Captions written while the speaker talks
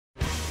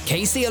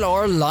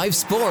KCLR Live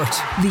Sport.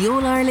 The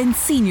All-Ireland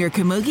Senior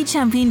Camogie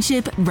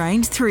Championship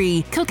Round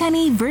 3.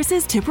 Kilkenny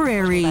versus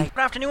Tipperary. Good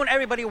afternoon,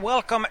 everybody.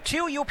 Welcome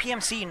to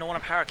UPMC Nona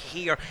Park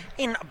here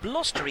in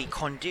blustery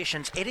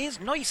conditions. It is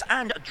nice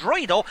and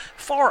dry though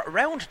for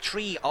Round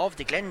 3 of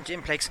the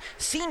Glendimplex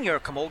Senior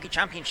Camogie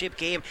Championship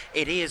game.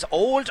 It is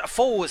old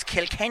foes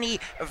Kilkenny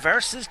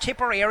versus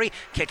Tipperary.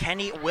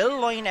 Kilkenny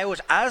will line out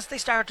as they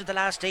started the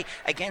last day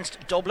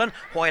against Dublin,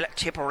 while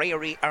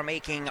Tipperary are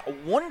making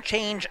one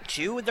change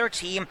to their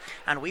team.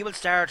 And we will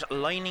start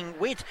lining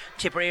with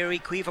Tipperary.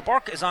 Caoimhe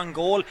Burke is on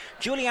goal.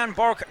 Julianne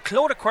Burke,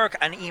 Clodagh Quirk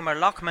and Emer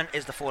Lockman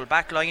is the full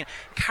back line.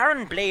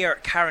 Karen Blair,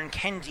 Karen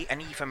Kennedy and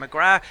Aoife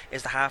McGrath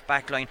is the half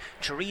back line.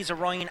 Teresa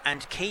Ryan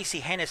and Casey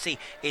Hennessy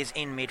is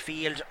in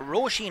midfield.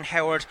 Roisin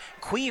Howard,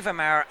 Caoimhe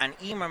Marr and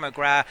Emer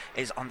McGrath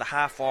is on the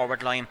half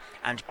forward line.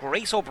 And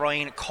Grace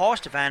O'Brien,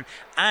 Costavan,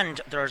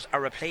 and there's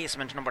a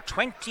replacement, number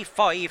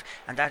 25,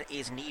 and that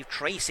is Niamh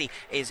Tracy,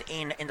 is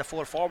in the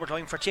full forward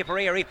line for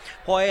Tipperary.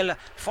 While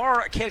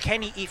for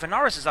Kilkenny, Aoife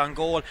Norris is on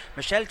goal.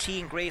 Michelle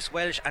Teague, Grace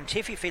Welsh and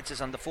Tiffy Fitz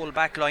is on the full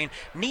back line.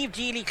 Niamh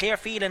Deely, Claire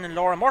Phelan and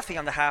Laura Murphy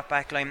on the half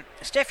back line.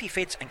 Steffi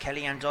Fitz and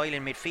Kellyanne Doyle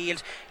in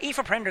midfield.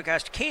 Aoife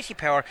Prendergast, Katie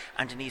Power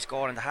and Denise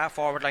Gore in the half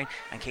forward line.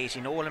 And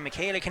Katie Nolan,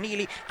 Michaela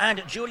Keneally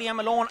and Julia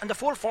Malone in the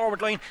full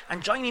forward line.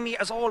 And joining me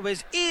as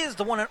always is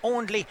the one and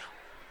only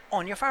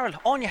Anya Farrell.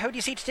 Anya, how do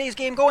you see today's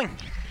game going?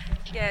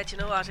 Yeah, do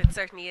you know what? It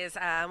certainly is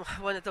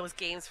one of those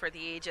games for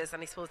the ages,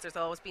 and I suppose there's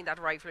always been that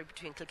rivalry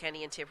between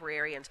Kilkenny and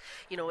Tipperary, and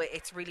you know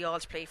it's really all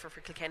to play for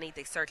Kilkenny.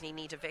 They certainly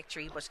need a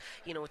victory, but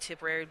you know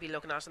Tipperary will be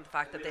looking at the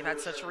fact that they've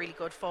had such really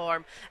good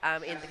form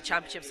in the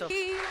championship. So,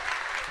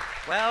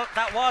 well,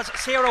 that was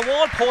Sarah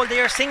Walpole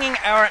there singing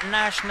our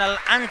national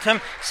anthem.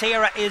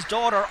 Sarah is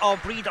daughter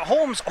of Breda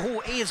Holmes,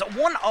 who is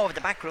one of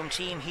the backroom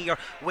team here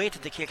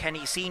with the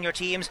Kilkenny senior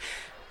teams.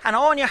 And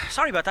Anya,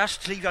 sorry about that,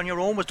 to leave you on your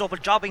own, was double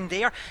jobbing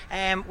there.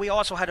 We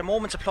also had a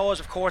moment's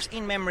applause, of course,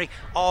 in memory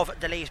of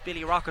the late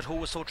Billy Rocket, who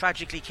was so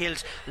tragically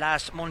killed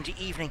last Monday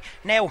evening.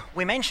 Now,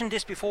 we mentioned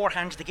this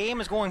beforehand, the game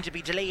is going to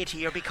be delayed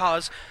here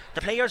because the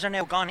players are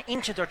now gone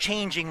into their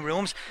changing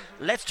rooms.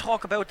 Let's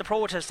talk about the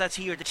protest that's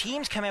here. The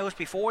teams came out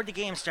before the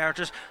game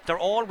started. They're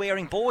all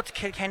wearing, both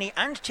Kilkenny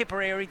and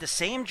Tipperary, the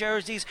same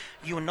jerseys,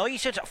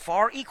 united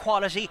for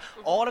equality.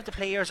 All of the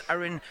players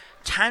are in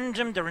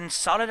tandem, they're in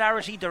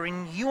solidarity, they're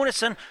in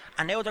unison,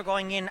 and now they're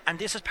going in, and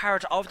this is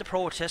part of the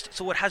protest.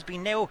 So it has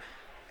been now,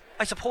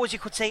 I suppose you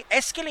could say,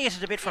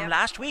 escalated a bit from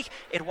last week.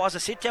 It was a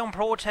sit-down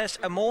protest,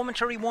 a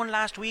momentary one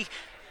last week.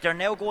 They're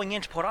now going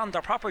in to put on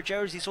their proper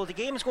jerseys, so the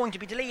game is going to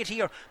be delayed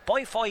here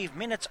by 5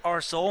 minutes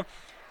or so.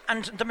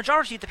 And the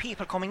majority of the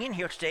people coming in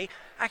here today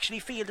actually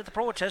feel that the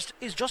protest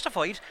is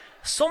justified.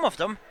 Some of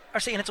them are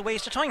saying it's a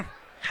waste of time.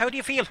 How do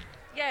you feel?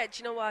 yeah, do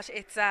you know what?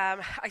 It's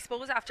I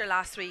suppose after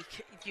last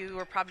week, you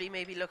were probably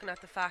maybe looking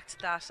at the fact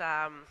that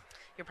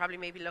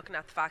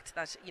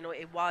you know,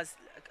 it was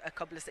a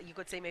couple of, you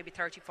could say maybe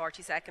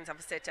 30-40 seconds of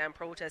a sit down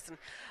protest, and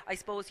I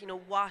suppose, you know,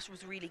 what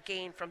was really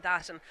gained from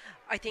that. And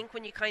I think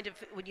when you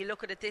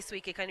look at it this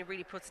week, it kind of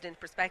really puts it into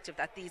perspective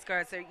that these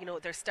girls are, you know,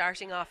 they're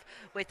starting off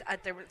with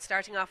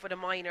a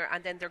minor,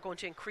 and then they're going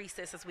to increase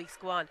this as weeks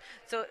go on.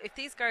 So if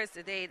these girls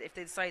today, if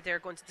they decide they're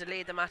going to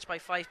delay the match by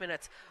 5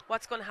 minutes,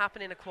 what's going to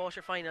happen in a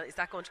quarter final? Is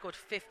that going to go to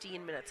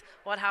 15 minutes?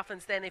 What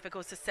happens then if it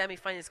goes to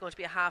semi-final? It's going to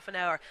be a half an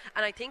hour.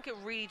 And I think it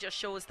really just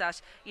shows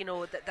that, you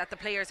know, that the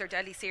players are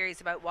deadly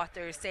serious about what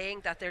they're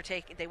saying, that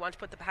they want to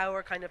put the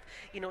power, kind of,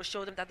 you know,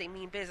 show them that they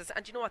mean business.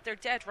 And you know what, they're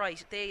dead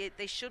right. They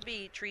should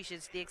be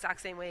treated the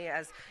exact same way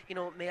as, you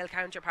know, male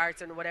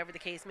counterparts and whatever the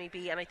case may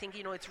be. And I think,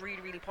 you know, it's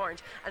really, really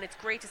important, and it's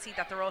great to see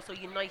that they're also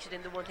united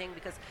in the one thing,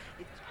 because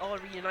it's all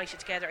reunited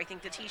together. I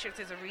think the t-shirts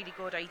is a really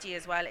good idea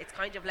as well. It's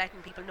kind of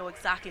letting people know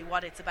exactly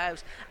what it's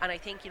about, and I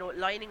think, you know,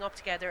 lining up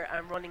together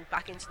and running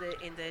back into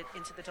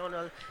the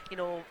tunnel, you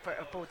know, for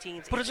both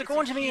teams. But is it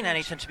going to mean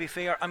anything, to be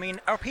fair? I mean,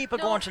 are people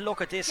going to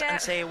look at this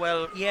and say,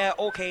 well, yeah,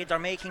 okay, they're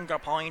making their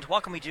point,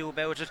 what can we do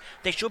about it?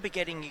 They should be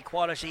getting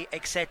equality,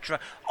 etc.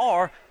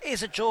 Or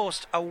is it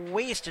just a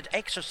wasted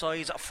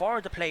exercise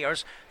for the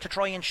players to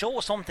try and show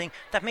something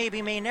that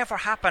maybe may never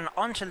happen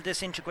until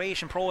this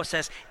integration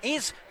process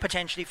is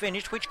potentially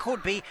finished, which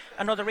could be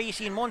another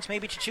 18 months,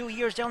 maybe to 2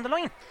 years down the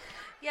line?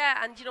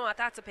 Yeah, and you know what,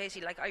 that's a pity.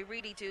 Like, I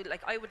really do,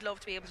 like, I would love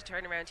to be able to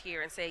turn around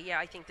here and say, yeah,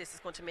 I think this is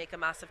going to make a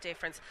massive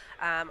difference.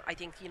 I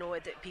think, you know,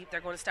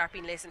 they're going to start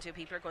being listened to.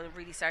 People are going to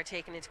really start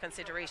taking into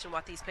consideration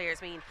what these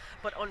players mean.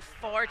 But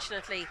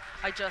unfortunately,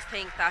 I just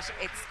think that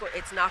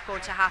it's not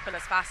going to happen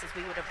as fast as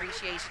we would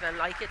appreciate it and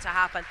like it to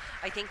happen.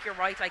 I think you're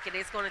right. Like, it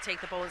is going to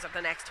take the bones of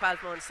the next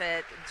 12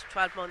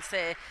 months,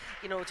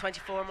 you know,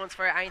 24 months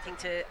for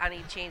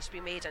any change to be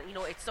made. And, you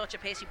know, it's such a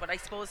pity. But I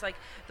suppose, like,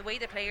 the way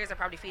the players are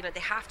probably feeling, they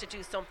have to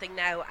do something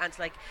now now, and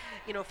like,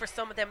 you know, for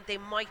some of them they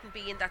mightn't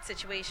be in that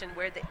situation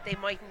where they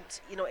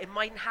mightn't, you know, it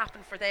mightn't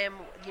happen for them.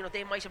 You know,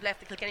 they might have left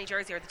the Kilkenny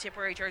jersey or the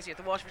Tipperary jersey or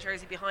the Waterford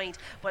jersey behind,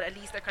 but at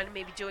least they're kind of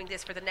maybe doing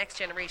this for the next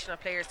generation of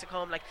players to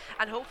come, like,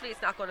 and hopefully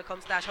it's not going to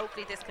come to that.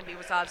 Hopefully this can be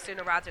resolved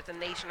sooner rather than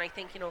later, and I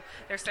think, you know,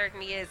 there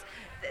certainly is.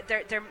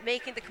 They're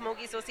making the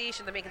Camogie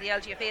Association, they're making the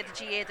LGFA, the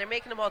GA, they're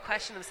making them all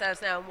question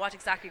themselves now and what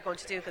exactly you're going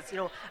to do, because, you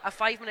know, a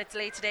 5-minute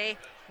delay today,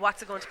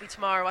 what's it going to be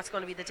tomorrow, what's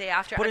going to be the day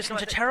after? But and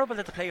isn't it terrible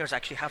that the players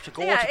actually have to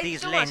go Yeah, to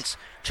these lengths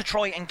to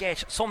try and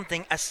get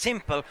something as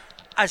simple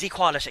as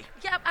equality?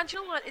 Yeah, and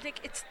you know what?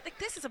 It's like,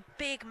 this is a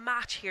big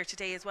match here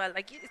today as well.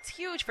 Like, it's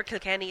huge for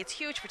Kilkenny, it's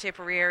huge for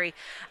Tipperary.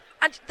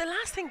 And the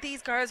last thing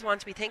these girls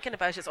want to be thinking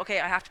about is, okay,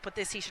 I have to put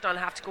this t-shirt on,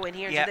 I have to go in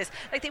here and do this.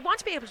 Like, they want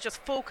to be able to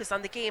just focus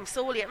on the game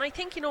solely. And I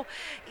think, you know,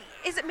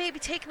 is it maybe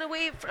taken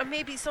away from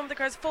maybe some of the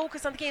girls'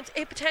 focus on the games?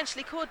 It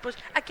potentially could, but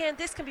again,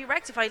 this can be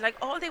rectified. Like,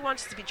 all they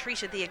want is to be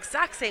treated the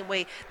exact same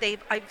way.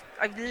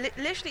 I'm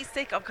literally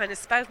sick of kind of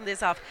spouting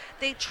this off.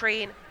 They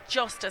train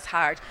just as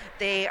hard.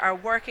 They are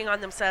working on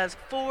themselves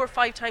 4 or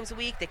 5 times a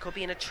week. They could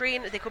be in a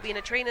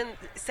training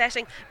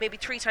setting maybe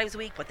 3 times a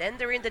week, but then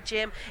they're in the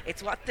gym.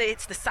 It's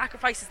the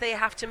sacrifices they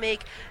have to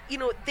make. You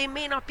know, they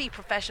may not be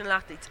professional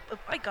athletes,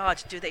 but by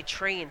God, do they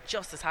train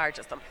just as hard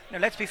as them. Now,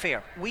 let's be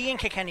fair, we in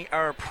Kilkenny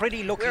are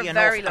pretty lucky enough.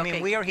 Very lucky. I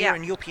mean, we are here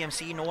in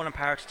UPMC Nolan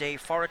Park today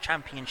for a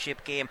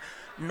championship game.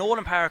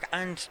 Nolan Park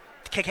and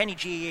Kilkenny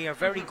GAA are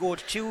very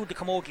good to the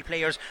Camogie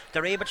players.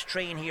 They're able to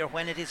train here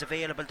when it is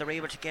available. They're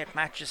able to get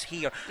matches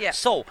here. Yeah.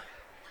 So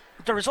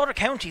there is other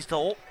counties,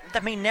 though,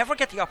 that may never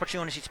get the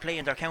opportunity to play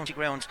in their county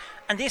grounds,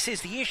 and this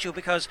is the issue,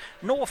 because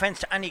no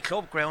offence to any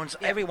club grounds,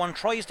 everyone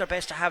tries their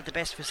best to have the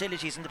best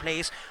facilities in the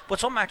place, but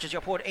some matches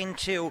you're put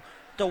into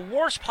the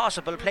worst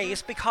possible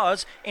place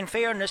because, in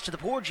fairness to the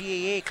poor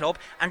GAA club,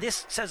 and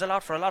this says a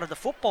lot for a lot of the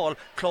football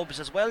clubs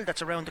as well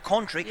that's around the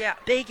country,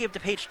 they give the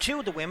pitch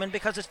to the women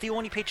because it's the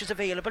only pitches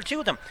available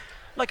to them.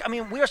 Like, I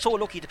mean, we're so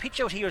lucky. The pitch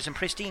out here is in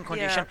pristine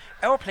condition.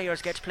 Our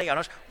players get to play on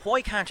it.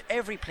 Why can't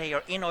every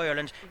player in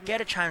Ireland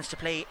get a chance to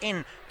play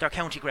in their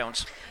county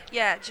grounds?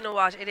 Yeah, do you know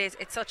what?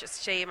 It's such a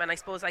shame, and I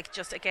suppose, like,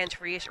 just again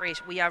to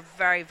reiterate, we are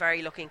very,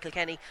 very lucky in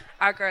Kilkenny.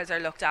 Our girls are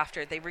looked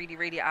after. They really,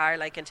 really are.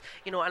 Like, and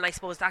you know, and I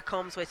suppose that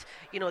comes with,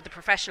 you know, the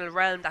professional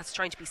realm that's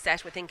trying to be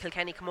set within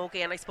Kilkenny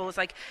Camogie. And I suppose,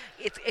 like,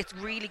 it's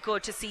really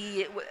good to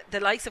see the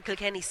likes of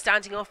Kilkenny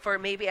standing up for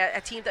maybe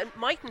a team that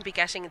mightn't be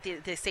getting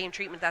the same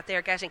treatment that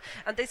they're getting.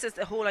 And this is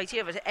the whole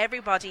idea of it.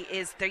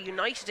 They're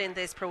united in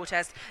this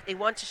protest. They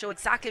want to show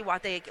exactly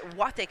what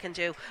they can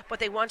do, but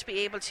they want to be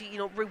able to, you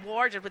know,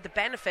 rewarded with the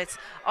benefits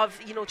of,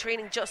 you know,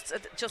 training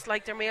just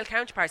like their male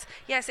counterparts.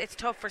 Yes, it's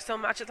tough for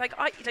some matches.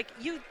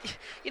 You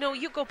know,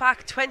 you go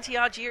back 20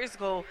 odd years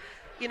ago,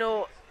 you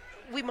know,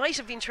 we might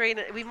have been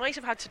training, we might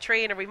have had to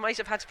train, or we might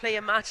have had to play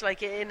a match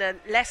like in a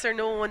lesser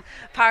known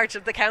part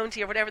of the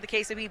county or whatever the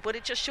case may be, but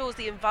it just shows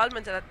the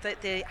involvement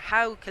that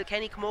how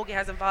Kilkenny Camogie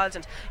has involved,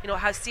 and, you know,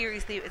 how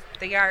seriously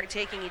they are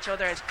taking each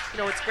other, and, you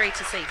know, it's great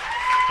to see.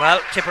 Well,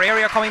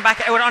 Tipperary are coming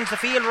back out onto the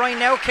field right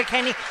now.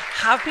 Kilkenny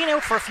have been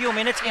out for a few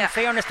minutes. In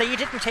fairness, they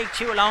didn't take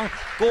too long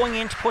going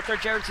in to put their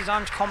jerseys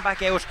on to come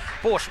back out,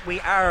 but we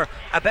are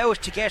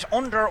about to get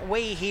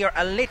underway here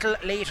a little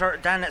later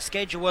than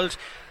scheduled.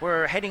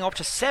 We're heading up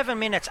to 7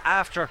 minutes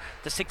after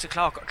the 6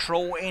 o'clock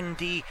throw in.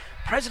 The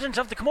President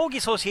of the Camogie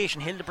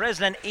Association, Hilda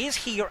Breslin, is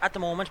here at the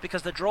moment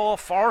because the draw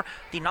for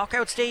the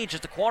knockout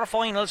stages, the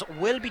quarterfinals,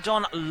 will be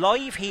done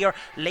live here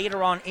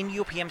later on in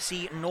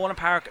UPMC Nolan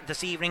Park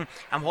this evening.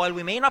 And while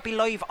we may not be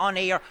live on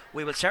air,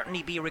 we will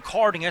certainly be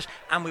recording it,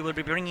 and we will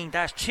be bringing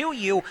that to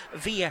you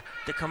via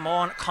the Come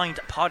On Kind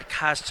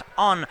podcast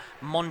on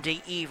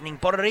Monday evening.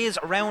 But it is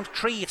round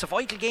 3. It's a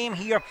vital game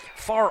here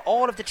for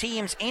all of the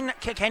teams in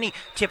Kilkenny.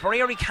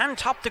 Tipperary can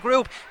top the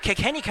group,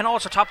 Kilkenny can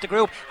also top the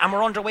group, and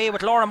we're underway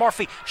with Laura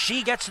Murphy.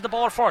 She gets to the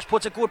ball first,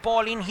 puts a good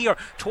ball in here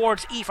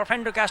towards Aoife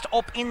Prendergast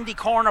up in the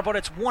corner, but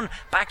it's won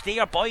back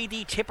there by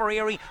the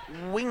Tipperary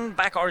wing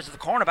back, or is it the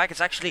cornerback?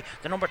 It's actually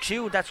the number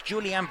 2, that's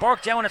Julianne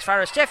Burke. Down as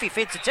far as Steffi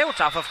Fitz, it's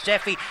out off of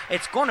Steffi.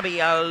 It's going to be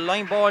a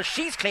line ball.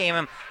 She's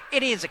claiming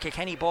it is a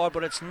Kilkenny ball,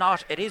 but it's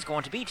not. It is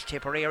going to be to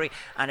Tipperary,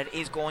 and it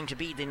is going to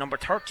be the number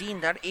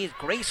 13. That is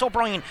Grace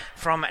O'Brien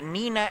from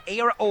Nina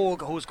Ayr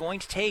Og, who's going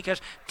to take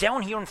it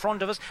down here in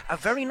front of us. A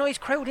very nice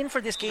crowd in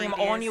for this game,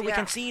 really We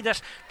can see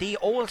that the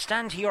old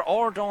stand here,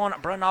 Ordon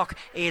Brannock,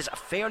 is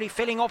fairly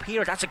filling up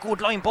here. That's a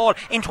good line ball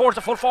in towards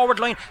the full forward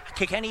line.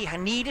 Kilkenny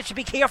needed to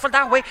be careful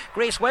that way.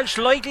 Grace Welsh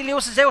slightly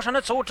loses out on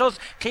it, so it does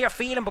Claire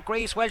Phelan, but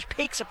Grace Welsh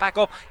picks it back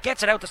up,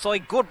 gets it out the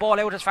side. Good ball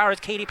out as far as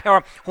Katie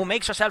Power, who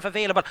makes herself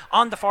available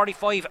on the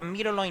 45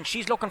 metre line.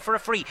 She's looking for a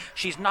free.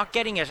 She's not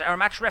getting it. Our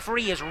match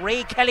referee is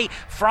Ray Kelly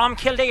from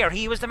Kildare.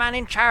 He was the man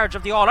in charge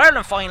of the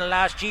All-Ireland final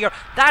last year.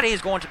 That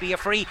is going to be a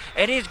free.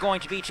 It is going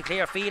to be to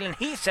Claire Phelan.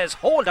 He says,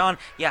 hold on,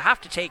 you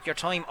have to take your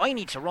time. I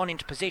need to run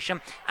into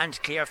position.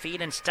 And Claire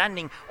Phelan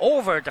standing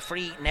over the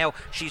free now.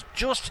 She's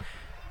just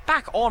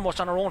back almost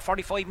on her own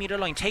 45 metre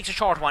line, takes a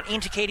short one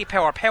into Katie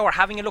Power. Power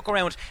having a look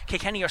around.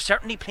 Kilkenny are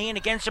certainly playing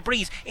against the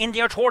breeze. In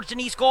there towards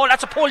Denise goal.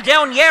 That's a pull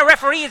down. Yeah,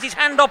 referee has his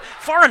hand up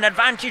for an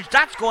advantage.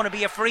 That's going to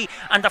be a free.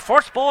 And the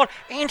first ball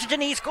into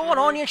Denise going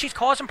on, and she's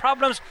causing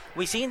problems.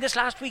 We seen this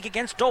last week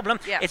against Dublin.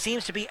 It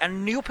seems to be a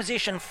new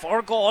position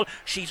for goal.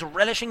 She's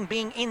relishing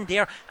being in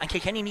there, and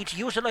Kilkenny need to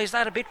utilise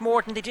that a bit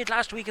more than they did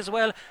last week as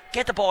well.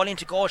 Get the ball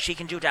into goal. She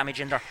can do damage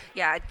in there.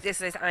 Yeah,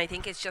 this is, and I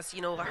think it's just,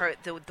 her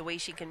the way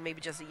she can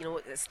maybe just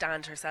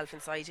stand herself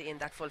inside in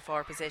that full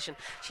forward position.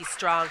 She's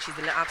strong. She's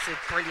an absolute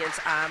brilliant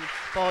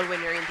ball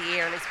winner in the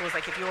air. And I suppose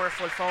if you're a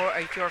full forward, or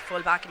if you're a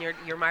full back and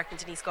you're marking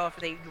Denise Goff,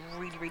 you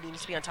really need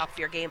to be on top of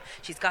your game.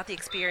 She's got the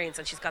experience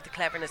and she's got the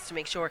cleverness to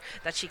make sure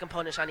that she can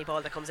punish any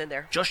ball that comes in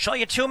there. Just shy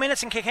of 2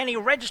 minutes and Kilkenny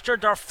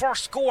registered their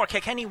first score.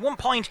 Kilkenny 1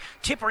 point,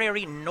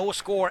 Tipperary no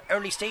score.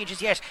 Early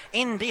stages yet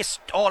in this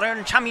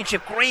All-Ireland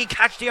Championship. Great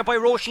catch there by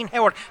Roisin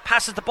Howard.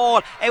 Passes the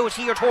ball out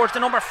here towards the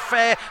number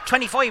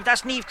 25.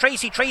 That's Niamh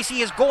Tracy.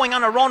 Tracy is going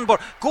on a run,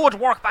 but good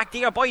work back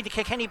there by the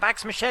Kilkenny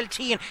backs. Michelle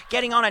Tehan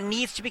getting on and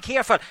needs to be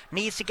careful.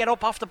 Needs to get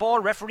up off the ball.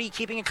 Referee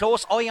keeping a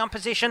close eye on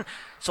position.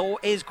 So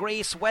is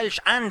Grace Welsh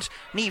and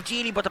Niamh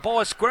Deely, but the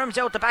ball squirms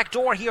out the back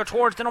door here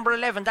towards the number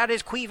 11. That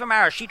is Cueva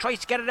Marr. She tries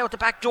to get it out the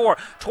back door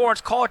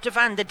towards Caught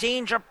Devan, the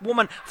danger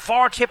woman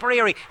for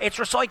Tipperary. It's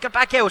recycled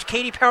back out.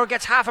 Katie Power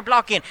gets half a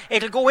block in.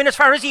 It'll go in as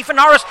far as Aoife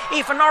Norris.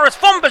 Aoife Norris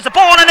fumbles the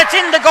ball and it's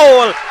in the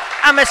goal.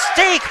 A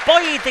mistake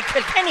by the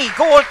Kilkenny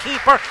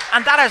goalkeeper,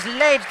 and that has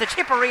led the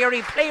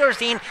Tipperary players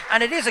in,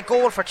 and it is a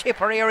goal for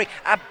Tipperary.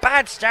 A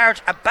bad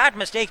start, a bad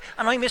mistake,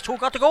 and I missed who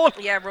got the goal.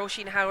 Yeah,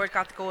 Roisin Howard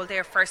got the goal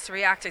there first to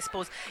react. I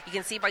suppose you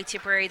can see by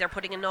Tipperary they're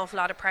putting an awful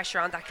lot of pressure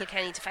on that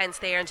Kilkenny defence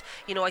there, and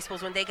I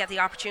suppose when they get the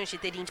opportunity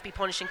they need to be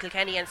punishing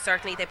Kilkenny, and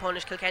certainly they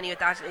punished Kilkenny with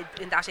that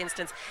in that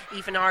instance.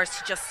 Aoife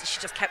Norris she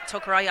just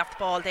took her eye off the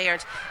ball there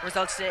and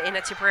resulted in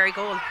a Tipperary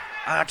goal.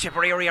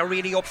 Tipperary are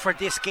really up for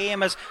this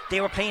game, as they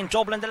were playing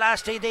Dublin the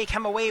last day. They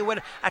came away with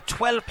a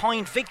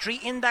 12-point victory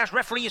in that.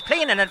 Referee is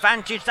playing an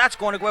advantage. That's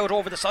going to go out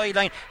over the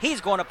sideline.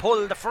 He's going to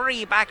pull the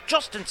free back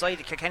just inside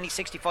the Kilkenny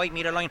 65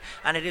 metre line,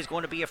 and it is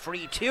going to be a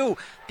free to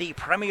the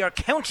Premier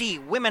County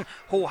women,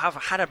 who have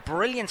had a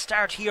brilliant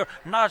start here.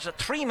 Not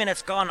 3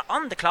 minutes gone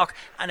on the clock,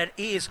 and it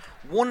is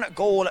 1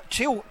 goal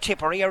to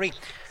Tipperary.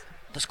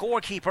 The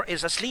scorekeeper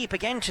is asleep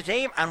again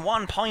today, and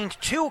 1 point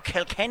to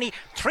Kilkenny,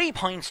 3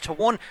 points to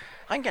 1.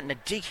 I'm getting a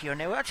dig here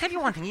now. I'll tell you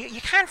one thing,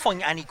 you can't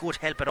find any good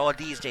help at all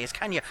these days,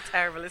 can you?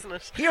 Terrible, isn't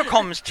it? Here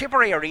comes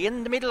Tipperary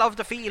in the middle of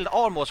the field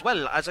almost.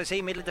 Well, as I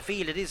say, middle of the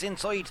field, it is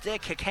inside the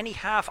Kilkenny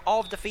half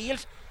of the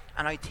field.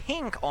 And I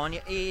think,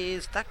 Anya,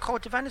 is that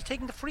Caught Devan is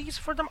taking the freeze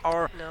for them?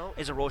 Or no,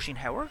 is it Roisin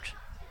Howard?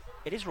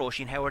 It is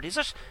Roisin Howard, is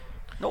it?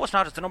 No, it's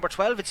not. It's the number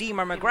 12. It's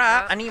Emer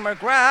McGrath. And Emer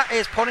McGrath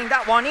is putting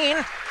that one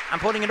in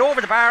and putting it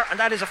over the bar. And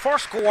that is a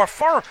first score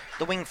for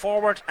the wing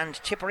forward. And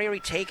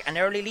Tipperary take an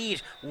early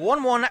lead.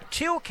 1-1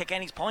 to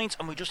Kilkenny's points.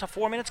 And we just have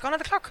 4 minutes gone on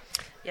the clock.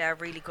 Yeah,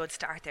 really good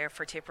start there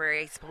for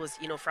Tipperary. I suppose,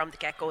 from the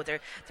get-go,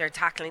 they're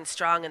tackling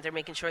strong and they're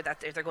making sure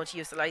that they're going to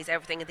utilise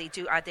everything. And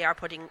they are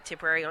putting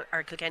Tipperary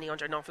or Kilkenny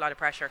under an awful lot of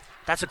pressure.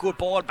 That's a good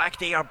ball back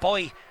there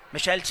by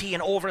Michelle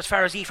Tehan over as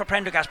far as Aoife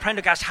Prendergast.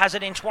 Prendergast has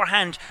it into her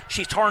hand.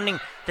 She's turning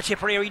the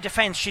Tipperary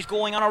defence. She's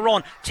going on a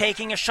run,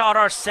 taking a shot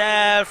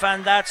herself,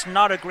 and that's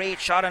not a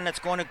great shot, and it's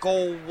going to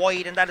go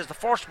wide, and that is the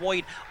first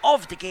wide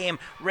of the game.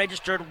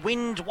 Registered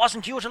wind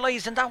wasn't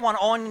utilised in that one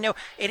on. Now,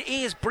 it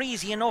is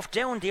breezy enough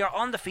down there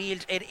on the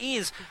field. It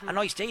is a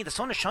nice day. The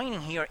sun is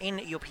shining here in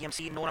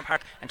UPMC in Nolan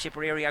Park, and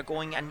Tipperary are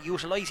going and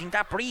utilising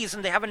that breeze,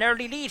 and they have an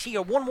early lead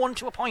here. 1-1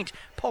 to a point.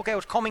 Poke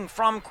out coming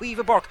from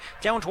Cueva Burke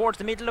down towards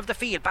the middle of the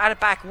field. Batted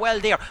back well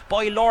there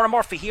by Laura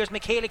Murphy. Here's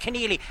Michaela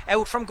Keneally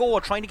out from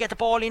goal, trying to get the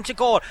ball into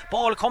goal.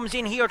 Ball comes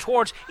in here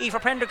towards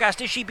Aoife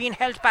Prendergast. Is she being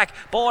held back?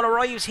 Ball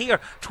arrives here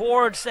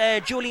towards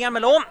Julianne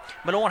Malone.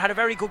 Malone had a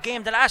very good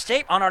game the last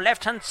day on her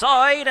left hand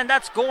side, and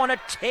that's going to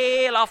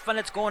tail off, and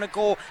it's going to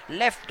go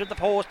left of the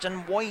post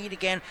and wide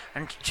again.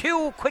 And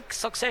 2 quick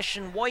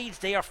succession wides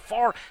there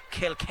for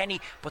Kilkenny,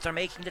 but they're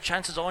making the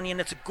chances on you,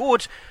 and it's a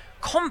good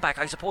comeback,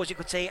 I suppose you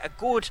could say, a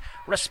good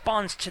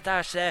response to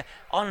that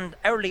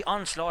early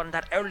onslaught and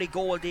that early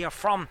goal there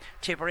from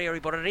Tipperary,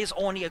 but it is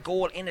only a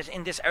goal in it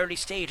in this early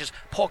stages.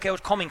 Puck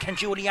out coming. Can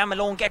Julianne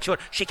Malone get to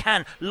it? She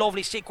can.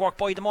 Lovely stick work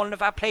by the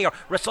Mullinavat player.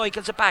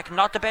 Recycles it back.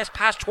 Not the best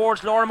pass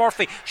towards Laura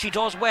Murphy. She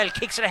does well.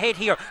 Kicks it ahead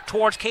here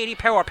towards Katie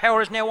Power.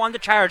 Power is now on the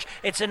charge.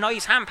 It's a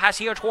nice hand pass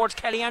here towards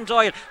Kellyanne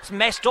Doyle. It's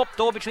messed up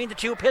though between the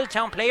two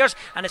Piltown players,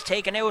 and it's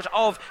taken out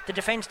of the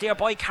defence there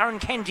by Karen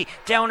Kendi.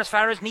 Down as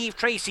far as Niamh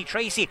Tracy.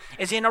 Tracy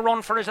is in a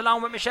run for us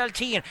along with Michelle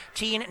Tehan.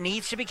 Tehan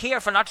needs to be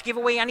careful not to give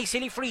away any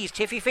silly frees.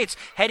 Tiffy Fitz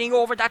heading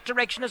over that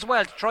direction as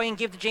well to try and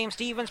give the James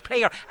Stephens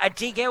player a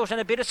dig out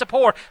and a bit of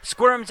support.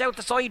 Squirms out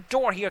the side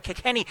door here.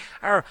 Kilkenny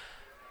are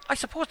I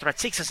suppose they're at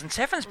 6s and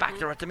 7s back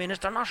there at the minute.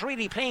 They're not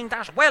really playing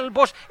that well,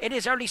 but it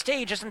is early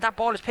stages, and that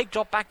ball is picked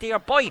up back there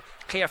by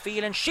Claire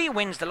Phelan. She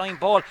wins the line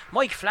ball.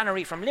 Mike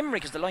Flannery from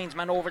Limerick is the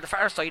linesman over the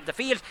far side of the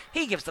field.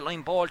 He gives the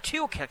line ball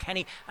to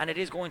Kilkenny, and it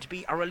is going to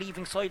be a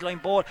relieving sideline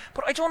ball.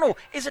 But I don't know,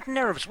 is it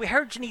nerves? We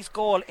heard Denise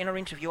Gall in her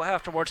interview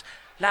afterwards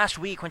last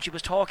week when she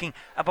was talking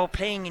about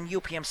playing in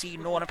UPMC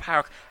Nona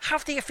Park.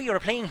 Have they a fear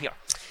of playing here?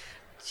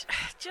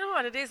 Do you know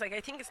what it is? Like, I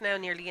think it's now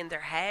nearly in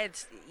their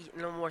heads,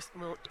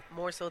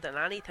 more so than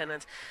anything.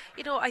 And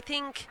I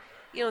think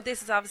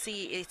this is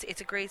obviously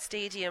it's a great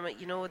stadium.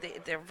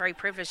 They're very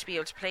privileged to be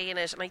able to play in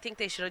it, and I think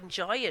they should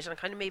enjoy it and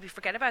kind of maybe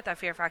forget about that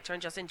fear factor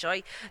and just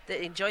enjoy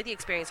the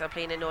experience of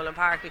playing in Nolan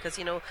Park, because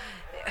a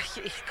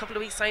couple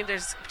of weeks' time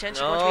there's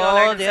potentially going to be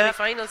All-Ireland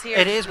semi-finals here.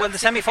 It is. Well, the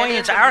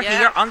semi-finals are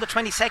here on the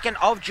 22nd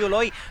of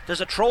July.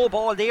 There's a throw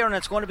ball there, and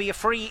it's going to be a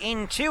free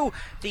into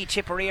the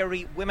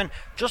Tipperary women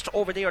just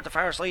over there at the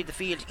far side of the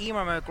field.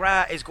 Emer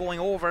McGrath is going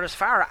over as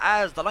far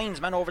as the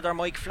linesman over there,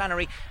 Mike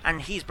Flannery,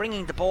 and he's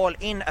bringing the ball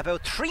in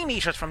about 3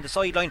 metres from the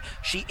sideline.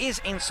 She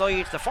is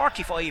inside the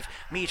 45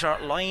 metre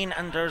line,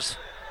 and there's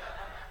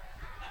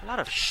a lot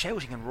of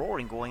shouting and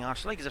roaring going on.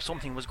 It's like as if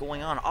something was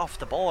going on off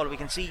the ball. We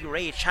can see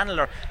Ray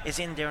Chandler is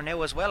in there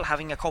now as well,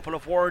 having a couple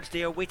of words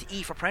there with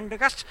Aoife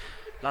Prendergast.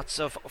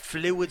 Lots of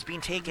fluids being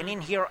taken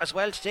in here as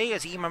well today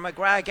as Emer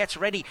McGrath gets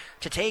ready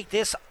to take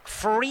this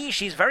free.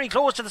 She's very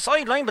close to the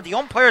sideline, but the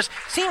umpires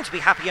seem to be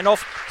happy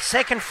enough.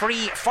 Second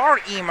free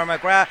for Emer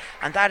McGrath,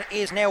 and that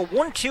is now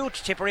 1-2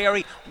 to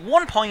Tipperary,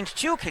 1 point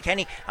to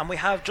Kilkenny, and we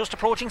have just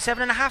approaching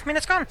 7.5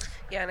 minutes gone.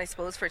 Yeah, and I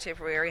suppose for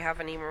Tipperary,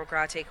 having Emer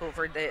McGrath take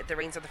over the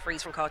reins of the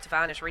frees from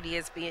Caughtavan, it really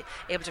is being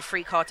able to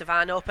free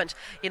Caughtavan up, and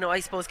I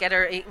suppose get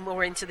her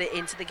more into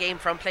the game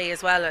from play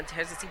as well. And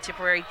as you see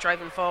Tipperary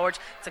driving forward,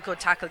 it's a good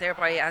tackle there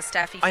by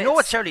Steffi Fitz. I know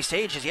it's early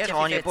stages yet,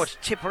 Anya, but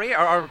Tipperary,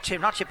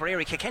 not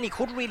Tipperary, Kilkenny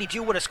could really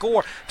do with a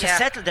score to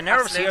settle the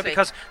nerves here,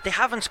 because they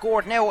haven't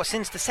scored now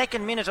since the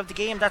second minute of the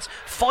game. That's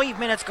 5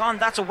 minutes gone.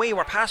 That's a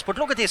wayward pass. But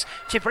look at this,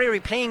 Tipperary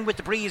playing with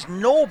the breeze.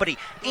 Nobody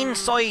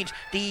inside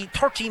the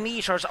 30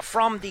 metres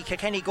from the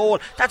Kilkenny goal.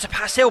 That's a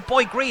pass out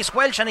by Grace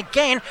Welsh, and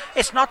again,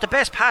 it's not the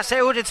best pass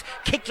out. It's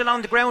kicked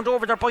along the ground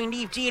over there by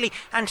Niamh Deely,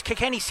 and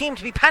Kilkenny seem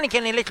to be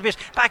panicking a little bit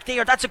back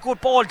there. That's a good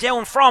ball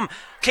down from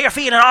Claire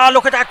Phelan. Oh,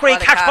 look at that great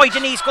catch by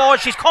Denise Gall.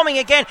 She's coming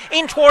again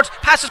in towards,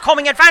 passes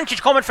coming,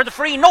 advantage coming for the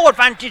free. No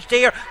advantage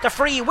there. The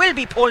free will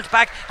be pulled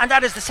back, and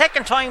that is the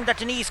second time that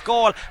Denise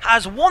Gall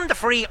has won the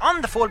free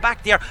on the full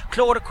back there,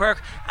 Clodagh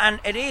Quirk, and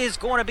it is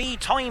going to be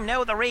time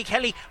now that Ray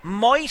Kelly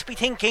might be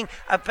thinking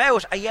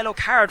about a yellow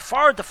card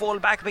for the full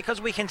back,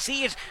 because we can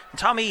see it.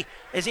 Tommy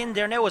is in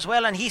there now as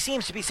well, and he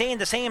seems to be saying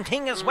the same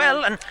thing as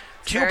well. And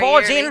two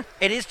balls in.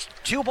 It is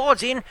 2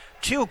 balls in.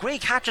 2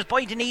 great catches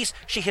by Denise.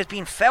 She has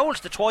been fouled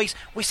the twice.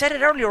 We said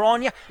it earlier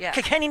on,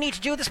 Kilkenny need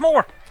to do this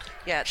more.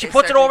 Yeah, she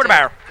puts it over the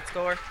bar.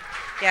 Score.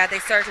 Yeah, they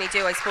certainly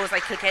do. I suppose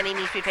Kilkenny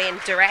need to be playing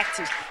direct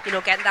and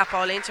getting that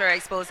ball into her. I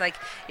suppose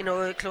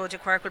Clodagh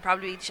Quirk will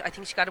probably, I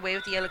think she got away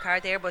with the yellow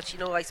card there, but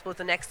I suppose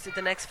the next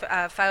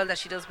foul that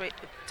she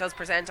does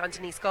present on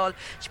Denise Gall,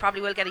 she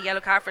probably will get a yellow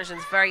card for it. And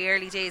it's very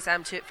early days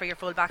for your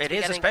full back. It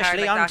is,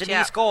 especially on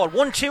Denise Gall.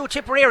 1-2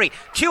 Tipperary,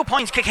 2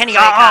 points Kilkenny.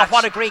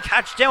 What a great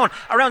catch down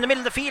around the middle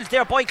of the field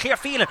there by Claire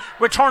Phelan.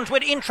 Returns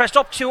with interest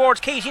up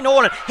towards Katie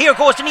Nolan. Here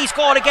goes Denise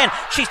Gall again.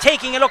 She's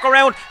taking a look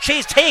around.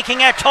 She's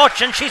taking a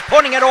touch, and she's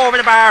putting it over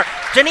the bar.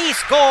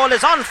 Denise Gall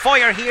is on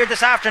fire here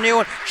this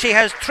afternoon. She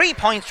has 3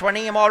 points to her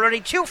name already,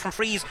 2 from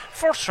frees,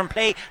 first from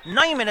play.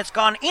 9 minutes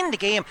gone in the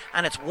game,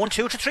 and it's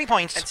 1-2 to 3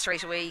 points. And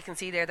straight away you can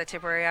see there that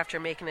Tipperary, after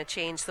making a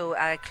change, so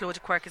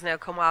Clodagh Quirk has now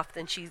come off,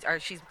 and she's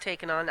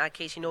taken on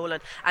Katie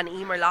Nolan, and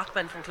Emer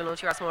Lockman from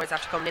Clonotty Rossmore is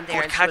after coming in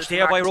there. Good catch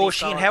there by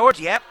Roisin Howard.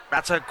 Yep,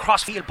 that's a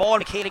crossfield ball.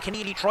 Michaela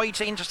Keneally tried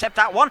to intercept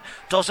that one,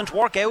 doesn't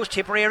work out.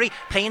 Tipperary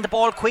playing the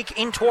ball quick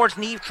in towards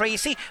Niamh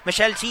Tracy.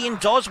 Michelle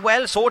Tehan does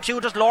well, so too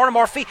does Laura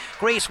Murphy.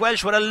 Grace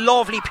Welsh with a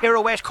lovely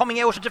pirouette coming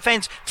out of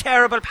defence.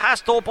 Terrible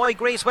pass though by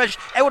Grace Welsh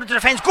out of the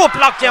defence. Good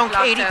block down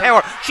Katie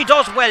Power. She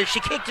does well.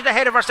 She kicked it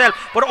ahead of herself,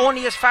 but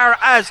only as far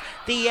as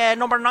the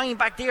number 9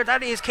 back there.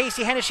 That is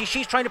Casey Hennessy.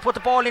 She's trying to put the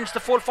ball into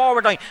the full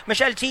forward line.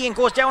 Michelle Tehan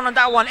goes down on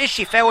that one. Is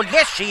she fouled?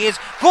 Yes, she is.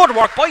 Good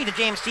work by the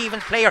James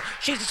Stephens player.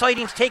 She's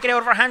deciding to take it out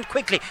of her hand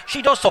quickly.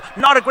 She does so.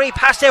 Not a great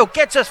pass out.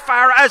 Gets as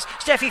far as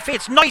Steffi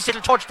Fitz. Nice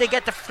little touch. They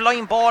get the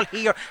flying ball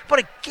here, but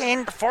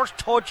again, the first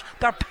touch,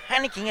 they're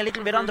panicking a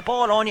little bit on the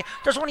ball on you.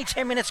 There's only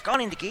 10 minutes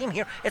gone in the game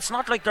here. It's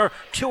not like they're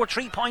 2 or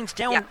 3 points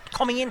down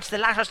coming into the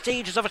latter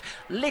stages of it.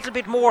 Little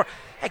bit more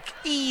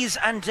ease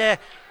and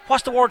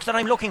what's the word that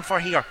I'm looking for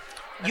here?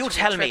 You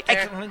tell me.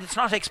 It's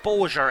not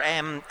exposure.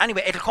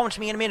 Anyway, it'll come to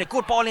me in a minute.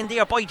 Good ball in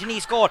there by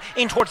Denise Gall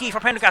in towards Aoife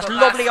Prendergast.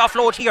 Lovely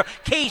offload here.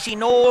 Katie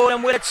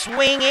Nolan, will it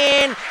swing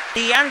in?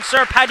 The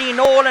answer, Paddy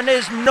Nolan,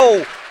 is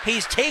no.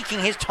 He's taking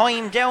his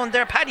time down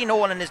there. Paddy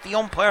Nolan is the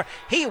umpire.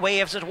 He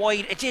waves it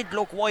wide. It did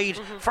look wide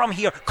from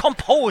here.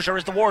 Composure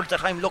is the word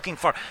that I'm looking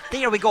for.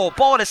 There we go.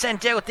 Ball is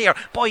sent out there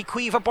by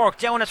Cueva Burke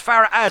down as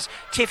far as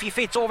Tiffy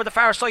Fitz over the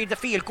far side of the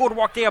field. Good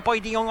work there by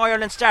the young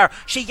Ireland star.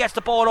 She gets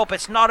the ball up.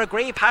 It's not a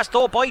great pass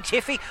though by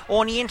Tiffy.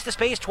 Only into the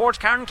space towards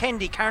Karen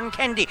Kendi. Karen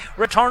Kendi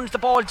returns the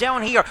ball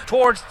down here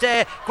towards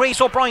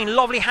Grace O'Brien.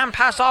 Lovely hand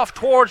pass off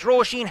towards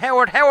Roisin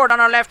Howard. Howard on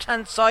her left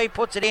hand side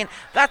puts it in.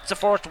 That's the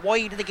first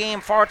wide of the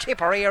game for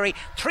Tipperary.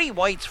 3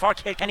 wides for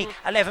Kilkenny.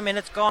 11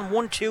 minutes gone.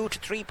 1-2 to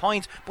 3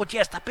 points. But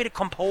yes, that bit of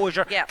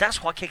composure,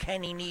 that's what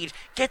Kilkenny need.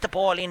 Get the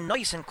ball in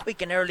nice and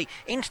quick and early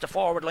into the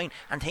forward line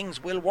and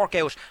things will work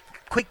out.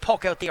 Quick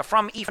puck out there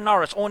from Aoife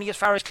Norris, only as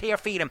far as Claire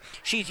Phelan.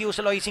 She's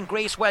utilising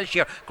Grace Welsh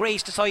here.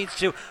 Grace decides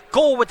to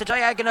go with the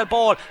diagonal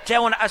ball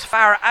down as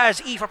far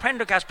as Aoife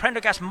Prendergast.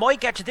 Prendergast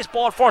might get to this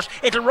ball first.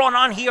 It'll run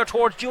on here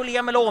towards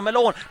Julia Malone.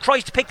 Malone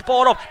tries to pick the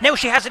ball up. Now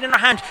she has it in her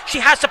hand. She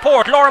has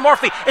support. Laura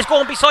Murphy is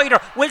going beside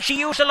her. Will she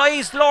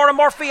utilise Laura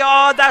Murphy?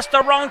 Oh, that's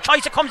the wrong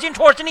choice. It comes in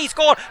towards Denise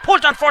Goal.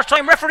 Pulled on first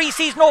time. Referee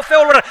sees no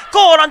foul with it.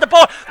 Goal on the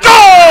ball.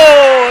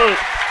 Goal!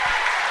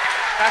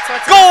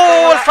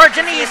 Goal for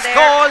Denise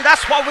Goal.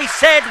 That's what we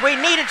said. We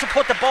needed to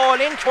put the ball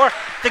into her.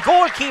 The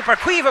goalkeeper,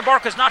 Cueva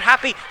Burke, is not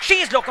happy.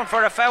 She's looking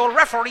for a foul.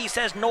 Referee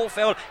says no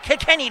foul.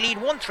 Kilkenny lead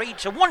 1-3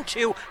 to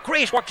 1-2.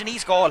 Great work,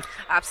 Denise Goal.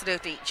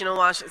 Absolutely. Do you know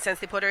what? Since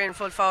they put her in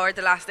full forward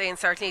the last day, and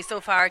certainly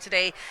so far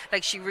today,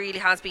 like she really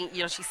has been.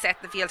 You know, she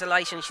set the field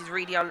alight, and she's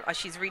really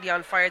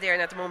on fire there.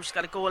 And at the moment, she's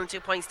got a goal and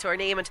 2 points to her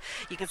name. And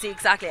you can see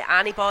exactly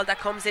any ball that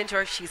comes into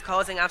her, she's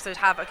causing absolute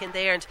havoc in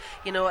there. And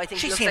you know, I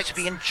think she seems like to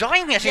be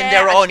enjoying it in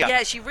there, Anya.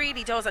 Yeah, she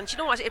really does. And you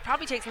know what? It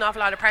probably takes an awful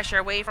lot of pressure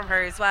away from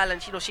her as well.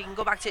 And you know, she can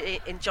go back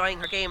to enjoying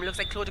her game. It looks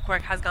like Claudia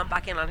Quirk has gone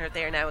back in on her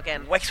there now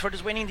again. Wexford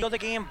is winning the other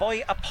game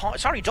by a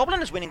point.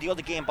 Dublin is winning the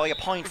other game by a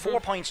point. 4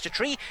 points to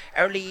 3.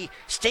 Early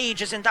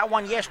stages in that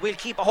one yet. We'll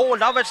keep a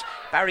hold of it.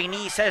 Barry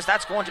Nee says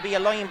that's going to be a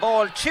line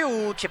ball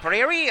to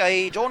Tipperary.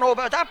 I don't know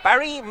about that,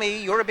 Barry.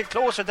 You're a bit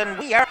closer than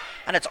we are.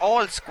 And it's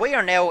all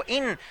square now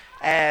in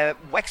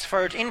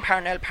Wexford in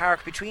Parnell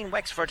Park between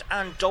Wexford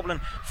and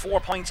Dublin. 4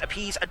 points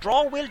apiece. A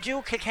draw will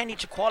do Kilkenny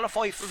to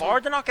qualify for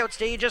the knockout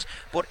stages,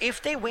 but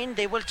if they win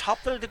they will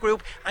topple the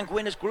group and go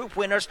in as group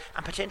winners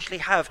and potentially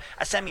have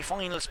a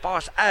semi-final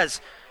spot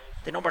as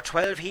the number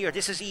 12 here.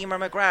 This is Emer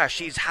McGrath.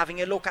 She's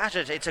having a look at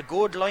it. It's a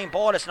good line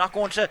ball. It's not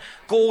going to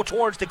go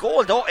towards the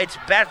goal though. It's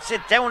bats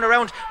it down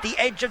around the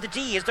edge of the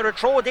D. Is there a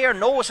throw there?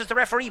 No, says the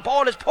referee.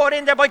 Ball is put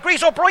in there by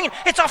Grace O'Brien.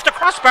 It's off the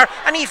crossbar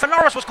and Aoife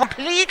Norris was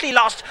completely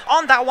lost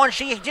on that one.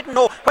 She didn't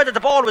know whether the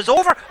ball was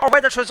over or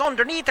whether it was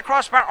underneath the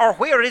crossbar or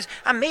where it is.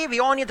 And maybe,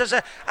 Anya, there's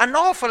an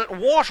awful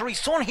watery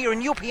sun here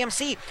in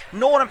UPMC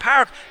Nolan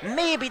Park.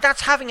 Maybe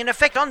that's having an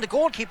effect on the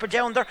goalkeeper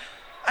down there,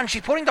 and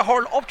she's putting the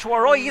hurl up to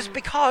her eyes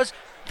because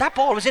that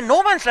ball was in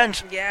no man's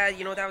land. Yeah,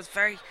 you know, that was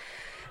very...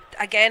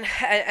 Again,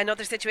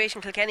 another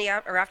situation. Kilkenny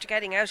are after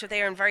getting out of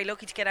there and very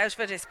lucky to get out of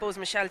it. I suppose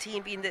Michelle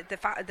Team being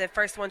the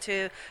first one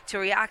to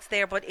react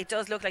there, but it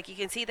does look like you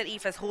can see that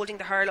Aoife's holding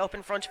the hurl up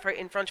in front of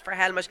her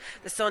helmet.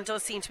 The sun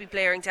does seem to be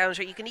blaring down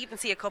her. You can even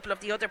see a couple of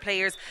the other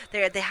players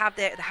there. They have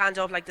the hand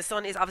up. Like the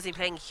sun is obviously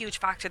playing a huge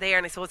factor there,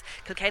 and I suppose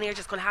Kilkenny are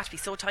just going to have to be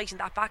so tight in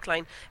that back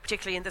line,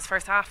 particularly in this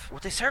first half. Well,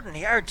 they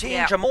certainly are.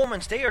 Danger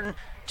moments there, and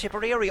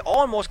Tipperary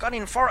almost got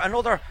in for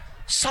another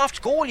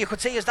soft goal, you could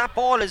say, as that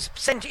ball is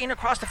sent in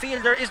across the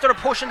field. Is there a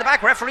push in the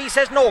back? Referee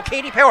says no.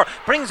 Katie Power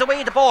brings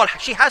away the ball.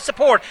 She has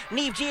support.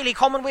 Niamh Deely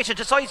coming with it,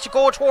 decides to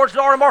go towards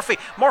Laura Murphy.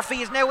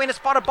 Murphy is now in a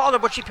spot of bother,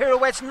 but she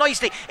pirouettes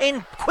nicely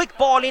in. Quick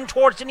ball in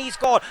towards Denise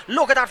Goal.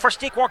 Look at that for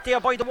stick work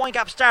there by the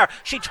Winegap star.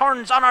 She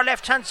turns on her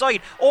left hand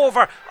side.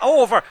 Over.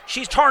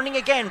 She's turning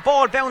again.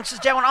 Ball bounces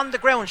down on the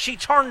ground. She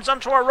turns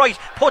onto her right,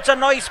 puts a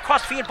nice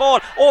crossfield ball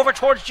over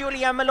towards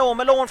Julia Malone.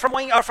 Malone from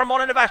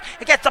Mullinabad.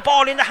 It gets the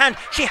ball in the hand.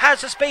 She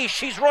has a space.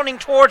 She's running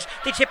towards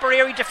the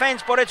Tipperary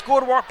defence, but it's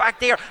good work back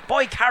there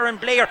by Karen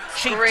Blair.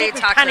 She didn't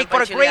panic,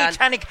 but a great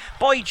panic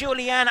by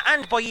Julianne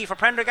and by Aoife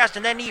Prendergast,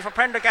 and then Aoife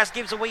Prendergast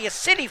gives away a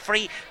silly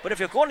free. But if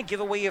you're going to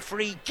give away a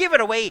free, give it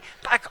away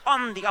back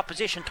on the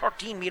opposition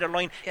 13 metre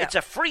line. It's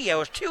a free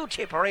out to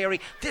Tipperary.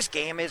 This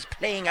game is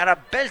playing at a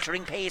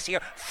beltering pace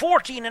here.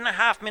 14 and a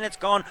half minutes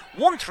gone.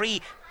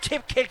 1-3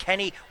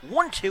 Kilkenny,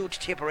 1-2 to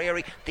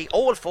Tipperary. The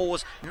old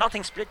foes,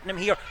 nothing splitting them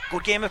here.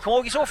 Good game of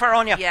Camogie so far,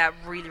 Anya. Yeah,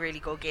 really, really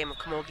good game of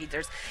Camogie.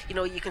 There's, you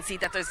know, you can see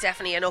that there's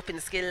definitely an up in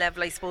the skill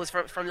level, I suppose,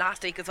 from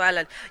last week as well.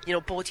 And you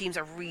know, both teams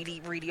are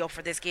really, really up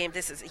for this game.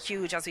 This is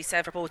huge, as we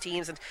said, for both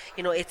teams. And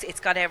you know,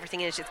 it's got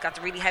everything in it. It's got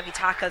the really heavy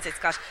tackles. It's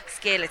got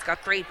skill. It's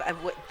got great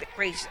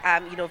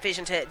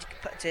vision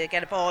to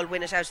get a ball,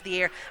 win it out of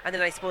the air. And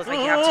then I suppose like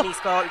you have Denise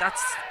Gaul.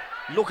 That's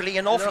luckily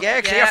enough,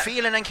 Claire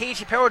Phelan and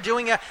Katie Power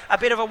doing a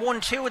bit of a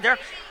 1-2 there.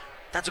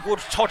 That's a good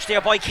touch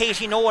there by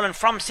Katie Nolan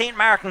from St.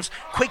 Martin's.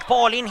 Quick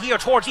ball in here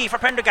towards Aoife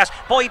Prendergast.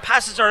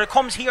 Bypasses her. It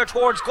comes here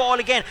towards Gall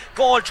again.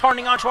 Gall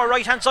turning onto her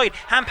right hand side.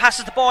 Hand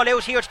passes the ball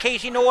out here to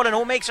Katie Nolan,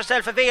 who makes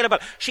herself available.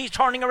 She's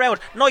turning around.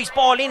 Nice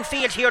ball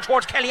infield here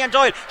towards Kellyanne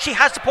Doyle. She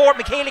has support.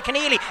 Michaela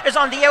Keneally is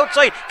on the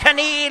outside.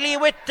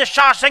 Keneally with the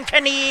shot and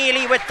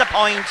Keneally with the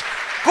point.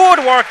 Good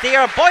work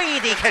there by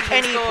the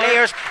Kilkenny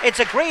players. It's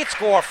a great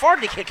score for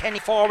the Kilkenny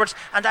forwards,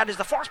 and that is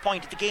the first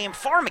point of the game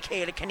for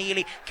Michaela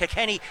Keneally.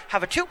 Kilkenny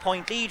have a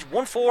 2-point lead,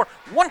 1-4,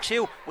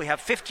 1-2. We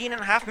have 15 and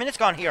a half minutes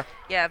gone here.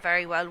 Yeah,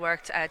 very well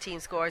worked team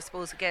score. I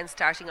suppose again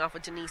starting off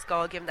with Denise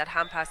Gall giving that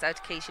hand pass out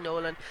to Katie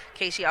Nolan.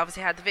 Katie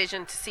obviously had the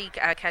vision to see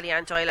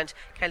Kellyanne Doyle, and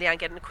Kellyanne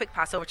getting a quick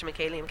pass over to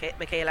Michaela.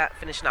 Michaela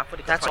finishing off with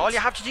a good That's point. all you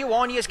have to do,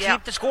 Anya, is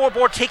keep the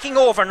scoreboard ticking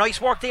over.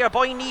 Nice work there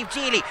by Niamh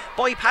Deely.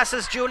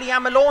 Bypasses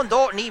Julianne Malone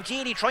though. Niamh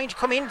Deely trying to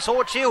come in,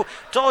 so too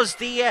does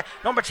the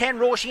number 10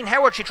 Roisin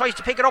Howard. She tries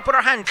to pick it up with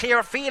her hand.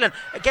 Claire Phelan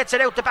gets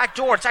it out the back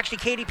door. It's actually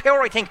Katie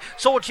Power, I think.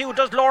 So too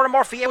does Laura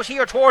Murphy out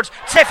here towards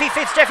Steffi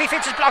Fitz. Steffi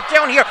Fitz is blocked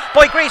down here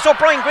by Grace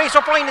O'Brien. Grace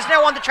O'Brien is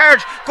now on the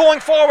charge going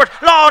forward.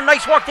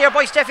 Nice work there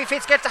by Steffi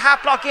Fitz. Gets the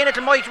half block in. It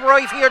might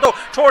arrive here though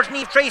towards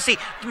Niamh Tracy.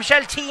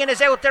 Michelle Tehan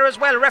is out there as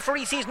well.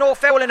 Referee sees no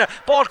foul in it.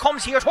 Ball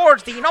comes here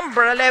towards the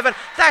number 11.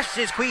 That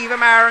is Cueva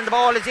Mar, and the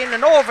ball is in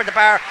and over the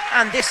bar,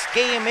 and this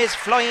game is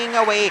flying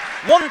away.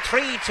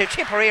 1-3 to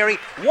Tipperary,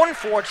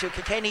 1-4 to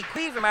Kilkenny.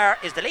 Cueva Mar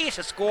is the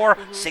latest score.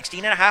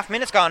 16 and a half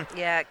minutes gone.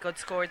 Yeah, good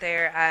score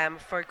there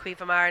for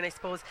Cueva Mar, and I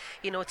suppose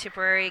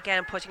Tipperary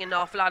again putting an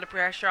awful lot of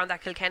pressure on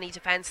that Kilkenny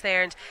defence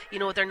there, and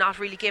they're not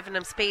really giving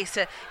them space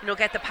to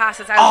get the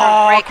passes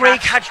out.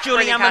 Great catch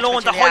Julianne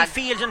Malone. The high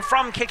fielding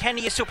from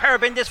Kilkenny is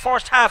superb in this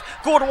first half.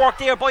 Good work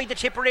there by the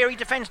Tipperary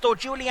defence though.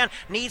 Julianne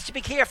needs to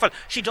be careful.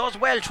 She does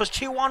well. It was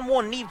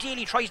 2-on-1. Niamh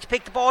Deely tries to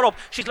pick the ball up.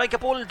 She's like a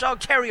bulldog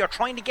terrier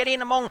trying to get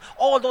in among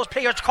all those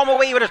players to come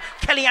away with it.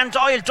 Kellyanne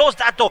Doyle does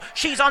that though.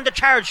 She's on the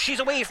charge. She's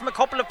away from a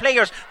couple of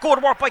players.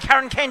 Good work by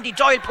Karen Kendi.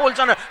 Doyle pulls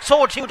on her.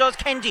 So too does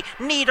Kendi.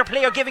 Neither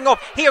player giving up.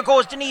 Here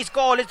goes Denise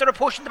Gall. Is there a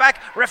push in the back?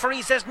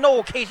 Referee says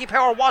no. Katie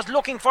Power was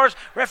looking for it.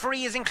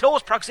 Referee is in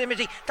close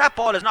proximity. That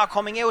ball is not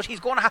coming out. He's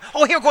going to have...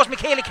 here goes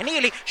Michaela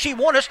Keneally. She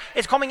won it.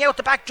 It's coming out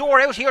the back door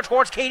out here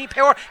towards Katie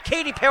Power.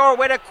 Katie Power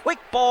with a quick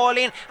ball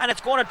in, and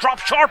it's going to drop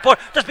short, but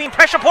there's been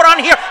pressure put on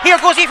here. Here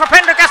goes Aoife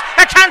Prendergast.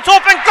 A chance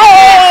open.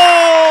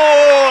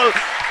 Goal!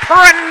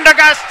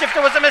 Prendergast, if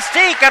there was a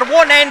mistake at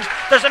one end,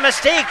 there's a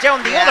mistake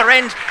down the other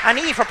end, and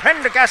Aoife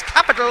Prendergast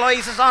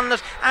capitalises on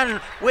it,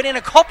 and within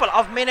a couple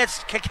of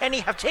minutes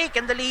Kilkenny have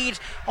taken the lead.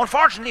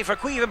 Unfortunately for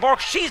Cueva Burke,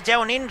 she's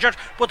down injured,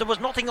 but there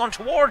was nothing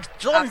untoward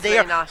done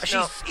there.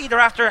 She's either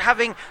after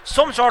having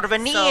some sort of a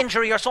knee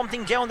injury or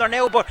something down there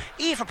now, but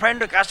Aoife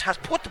Prendergast has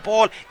put the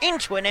ball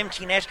into an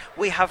empty net.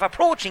 We have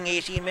approaching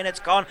 18 minutes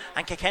gone,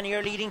 and Kilkenny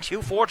are leading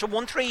 2-4 to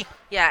 1-3.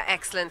 Yeah,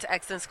 excellent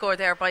score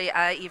there by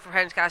Aoife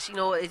Prendergast.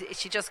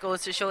 She just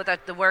goes to show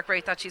that the work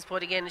rate that she's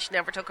putting in, she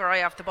never took her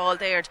eye off the ball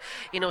there,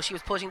 and she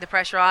was putting the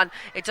pressure on.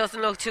 It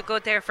doesn't look too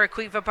good there for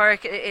Cueva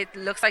Burke. It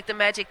looks like the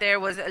magic there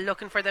was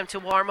looking for them to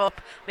warm up,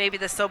 maybe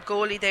the sub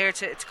goalie there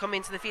to come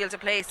into the field to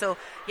play. So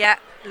yeah,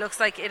 looks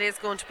like it is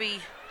going to be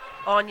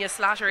Anya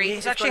Slattery.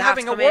 He's actually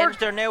having a word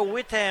there now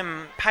with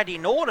Paddy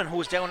Nolan,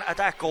 who's down at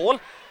that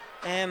goal.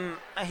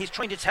 He's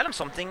trying to tell him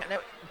something. Now,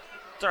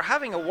 they're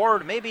having a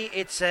word. Maybe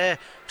it's to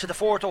the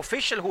fourth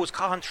official, who is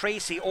Cahan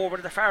Tracy, over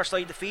to the far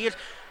side of the field.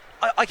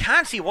 I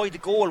can't see why the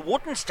goal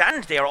wouldn't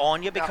stand there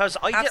on you, because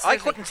I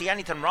couldn't see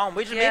anything wrong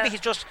with it. Maybe he's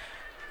just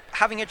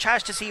having a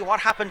chance to see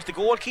what happened to the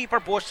goalkeeper,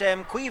 but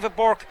Cueva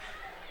Burke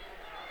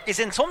is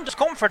in some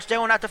discomfort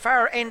down at the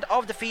far end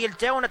of the field,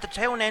 down at the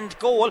town end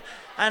goal,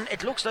 and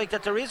it looks like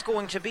that there is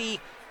going to be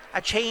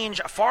a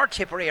change for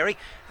Tipperary,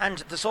 and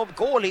the sub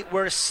goalie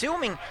we're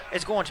assuming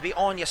is going to be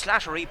Anya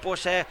Slattery,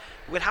 but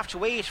we'll have to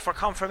wait for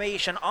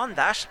confirmation on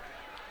that.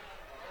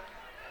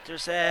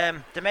 There's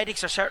the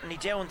medics are certainly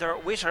down there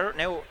with her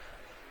now.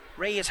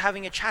 Ray is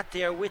having a chat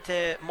there with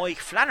Mike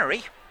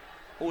Flannery,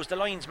 who's the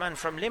linesman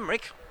from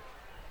Limerick.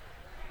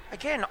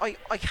 Again,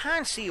 I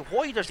can't see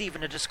why there's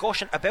even a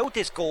discussion about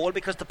this goal,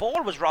 because the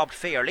ball was robbed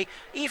fairly.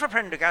 Aoife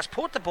Prendergast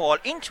put the ball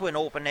into an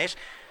open net,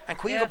 and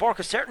Cueva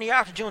Burke is certainly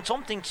after doing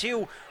something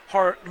to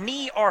her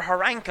knee or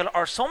her ankle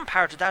or some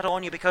part of that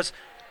on you, because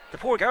the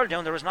poor girl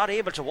down there is not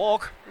able to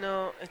walk.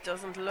 No, it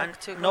doesn't look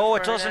too good. No,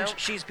 it doesn't.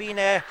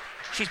 Now.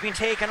 She's been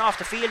taken off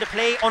the field of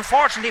play.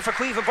 Unfortunately for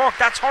Cueva Burke,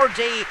 that's her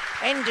day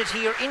ended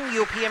here in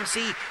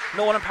UPMC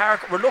Nolan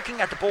Park. We're looking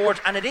at the board,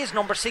 and it is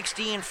number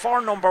 16 for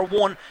number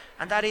 1,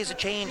 and that is a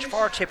change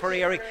for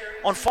Tipperary.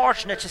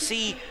 Unfortunate to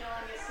see,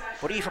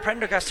 but Aoife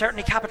Prendergast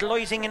certainly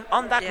capitalising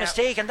on that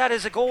mistake, and that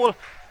is a goal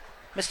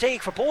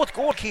mistake for both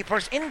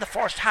goalkeepers in the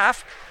first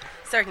half.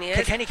 Certainly is.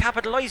 Kilkenny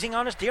capitalising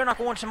on it. They're not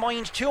going to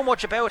mind too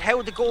much about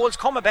how the goals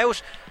come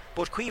about,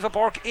 but Cueva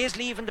Burke is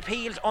leaving the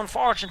field,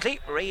 unfortunately.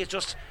 Ray is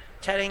just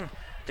telling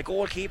the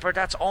goalkeeper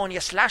that's Anya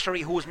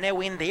Slattery, who's now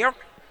in there.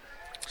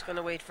 Just going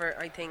to wait for,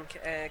 I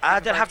think...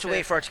 they'll have to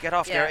wait for her to get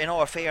off there, in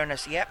all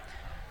fairness,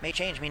 May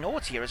change my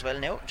notes here as well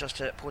now, just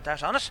to put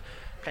that on it.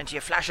 Plenty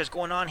of flashes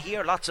going on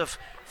here, lots of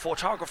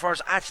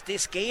photographers at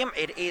this game.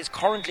 It is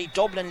currently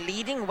Dublin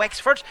leading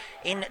Wexford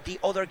in the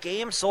other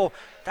game, so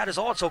that is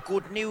also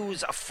good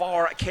news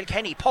for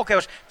Kilkenny. Puck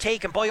out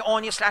taken by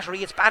Anya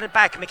Slattery. It's batted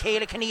back.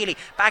 Michaela Keneally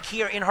back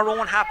here in her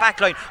own half back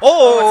line.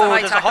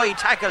 There's a high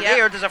tackle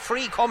there. There's a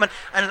free coming.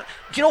 And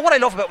do you know what I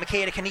love about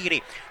Michaela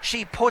Keneally?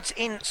 She puts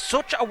in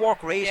such a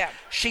work rate.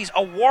 She's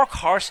a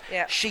workhorse.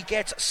 She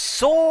gets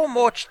so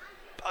much,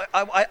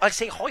 I'll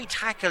say, high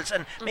tackles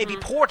and maybe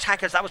poor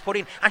tackles that was put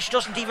in, and she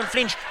doesn't even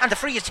flinch, and the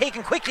free is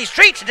taken quickly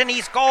straight to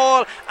Denise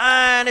Gall,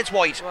 and it's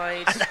wide.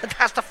 And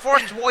that's the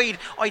first wide,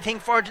 I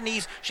think, for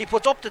Denise. She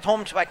puts up the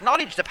thumb to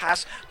acknowledge the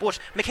pass, but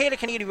Michaela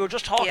Keneally, we were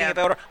just talking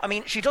about her. I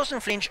mean, she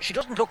doesn't flinch, she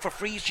doesn't look for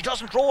frees, she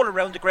doesn't roll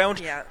around the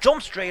ground,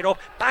 jumps straight up,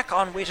 back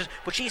on with it,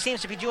 but she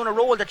seems to be doing a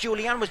role that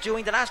Julianne was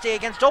doing the last day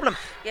against Dublin.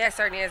 Yeah,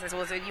 certainly is. I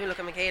suppose when you look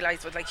at Michaela,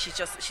 like she's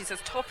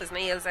as tough as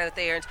nails out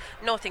there, and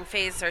nothing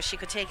phases her. She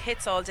could take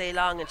hits all day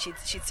long, and she'd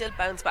still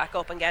bounce back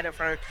up and get it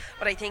for her.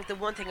 But I think the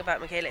one thing about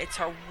Michaela, it's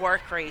her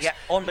work rate. Yeah,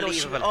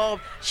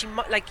 unbelievable. She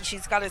might, like,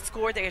 she's got a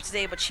score there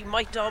today, but she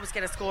mightn't always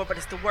get a score, but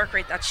it's the work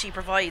rate that she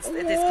provides.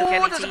 This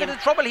Kilkenny there's team. A bit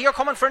of trouble here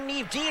coming for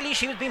Niamh Deely.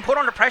 She was being put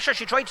under pressure.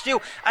 She tried to do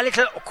a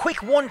little quick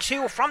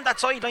 1-2 from that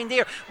sideline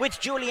there with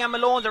Julianne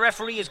Malone. The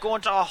referee is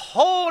going to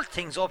hold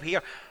things up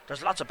here.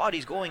 There's lots of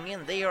bodies going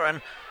in there,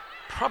 and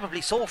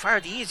probably so far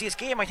the easiest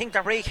game I think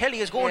that Ray Kelly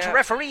is going to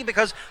referee,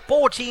 because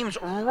both teams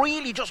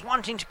really just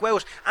wanting to go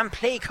out and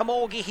play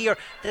Camogie here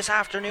this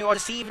afternoon or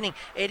this evening.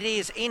 It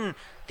is in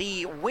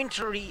the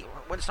wintry,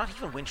 well, it's not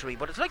even wintry,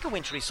 but it's like a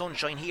wintry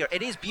sunshine here.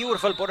 It is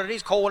beautiful, but it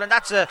is cold, and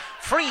that's a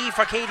free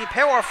for Katie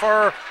Power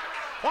for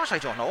what? I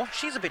don't know.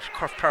 She's a bit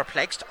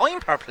perplexed. I'm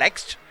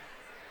perplexed.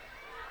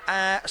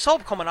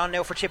 Sub coming on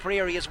now for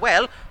Tipperary as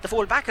well. The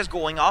full back is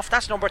going off.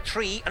 That's number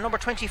 3 and number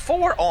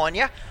 24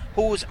 Anya,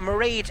 whose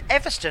Mairead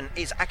Everston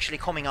is actually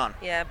coming on.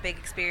 Yeah, big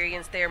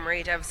experience there,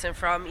 Mairead Everston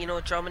from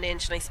Drummond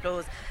Inch, and I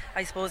suppose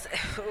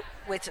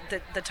with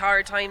the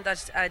third time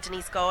that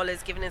Denise Gall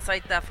is given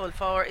inside that full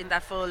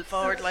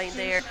forward line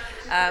there,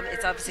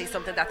 it's obviously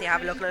something that they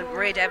have looking at.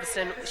 Mairead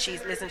Everston,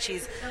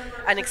 she's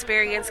an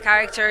experienced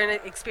character and an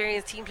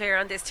experienced team player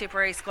on this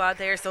Tipperary squad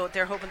there, so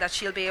they're hoping that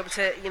she'll be able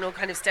to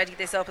kind of steady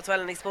this up as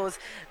well. And I suppose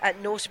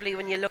notably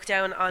when you look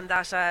down on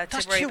that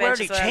Tipperary bench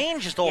early as well,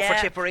 changes though for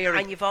Tipperary,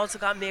 and you've also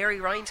got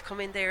Mary Ryan to come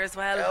in there as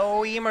well.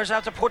 Oh, Emer's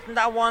after putting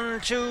that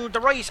one to the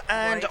right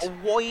and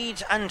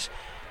wide, and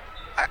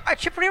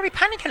Tipperary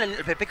panicking a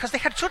little bit because they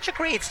had such a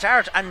great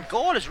start, and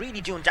Gall is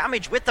really doing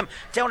damage with them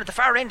down at the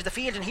far end of the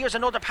field. And here's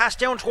another pass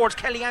down towards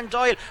Kellyanne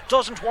Doyle.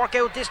 Doesn't work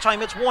out this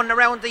time. It's won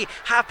around the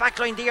half back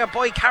line there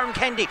by Karen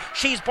Kennedy.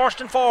 She's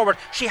bursting forward.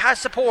 She has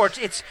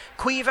support. It's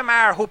Cueva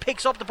Marr who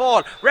picks up the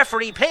ball.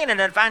 Referee playing an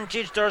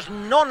advantage. There's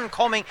none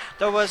coming.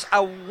 There was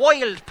a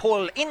wild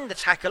pull in the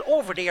tackle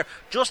over there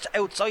just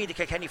outside the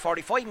Kilkenny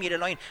 45 metre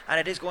line, and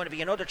it is going to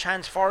be another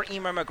chance for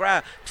Emer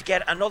McGrath to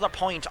get another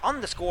point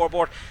on the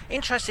scoreboard.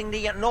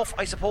 Interestingly enough,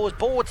 I suppose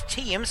both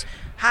teams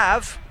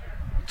have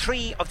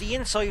 3 of the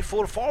inside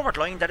full forward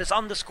line that is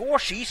on the score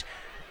sheet.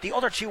 The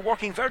other 2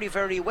 working very,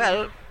 very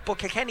well, but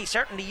Kilkenny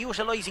certainly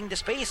utilising the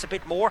space a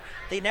bit more.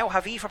 They now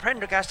have Aoife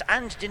Prendergast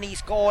and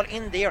Denise Gall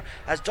in there,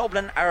 as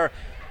Dublin are,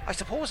 I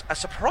suppose, a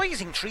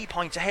surprising 3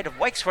 points ahead of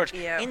Wexford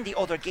in the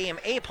other game,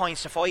 8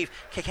 points to 5.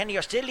 Kilkenny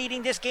are still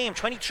leading this game,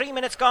 23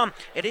 minutes gone.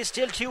 It is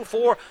still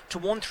 2-4 to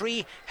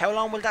 1-3. How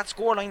long will that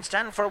scoreline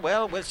stand for?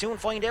 Well, we'll soon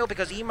find out,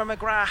 because Emer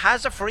McGrath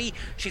has a free.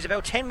 She's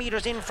about 10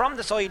 metres in from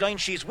the sideline.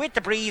 She's with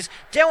the breeze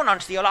down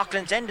onto the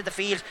O'Loughlin's end of the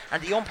field,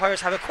 and the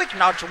umpires have a quick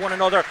nod to one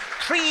another.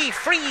 3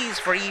 frees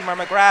for Emer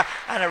McGrath,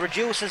 and it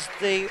reduces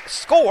the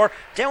score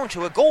down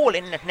to a goal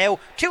in it now.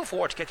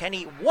 2-4 to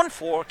Kilkenny,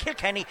 1-4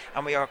 Kilkenny,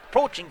 and we are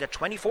approaching the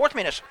 24th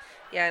minute.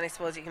 Yeah, and I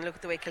suppose you can look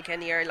at the way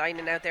Kilkenny are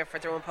lining out there for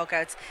their own puck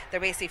outs.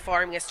 They're basically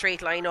forming a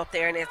straight line up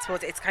there, and I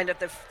suppose it's kind of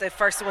the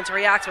first one to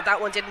react, but that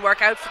one didn't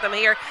work out for them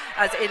here,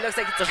 as it looks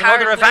like it's there's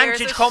another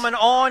advantage coming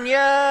on,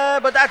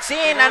 but that's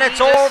in, and it's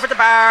over the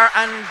bar,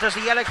 and there's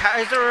a yellow card.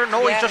 Is there?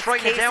 No, he's just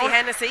writing it down.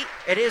 Hennessy.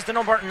 It is the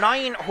number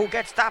 9 who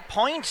gets that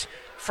point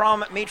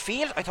from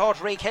midfield. I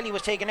thought Ray Kelly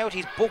was taken out.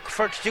 He's booked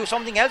for to do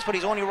something else, but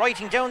he's only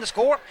writing down the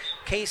score.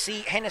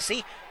 Casey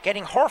Hennessy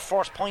getting her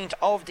first point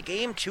of the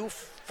game.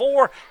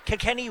 2-4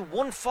 Kilkenny,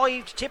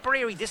 1-5 to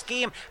Tipperary. This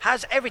game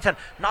has everything.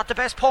 Not the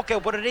best puck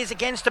out, but it is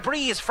against the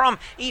breeze from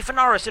Aoife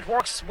Norris. It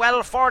works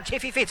well for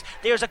Tiffy Fitz.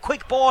 There's a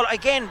quick ball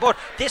again, but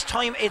this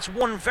time it's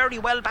won very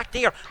well back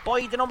there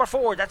by the number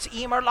 4. That's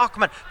Emer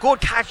Lockman.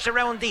 Good catch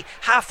around the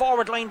half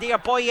forward line there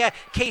by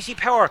Casey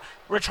Power.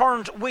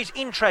 Returned with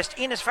interest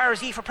in as far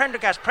as Aoife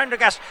Prendergast.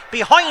 Prendergast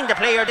behind the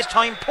player, this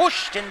time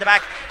pushed in the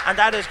back, and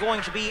that is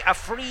going to be a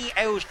free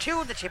out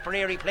to the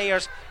Tipperary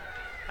players.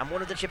 And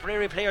one of the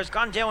Tipperary players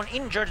gone down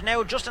injured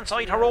now just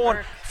inside her own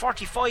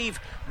 45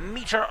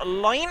 metre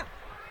line.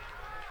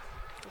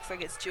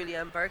 like it's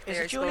Julianne Burke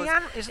there. Is it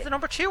Julianne? Is it the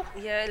number 2?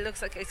 Yeah, it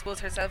looks like, I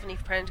suppose, herself and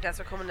Aoife Prendergast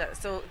were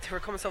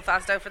coming so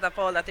fast out for that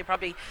ball that they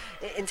probably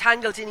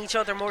entangled in each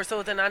other more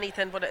so than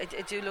anything. But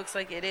it do looks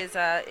like it is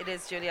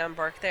Julianne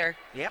Burke there.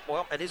 Yeah,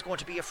 well, it is going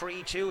to be a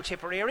free to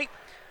Tipperary.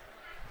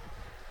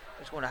 I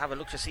was going to have a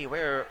look to see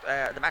where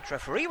the match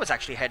referee was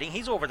actually heading.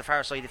 He's over the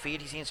far side of the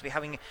field. He seems to be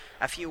having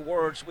a few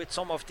words with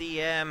some of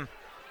the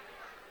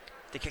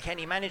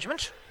Kilkenny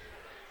management.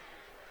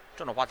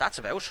 Don't know what that's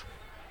about.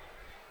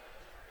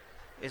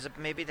 Is it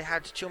maybe they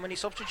had too many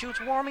substitutes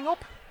warming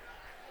up?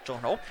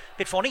 Don't know.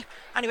 Bit funny.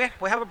 Anyway,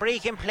 we have a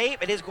break in play.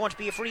 It is going to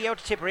be a free out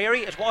to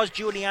Tipperary. It was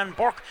Julianne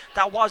Burke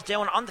that was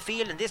down on the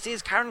field, and this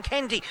is Karen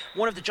Kennedy,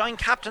 one of the joint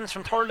captains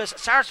from Thurles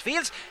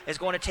Sarsfields, is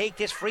going to take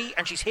this free,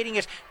 and she's hitting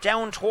it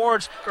down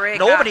towards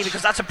nobody catch.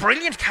 Because that's a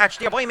brilliant catch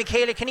there by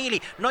Michaela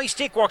Keneally. Nice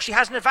stick work. She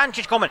has an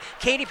advantage coming.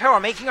 Katie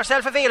Power making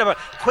herself available.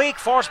 Quick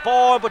first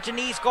ball, but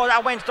Denise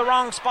that went the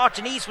wrong spot.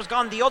 Denise was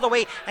gone the other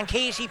way, and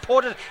Katie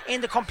put it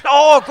in the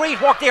great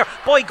work there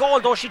by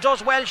Goldo. She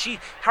does well. She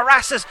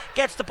harasses,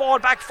 gets the ball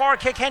back for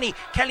Kilkenny.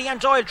 Kellyanne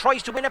Doyle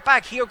tries to win it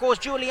back. Here goes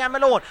Julianne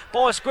Malone.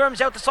 Ball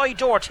squirms out the side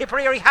door.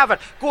 Tipperary have it.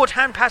 Good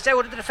hand pass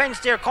out of the defence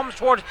there. Comes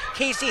towards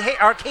Casey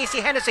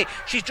Hennessy.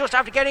 She's just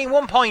after getting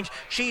 1 point.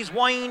 She's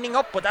winding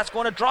up, but that's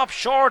going to drop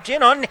short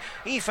in on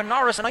Aoife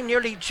Norris, and I'm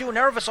nearly too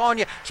nervous on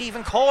you to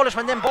even call it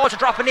when them balls are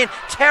dropping in.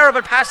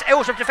 Terrible pass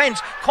out of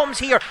defence. Comes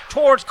here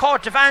towards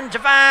Caught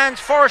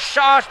Devan's first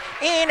shot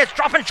in. It's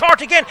dropping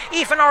short again.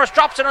 Aoife Norris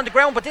drops it on the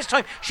ground, but this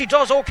time she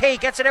does okay.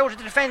 Gets it out of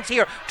the defence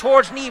here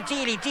towards Niamh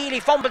Deely. Deely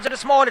fumbles it a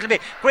small little bit.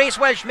 Grace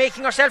Welsh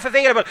making herself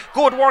available.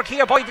 Good work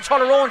here by the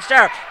Tullaroan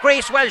star.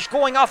 Grace Welsh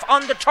going off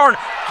on the turn.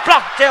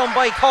 Blocked down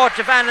by Caught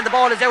Devan, and the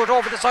ball is out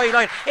over the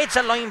sideline. It's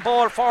a line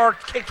ball for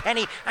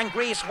Kilkenny, and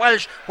Grace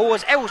Welsh, who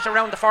was out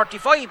around the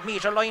 45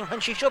 metre line when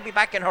she should be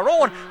back in her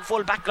own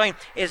full back line,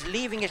 is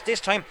leaving it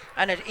this time,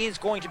 and it is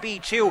going to be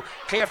to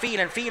Claire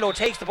Phelan. Philo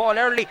takes the ball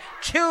early.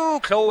 Too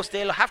close.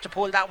 They'll have to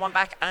pull that one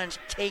back and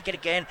take it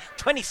again.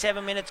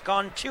 27 minutes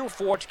gone.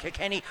 2-4 to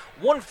Kilkenny.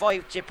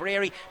 1-5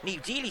 Tipperary.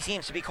 Niamh Deely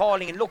seems to be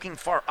calling and looking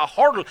for a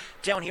hurdle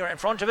down here in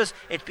front of us.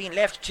 It's been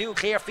left to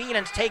Claire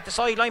Phelan to take the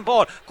sideline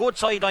ball. Good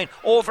sideline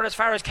over as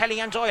far as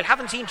Kellyanne Doyle.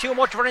 Haven't seen too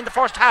much of her in the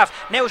first half.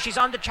 Now she's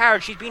on the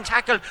charge. She's been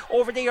tackled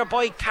over there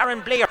by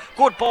Karen Blair.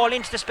 Good ball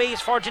into the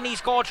space for Denise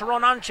Gaw to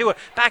run onto it.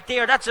 Back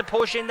there, that's a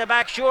push in the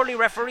back. Surely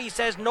referee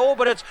says no,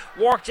 but it's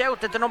worked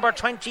out that the number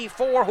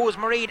 24, who is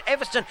Mairead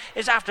Everston,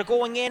 is after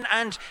going in,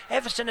 and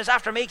Everston is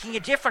after making a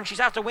difference. She's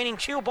after winning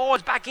 2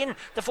 balls back in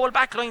the full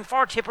back line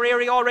for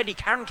Tipperary already.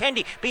 Karen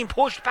Kennedy being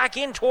pushed back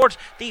in towards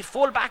the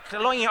full back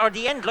line, or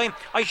the end line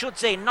I should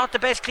say. Not the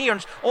best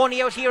clearance.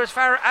 Only out here as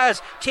far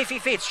as Tiffy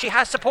Fitz. She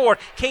has support.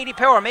 Katie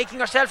Power making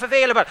herself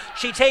available.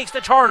 She takes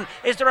the turn.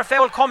 Is there a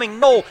foul coming?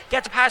 No.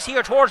 Gets a pass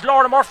here towards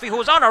Laura Murphy,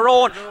 who's on her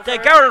own. The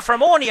girl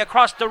from Only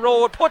across the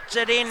road puts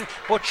it in,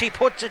 but she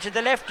puts it to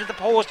the left of the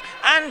post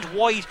and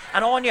wide.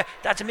 And on you,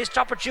 that's a missed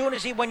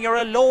opportunity when you're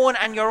alone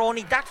and you're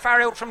only that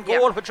far out from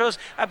goal, which was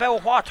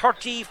about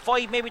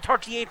 35, maybe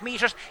 38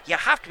 metres. You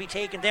have to be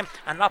taking them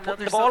and not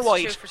putting the ball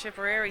wide. For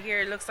Tipperary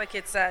here, it looks like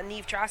it's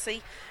Niamh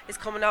Tracy is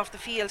coming off the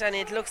field, and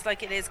it looks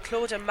like it is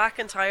Clodagh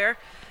McIntyre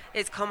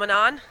is coming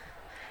on.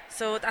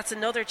 So that's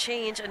another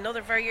change,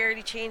 another very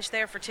early change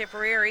there for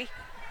Tipperary.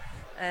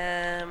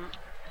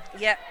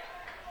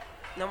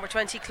 Number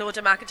 20,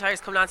 Clodagh McIntyre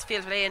is coming onto the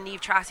field today, and Niamh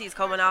Tracy is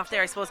coming off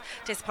there. I suppose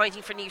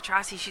disappointing for Niamh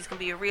Tracy. She's going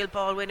to be a real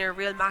ball winner, a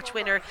real match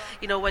winner,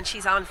 you know, when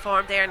she's on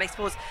form there. And I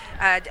suppose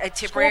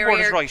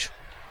Tipperary is right.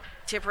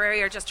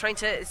 Tipperary are just trying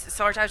to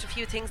sort out a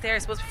few things there, I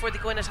suppose, before they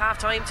go in at half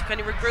time to kind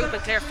of regroup.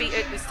 And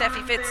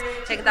Steffi Fitz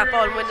taking that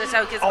ball and winning it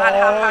out, gives a bad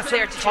half pass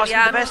there to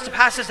Julianne. The best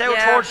passes out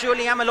towards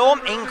Julianne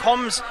Malone. In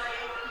comes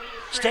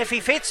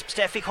Steffi Fitz.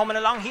 Steffi coming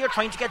along here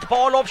trying to get the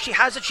ball up. She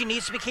has it. She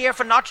needs to be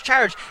careful not to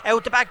charge.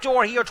 Out the back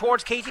door here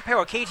towards Katie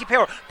Power. Katie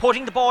Power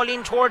putting the ball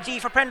in towards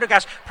Aoife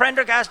Prendergast.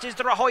 Prendergast, is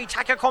there a high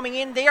tackle coming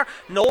in there?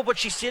 No, but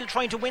she's still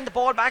trying to win the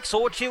ball back.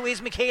 So too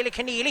is Michaela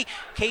Keneally.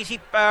 Katie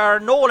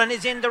Nolan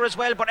is in there as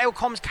well, but out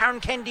comes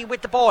Karen Kennedy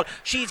with the ball.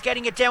 She's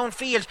getting it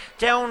downfield,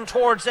 down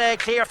towards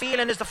Claire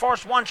Phelan is the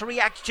first one to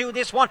react to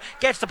this one.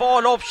 Gets the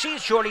ball up.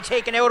 She's surely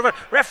taken out of it.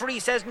 Referee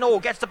says no.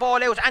 Gets the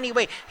ball out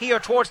anyway here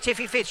towards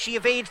Tiffy Fitz. She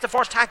evades the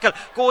first tackle,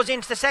 goes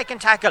into the second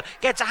tackle,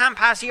 gets a hand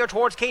pass here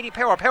towards Katie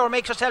Power. Power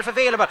makes herself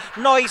available.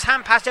 Nice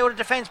hand pass out of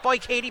defence by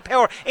Katie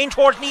Power in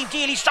towards Niamh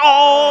Deely.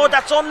 Oh,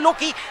 that's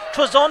unlucky. It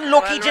was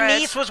unlucky. Well,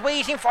 Denise was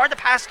waiting for the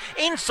pass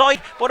inside,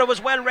 but it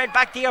was well read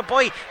back there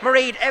by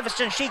Mairead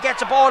Everston. She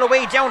gets a ball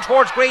away down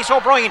towards Grace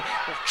O'Brien.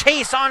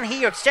 Chase on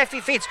here.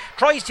 Steffi Fitz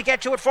tries to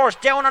get to it first,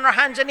 down on her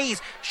hands and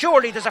knees.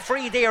 Surely there's a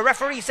free there.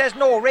 Referee says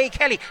no. Ray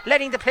Kelly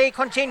letting the play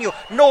continue.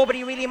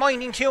 Nobody really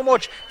minding too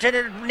much. To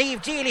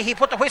Niamh Deely, he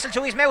put the whistle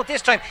to his mouth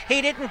this time.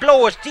 He didn't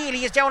blow it.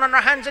 Deely is down on her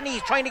hands and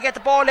knees trying to get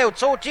the ball out.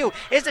 So too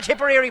is the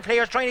Tipperary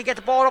players trying to get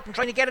the ball up and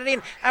trying to get it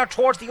in out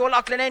towards the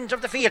O'Loughlin end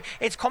of the field.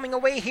 It's coming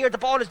away here. The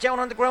ball is down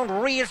on the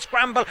ground. Real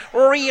scramble,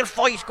 real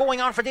fight going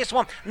on for this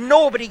one.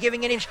 Nobody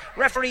giving an inch.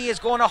 Referee is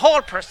going to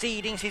halt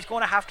proceedings. He's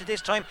going to have to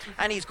this time,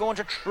 and he's going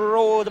to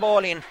throw the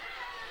ball in.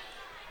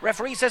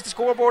 Referee says the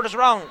scoreboard is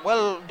wrong.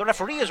 Well, the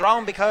referee is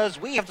wrong because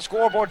we have the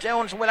scoreboard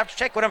down, so we'll have to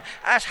check with him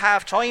at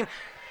half time.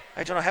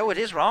 I don't know how it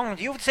is wrong.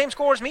 Do you have the same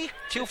score as me?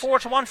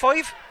 2-4 to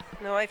 1-5?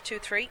 No, I have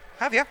 2-3.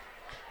 Have you?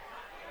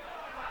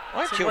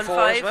 I have So 2-4 as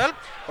 1-5. well.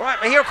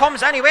 Alright, well, here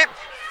comes anyway.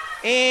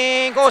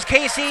 In goes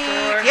Casey.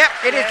 Yep,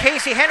 it is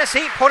Casey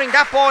Hennessy putting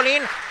that ball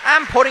in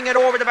and putting it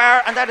over the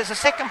bar, and that is the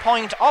second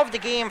point of the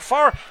game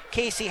for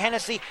Casey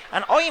Hennessy,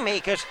 and I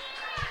make it.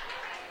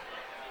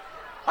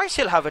 I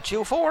still have a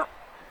 2-4.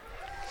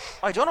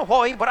 I don't know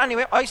why, but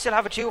anyway, I still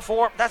have a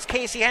 2-4. That's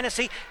Casey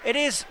Hennessy. It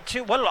is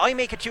I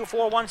make it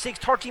 2-4-1-6.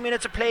 30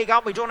 minutes of play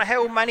got. We don't know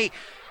how many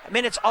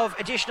minutes of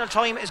additional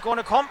time is going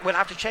to come. We'll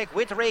have to check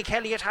with Ray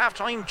Kelly at half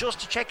time just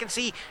to check and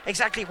see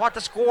exactly what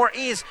the score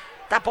is.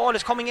 That ball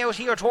is coming out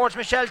here towards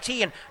Michelle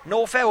Tehan.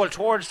 No foul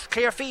towards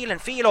Claire Phelan.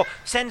 Philo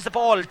sends the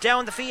ball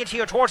down the field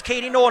here towards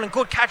Katie Nolan.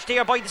 Good catch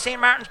there by the St.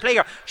 Martin's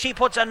player. She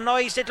puts a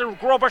nice little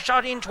grubber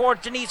shot in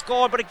towards Denise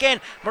Gall. But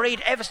again,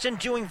 Mairead Evanston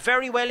doing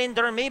very well in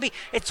there. And maybe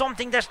it's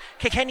something that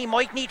Kilkenny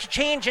might need to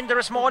change in there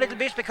a small little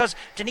bit, because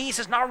Denise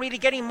is not really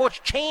getting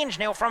much change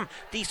now from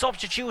the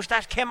substitute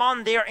that came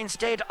on there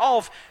instead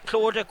of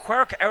Claude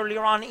Quirk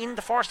earlier on in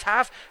the first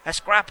half. A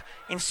scrap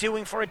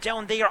ensuing for it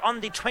down there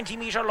on the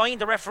 20-metre line.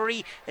 The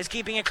referee is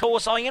keeping a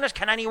close eye on it.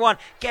 Can anyone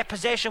get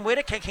possession with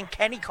it? Can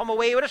Kenny come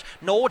away with it?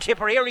 No,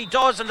 Tipperary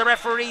does, and the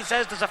referee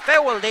says there's a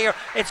foul there.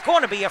 It's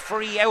going to be a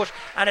free out,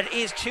 and it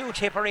is to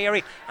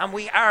Tipperary, and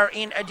we are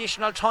in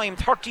additional time.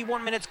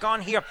 31 minutes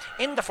gone here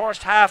in the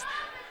first half,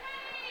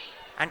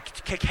 and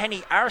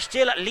Kilkenny are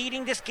still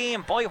leading this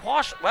game by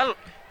what? Well,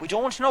 we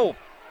don't know.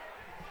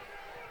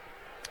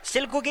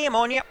 Still a good game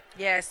on you.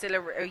 Yeah, still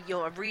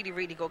a really,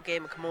 really good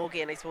game of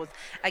Camogie, and I suppose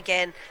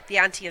again the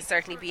ante has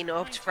certainly been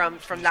upped from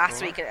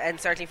last week, and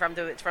certainly from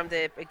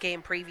the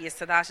game previous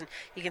to that, and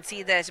you can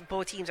see that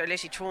both teams are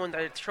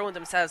literally throwing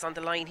themselves on the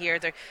line here.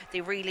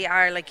 They really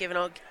are giving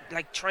up,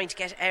 trying to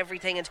get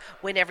everything and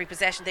win every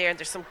possession there, and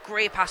there's some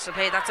great pass to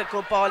play. That's a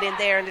good ball in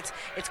there, and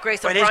it's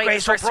Grace O'Brien.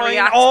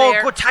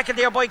 Good tackle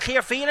there by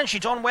Claire Phelan. She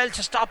done well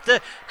to stop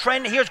the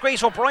trend. Here's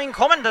Grace O'Brien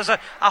coming. There's a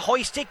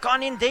high stick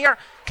gone in there.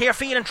 Claire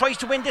Phelan tries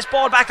to win this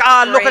ball back.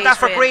 Look at that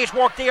for great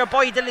work there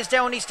by the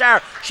Lisdowney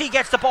star. She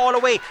gets the ball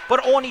away,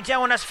 but only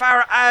down as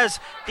far as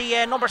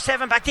the number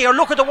 7 back there.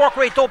 Look at the work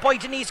rate though by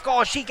Denise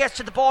Gaw. She gets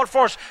to the ball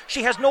first.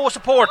 She has no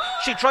support.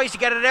 She tries to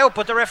get it out,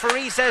 but the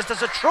referee says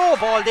there's a throw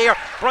ball there.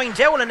 Brian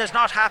Dowling is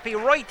not happy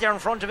right there in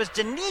front of us.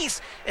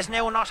 Denise is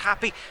now not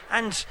happy,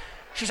 and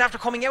she's after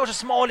coming out a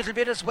small little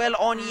bit as well.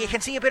 You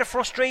can see a bit of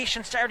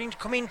frustration starting to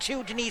come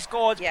into Denise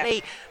Gaw's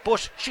play,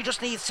 but she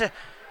just needs to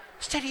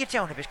steady it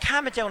down a bit,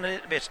 calm it down a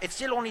little bit. It's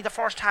still only the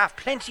first half.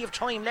 Plenty of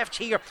time left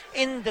here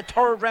in the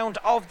third round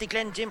of the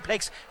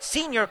Glendimplex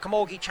Senior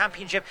Camogie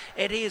Championship.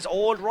 It is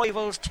old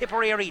rivals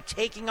Tipperary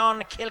taking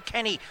on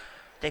Kilkenny.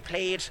 They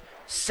played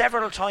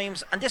several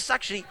times, and this is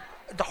actually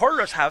the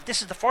hurlers have.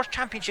 This is the first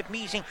championship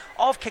meeting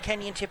of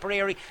Kilkenny and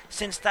Tipperary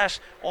since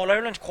that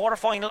All-Ireland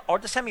quarter-final or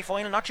the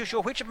semi-final, not too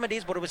sure which of them it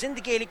is, but it was in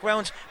the Gaelic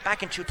grounds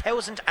back in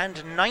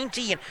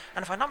 2019,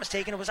 and if I'm not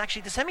mistaken it was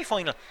actually the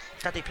semi-final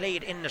that they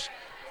played in it.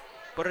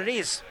 But it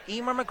is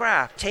Emer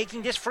McGrath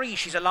taking this free.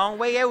 She's a long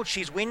way out.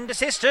 She's wind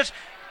assisted,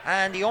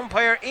 and the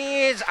umpire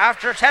is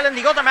after telling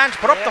the other man to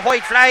put up the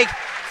white flag.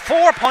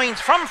 4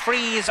 points from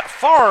freeze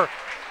for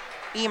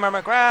Emer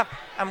McGrath,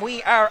 and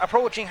we are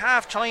approaching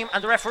half time,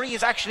 and the referee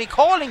is actually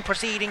calling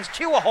proceedings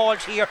to a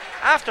halt here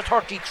after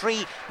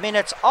 33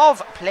 minutes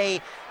of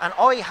play, and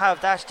I have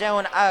that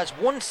down as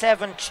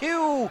 1-7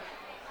 to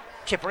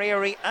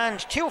Tipperary and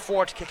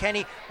 2-4 to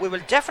Kilkenny. We will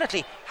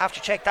definitely have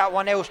to check that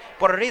one out,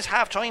 but it is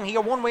half time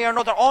here one way or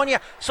another. Anya,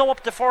 sum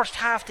up the first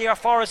half there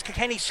for us.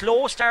 Kilkenny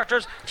slow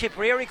starters,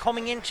 Tipperary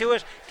coming into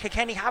it,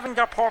 Kilkenny having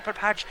their purple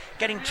patch,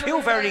 getting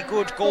 2 very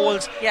good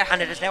goals,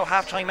 and it is now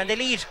half time and they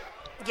lead.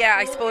 Yeah,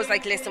 I suppose,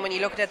 listen, when you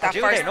look at that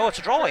first... No, it's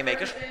a draw, I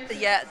make it.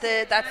 Yeah,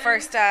 that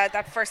first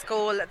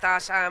goal that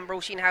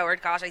Roisin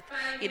Howard got,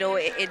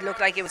 it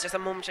looked like it was just a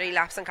momentary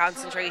lapse in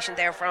concentration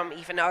there from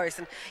Aoife Norris,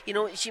 and,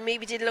 she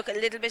maybe did look a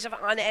little bit of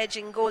on edge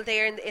in goal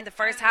there in the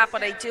first half,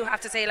 but I do have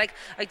to say,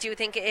 I do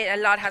think a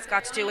lot has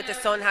got to do with the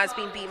sun has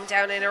been beaten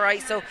down in her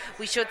eyes, so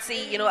we should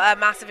see, a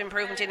massive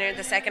improvement in her in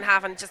the second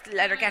half, and just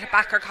let her get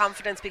back her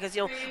confidence, because,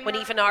 when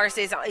Aoife Norris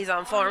is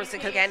on form, so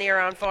Kilkenny are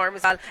on form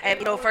as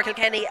well. For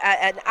Kilkenny,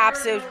 an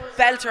absolute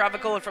belter of a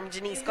goal from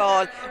Denise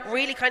Gall,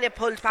 really kind of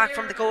pulled back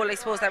from the goal, I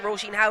suppose, that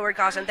Roisin Howard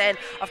got, and then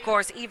of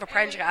course Eva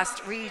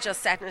Prendergast really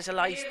just setting it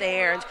alight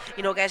there, and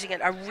getting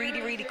a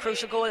really, really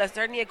crucial goal, and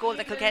certainly a goal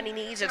that Kilkenny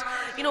needed.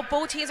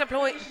 Both teams are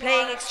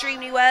playing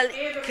extremely well.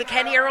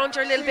 Kilkenny are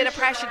under a little bit of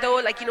pressure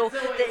though,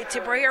 the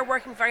Tipperary are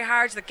working very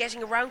hard, they're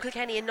getting around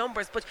Kilkenny in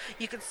numbers, but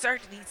you can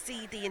certainly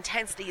see the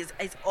intensity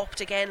is upped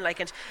again,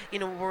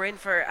 and we're in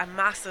for a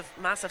massive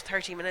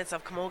 30 minutes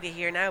of Camogie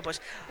here now, but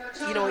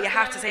you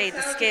have to say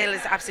the skill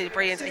is absolutely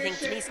brilliant. I think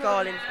Denise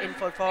Gall in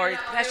full forward,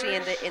 especially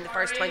in the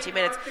first 20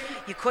 minutes,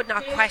 you could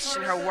not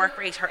question her work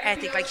rate, her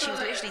ethic. Like, she was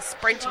literally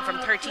sprinting from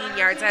 13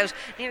 yards out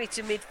nearly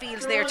to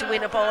midfield there to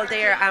win a ball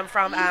there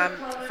from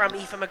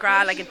Aoife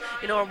McGrath. Like, and,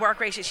 her work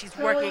rate, she's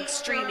working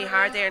extremely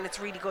hard there, and it's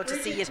really good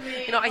to see it.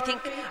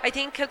 I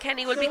think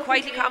Kilkenny will be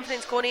quietly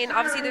confident going in.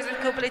 Obviously there's a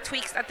couple of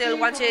tweaks that they'll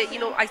want to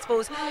I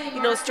suppose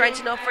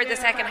strengthen up for the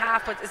second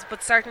half,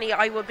 but certainly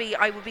I will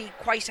be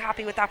quite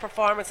happy with that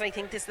performance, and I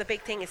think this is the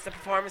big thing. It's the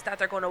performance that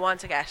they're going to want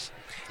to get.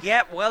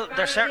 Yeah, well,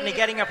 they're certainly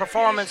getting a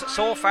performance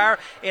so far.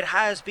 It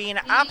has been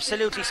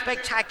absolutely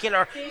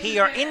spectacular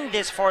here in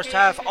this first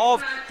half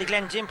of the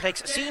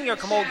Glendinplex Senior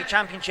Camogie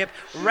Championship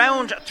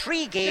round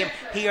 3 game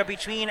here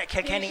between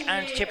Kilkenny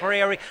and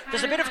Tipperary.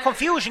 There's a bit of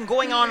confusion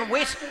going on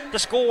with the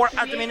score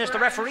at the minute. The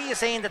referee is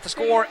saying that the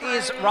score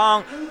is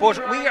wrong,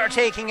 but we are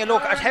taking a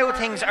look at how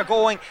things are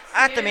going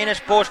at the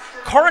minute. But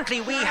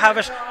currently we have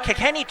it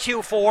Kilkenny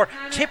 2-4,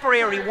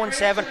 Tipperary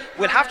 1-7.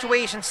 We'll have to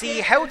wait and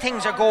see how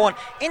things are going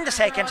in the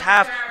second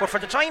half, but for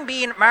the time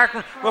being,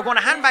 Martin, we're going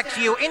to hand back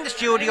to you in the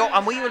studio,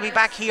 and we will be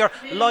back here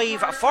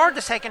live for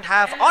the second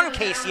half on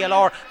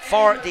KCLR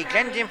for the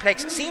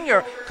Glendinplex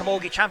Senior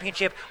Camogie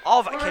Championship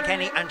of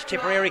Kilkenny and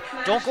Tipperary.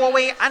 Don't go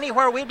away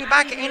anywhere, we'll be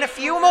back in a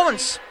few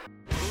moments.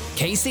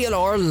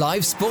 KCLR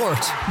Live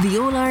Sport. The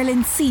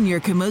All-Ireland Senior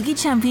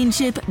Camogie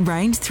Championship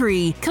Round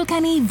 3,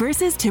 Kilkenny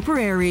versus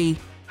Tipperary.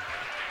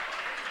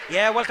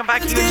 Yeah, welcome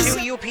back here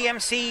to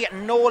UPMC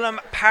Nolan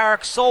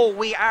Park. So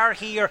we are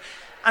here,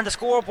 and the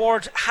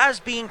scoreboard has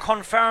been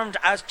confirmed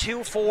as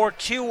 2-4,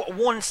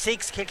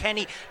 2-1-6,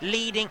 Kilkenny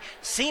leading.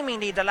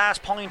 Seemingly the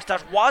last point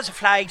that was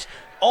flagged,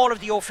 all of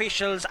the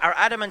officials are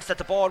adamant that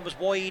the ball was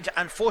wide,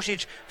 and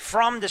footage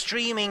from the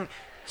streaming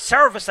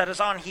service that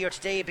is on here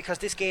today, because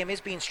this game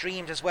is being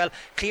streamed as well,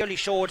 clearly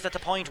showed that the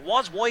point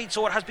was wide,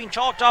 so it has been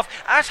chalked off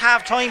at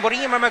half time. But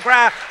Emer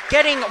McGrath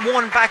getting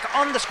one back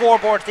on the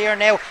scoreboard there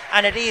now,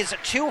 and it is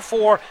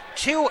 2-4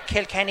 to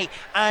Kilkenny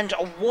and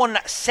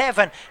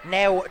 1-7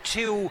 now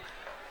to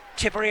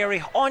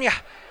Tipperary. Anya,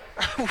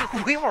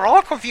 we were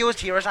all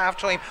confused here at half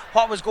time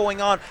what was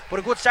going on, but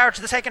a good start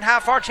to the second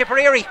half for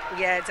Tipperary.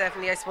 Yeah,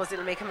 definitely. I suppose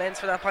it'll make amends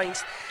for that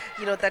point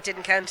that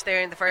didn't count there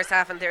in the first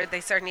half, and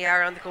they certainly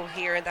are on the go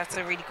here, and that's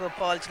a really good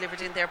ball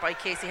delivered in there by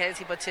Casey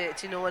Hennessy, but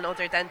to no one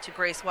other than to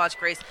Grace Walsh.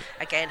 Grace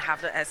again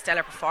having a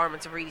stellar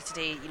performance really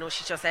today.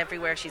 She's just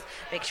everywhere. She's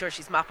making sure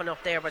she's mopping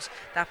up there, but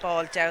that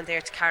ball down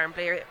there to Karen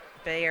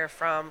Blair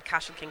from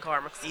Cashel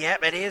Kincormac. Yeah,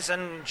 it is,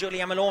 and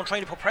Julia Malone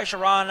trying to put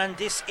pressure on, and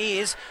this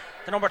is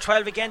the number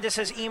 12 again. This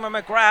is Emer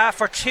McGrath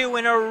for 2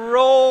 in a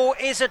row.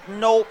 Is it?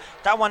 No,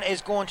 that one is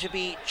going to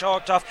be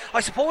chalked off. I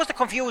suppose the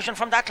confusion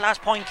from that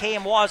last point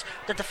came was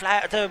that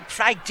the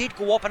flag did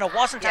go up and it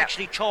wasn't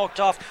actually chalked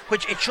off,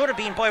 which it should have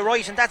been by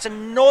right, and that's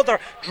another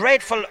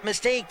dreadful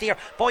mistake there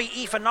by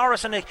Aoife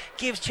Norris, and it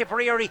gives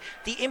Tipperary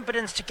the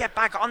impotence to get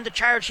back on the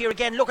charge here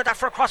again. Look at that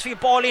for a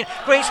crossfield ball in.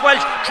 Grace Welch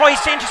tries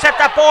to intercept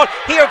that ball.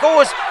 Here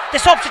goes the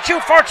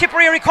substitute for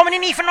Tipperary coming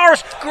in, Aoife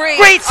Norris.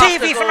 Great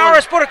save, Aoife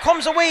Norris, but it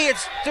comes away.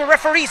 It's the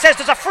referee says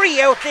there's a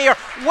free out there.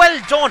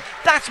 Well done,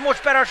 that's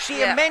much better.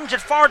 She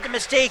amended for the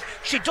mistake.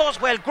 She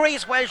does well.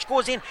 Grace Welsh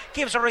goes in,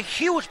 gives her a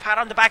huge pat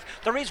on the back.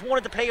 There is one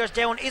of the players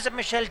down. Is it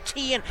Michelle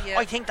Tehan?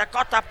 I think that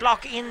got that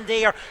block in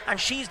there,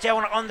 and she's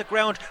down on the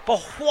ground. But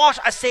what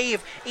a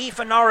save,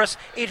 Aoife Norris.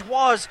 It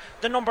was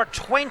the number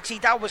 20,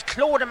 that was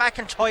Clodagh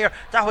McIntyre,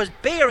 that was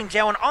bearing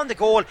down on the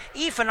goal.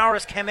 Aoife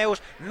Norris came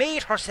out,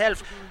 made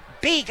herself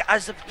big,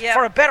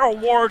 for a better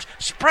word,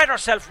 spread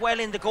herself well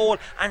in the goal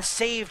and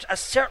saved a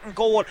certain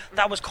goal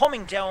that was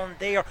coming down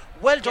there.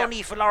 Well done,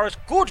 Aoife Norris.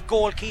 Good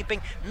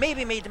goalkeeping.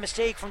 Maybe made the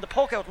mistake from the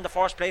puck out in the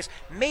first place.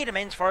 Made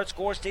amends for it.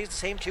 Score stays the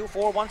same,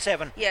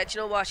 2-4-1-7. Yeah, do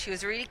you know what? She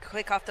was really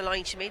quick off the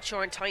line. She made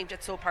sure and timed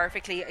it so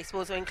perfectly. I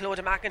suppose when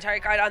Clodagh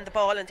McIntyre got on the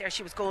ball and there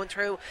she was going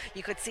through,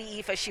 you could see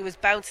Aoife, she was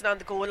bouncing on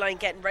the goal line,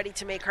 getting ready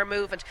to make her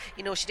move, and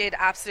she did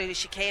absolutely.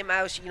 She came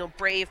out,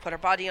 brave, put her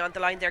body on the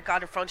line there,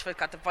 got in front of it,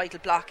 got the vital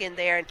block in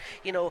there, and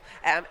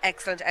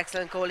excellent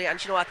goalie,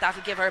 and you know what,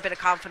 that'll give her a bit of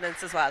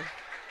confidence as well.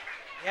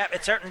 Yeah,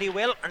 it certainly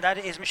will, and that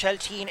is Michelle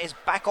Tehan is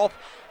back up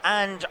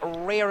and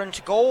raring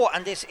to go,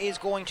 and this is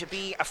going to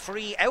be a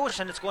free out,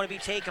 and it's going to be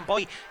taken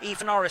by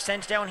Aoife Norris,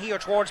 sent down here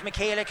towards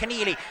Michaela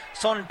Keneally.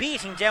 Sun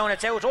beating down,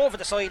 it's out over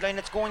the sideline.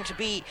 It's going to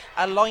be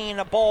a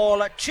line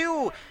ball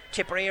to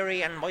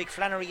Tipperary, and Mike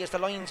Flannery is the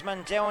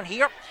linesman down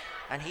here,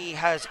 and he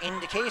has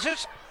indicated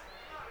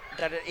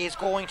that it is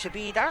going to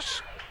be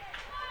that.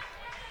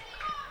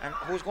 And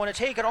who's going to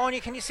take it on?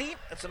 You can you see?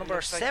 It's the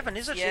number 7,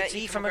 is it? Yeah, it's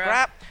Aoife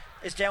McGrath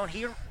is down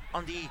here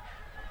on the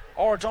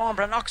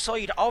Ardonbrannock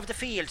side of the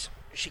field.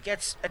 She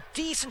gets a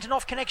decent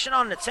enough connection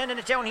on it, sending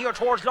it down here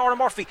towards Laura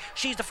Murphy.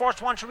 She's the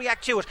first one to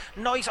react to it.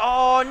 Nice.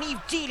 Oh,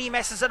 Niamh Deely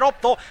messes it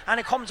up though, and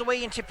it comes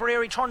away in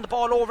Tipperary. Turn the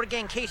ball over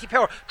again. Katie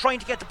Power trying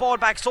to get the ball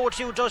back, so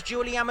too does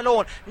Julianne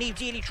Malone. Niamh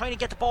Deely trying to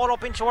get the ball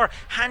up into her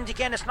hand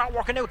again. It's not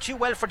working out too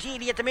well for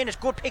Deely at the minute.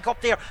 Good pick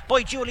up there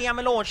by Julianne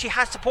Malone. She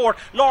has support.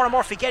 Laura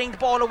Murphy getting the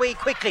ball away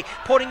quickly,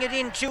 putting it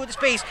into the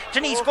space.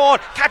 Denise Gall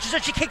catches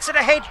it. She kicks it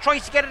ahead,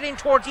 tries to get it in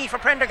towards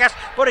Aoife Prendergast,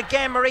 but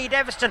again Marie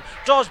Deveston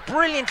does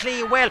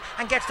brilliantly well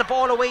and gets the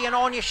ball away. And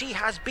Anya, she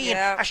has been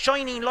a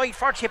shining light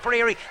for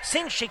Tipperary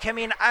since she came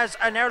in as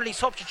an early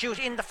substitute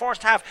in the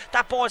first half.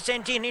 That ball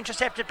sent in,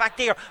 intercepted back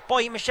there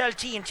by Michelle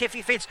T, and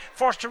Tiffy Fitz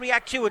first to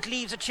react to it,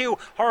 leaves it to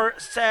her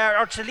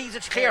leaves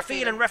it to Claire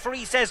Phelan.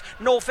 Referee says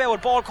no foul.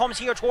 Ball comes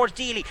here towards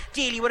Deely.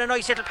 Deely with a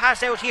nice little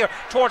pass out here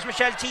towards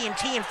Michelle T, and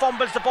T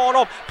fumbles the ball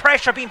up.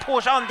 Pressure being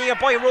put on there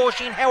by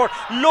Roisin Howard.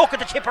 Look at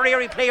the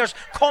Tipperary players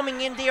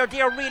coming in there.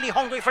 They are really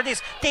hungry for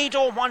this. They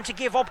don't want to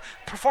give up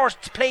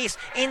first place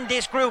in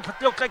this group.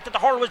 It looked like that the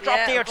hurl was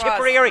dropped there.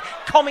 Tipperary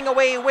coming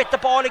away with the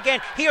ball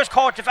again. Here's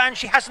Cortavan.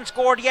 She hasn't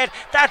scored yet.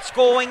 That's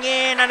going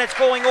in, and it's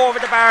going over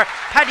the bar.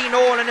 Paddy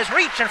Nolan is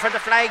reaching for the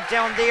flag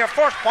down there.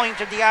 First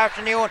point of the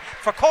afternoon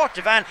for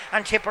Cortavan,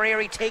 and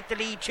Tipperary take the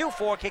lead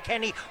 2-4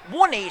 Kilkenny,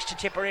 1-8 to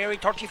Tipperary.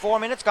 34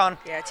 minutes gone.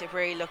 Yeah,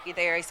 Tipperary lucky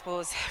there, I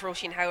suppose.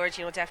 Roisin Howard,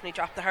 definitely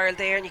dropped the hurl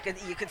there, and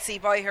you could see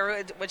by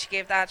her when she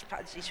gave that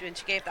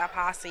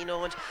pass, and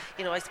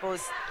I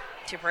suppose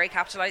Tipperary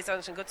capitalised on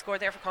it, and good score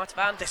there for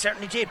Cortavan. They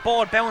certainly did.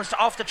 Ball bounced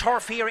off the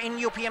turf here in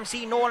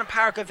UPMC Nolan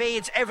Park.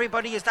 Evades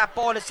everybody as that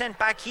ball is sent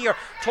back here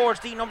towards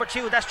the number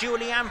 2. That's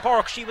Julianne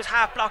Burke. She was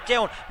half blocked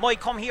down.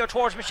 Might come here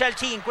towards Michelle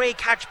Teen. Great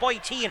catch by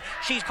Teen.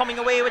 She's coming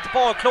away with the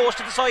ball close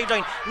to the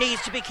sideline.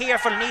 Needs to be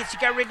careful. Needs to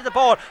get rid of the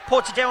ball.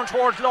 Puts it down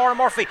towards Laura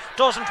Murphy.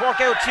 Doesn't work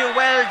out too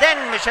well.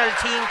 Then Michelle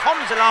Teen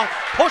comes along,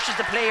 pushes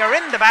the player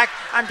in the back,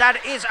 and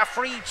that is a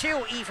free to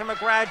Aoife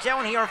McGrath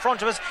down here in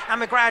front of us.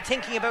 And McGrath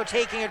thinking about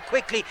taking it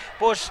quickly,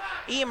 but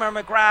Emer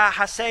McGrath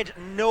has said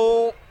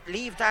no,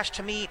 leave that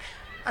to me.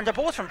 And they're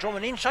both from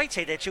Drummond Inch. I'd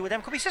say the two of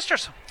them could be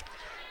sisters.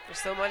 There's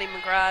so many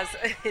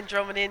McGraths in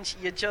Drummond Inch,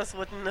 you just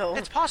wouldn't know.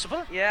 It's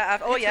possible. Yeah,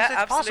 it's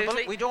absolutely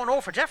possible. We don't know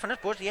for definite,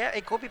 but yeah,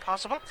 it could be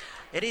possible.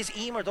 It is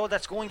Emer though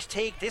that's going to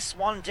take this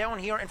one down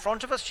here in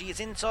front of us. She is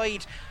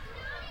inside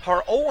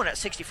her own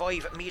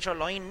 65 metre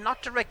line,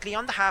 not directly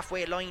on the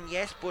halfway line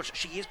yet, but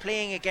she is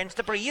playing against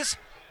the breeze.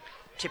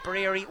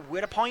 Tipperary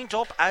with a point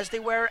up as they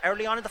were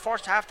early on in the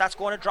first half. That's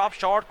going to drop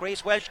short.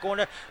 Grace Welch going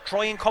to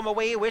try and come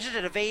away with it.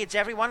 It evades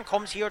everyone.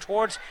 Comes here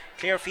towards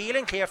Claire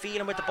Phelan. Claire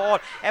Phelan with the ball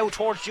out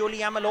towards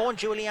Julianne Malone.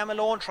 Julianne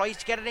Malone tries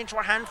to get it into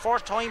her hand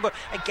first time, but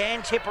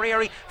again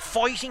Tipperary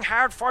fighting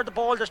hard for the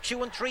ball. There's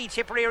 2 and 3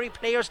 Tipperary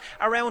players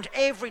around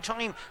every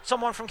time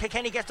someone from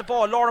Kilkenny gets the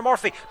ball. Laura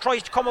Murphy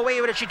tries to come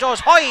away with it. She does.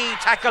 High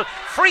tackle.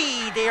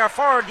 Free there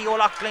for the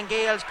O'Loughlin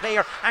Gales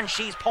player, and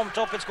she's pumped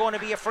up. It's going to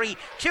be a free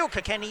to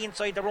Kilkenny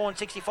inside their own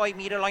 65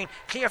 metre line.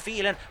 Claire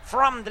Phelan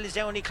from the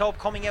Lisdowney club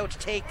coming out to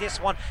take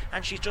this one,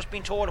 and she's just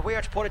been told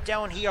where to put it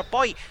down here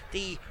by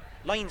the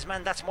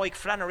linesman. That's Mike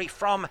Flannery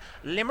from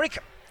Limerick.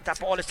 That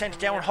ball is sent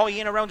down high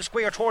in around the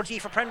square towards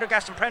Aoife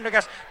Prendergast, and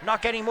Prendergast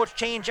not getting much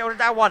change out of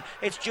that one.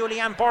 It's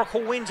Julianne Burke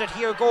who wins it.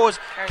 Here goes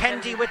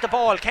Kendi with the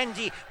ball.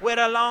 Kendi with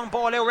a long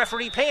ball out.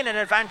 Referee playing an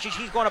advantage.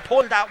 He's going to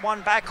pull that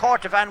one back.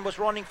 Cortavan was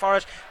running for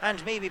it,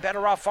 and maybe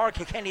better off for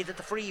Kilkenny that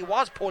the free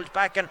was pulled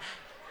back. And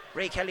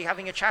Ray Kelly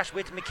having a chat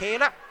with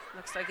Michaela.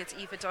 Looks like it's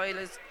Aoife Doyle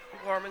is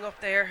warming up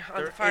there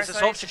on the far side. There is a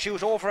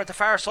substitute over at the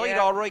far side,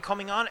 alright,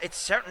 coming on. It's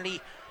certainly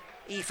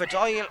Aoife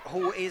Doyle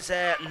who is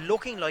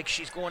looking like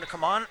she's going to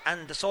come on,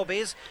 and the sub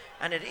is,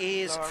 and it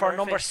is Laura for Murphy.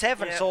 Number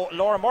 7. So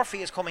Laura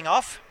Murphy is coming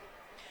off,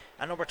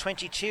 and number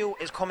 22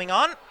 is coming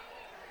on.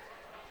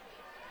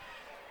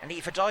 And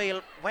Aoife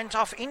Doyle went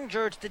off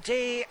injured the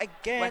day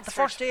again, the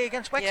first day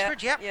against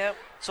Wexford. Yeah.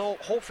 So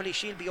hopefully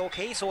she'll be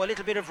okay. So a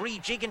little bit of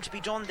rejigging to be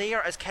done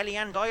there as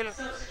Kellyanne Doyle,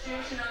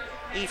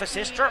 Aoife's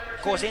sister,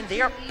 goes in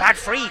there. Bad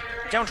free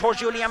down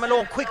towards Julianne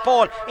Malone. Quick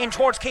ball in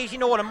towards Katie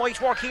Nolan.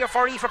 Might work here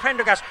for Aoife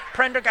Prendergast.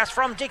 Prendergast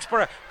from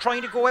Dixborough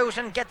trying to go out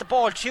and get the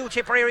ball. 2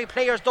 Tipperary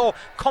players though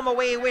come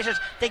away with it.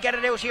 They get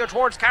it out here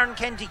towards Karen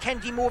Kendi.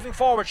 Kendi moving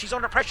forward. She's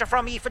under pressure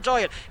from Aoife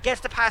Doyle.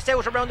 Gets the pass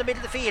out around the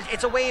middle of the field.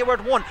 It's a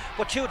wayward one,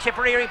 but 2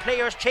 Tipperary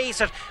players chase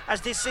it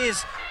as this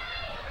is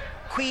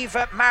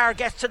Quiva Marr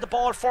gets to the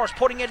ball first,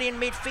 putting it in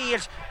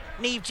midfield.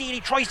 Niamh Deely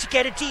tries to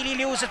get it. Deely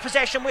loses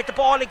possession with the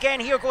ball again.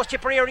 Here goes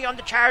Tipperary on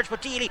the charge,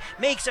 but Deely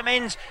makes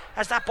amends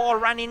as that ball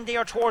ran in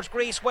there towards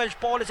Grace Welch.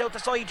 Ball is out the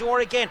side door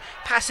again.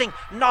 Passing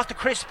not the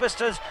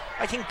crispest, as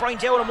I think Brian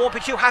Dowling won't be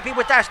too happy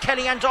with that.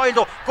 Kellyanne Doyle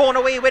though going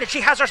away with it.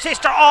 She has her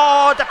sister.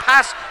 Oh, the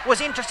pass was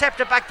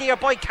intercepted back there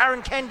by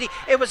Karen Kendi.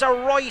 It was a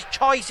right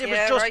choice. It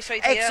was just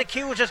right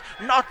executed.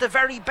 Not the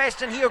very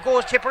best. And here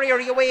goes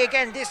Tipperary away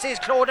again. This is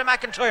Clodagh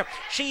McIntyre.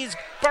 She's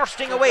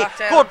bursting away.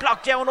 Good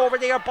block down over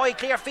there by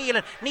Claire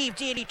Phelan. Niamh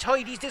Deely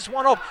tidies this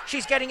one up.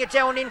 She's getting it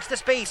down into the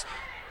space.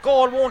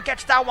 Goal won't get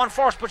to that one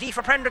first, but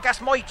Aoife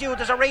Prendergast might do.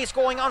 There's a race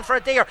going on for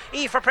it there.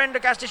 Aoife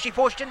Prendergast, is she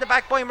pushed in the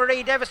back by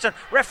Mairead Deviston?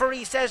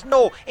 Referee says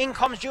no. In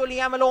comes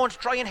Julianne Malone to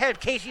try and help.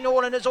 Katie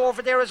Nolan is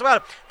over there as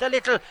well. The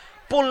little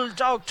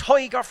bulldog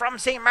tiger from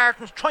St.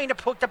 Martin's trying to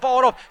put the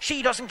ball up.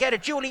 She doesn't get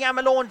it. Julianne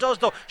Malone does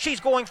though. She's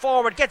going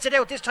forward, gets it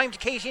out this time to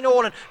Katie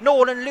Nolan.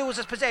 Nolan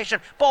loses possession.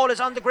 Ball is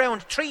on the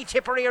ground. 3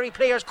 Tipperary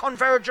players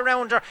converge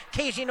around her.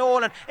 Katie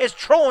Nolan is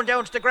thrown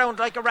down to the ground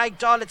like a rag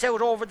doll. It's out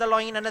over the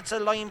line and it's a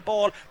line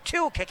ball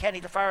to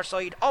Kilkenny, the far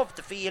side of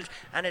the field,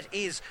 and it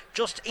is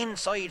just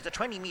inside the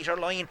 20-metre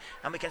line,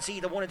 and we can see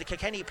that one of the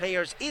Kilkenny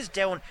players is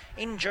down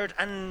injured.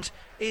 And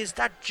is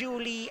that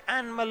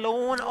Julianne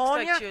Malone? Looks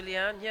on like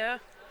Julianne, yeah.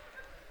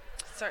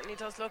 Certainly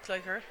does look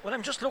like her. Well,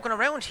 I'm just looking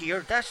around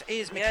here. That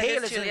is Yeah,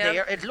 Michaela's in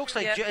there. It looks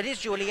like it is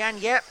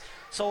Julianne, yeah.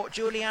 So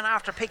Julianne,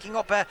 after picking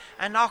up a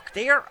knock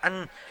there,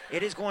 and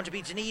it is going to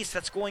be Denise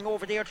that's going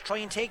over there to try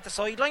and take the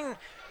sideline.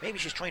 Maybe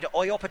she's trying to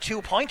eye up a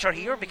 2-pointer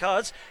here,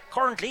 because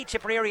currently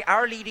Tipperary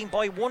are leading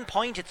by 1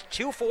 point. It's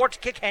 2-4 to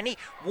Kilkenny,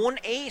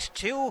 1-8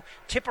 to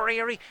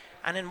Tipperary.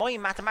 And in my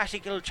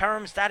mathematical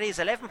terms, that is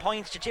 11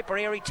 points to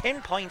Tipperary,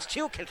 10 points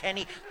to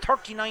Kilkenny.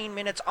 39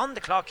 minutes on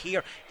the clock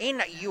here in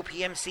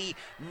UPMC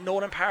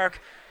Nolan Park.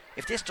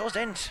 If this does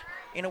end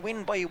in a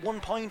win by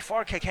 1 point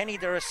for Kilkenny,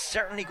 there is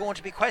certainly going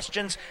to be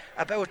questions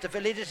about the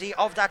validity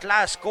of that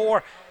last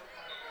score.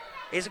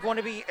 Is it going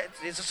to be,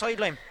 it's a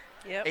sideline?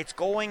 Yep.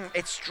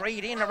 It's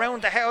straight in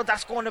around the hell.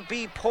 That's going to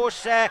be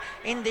pushed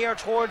in there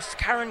towards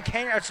Karen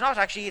Kenny. It's not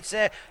actually, it's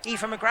Aoife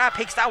McGrath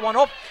picks that one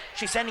up.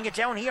 She's sending it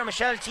down here.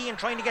 Michelle T and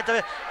trying to get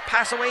the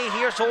pass away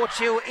here. So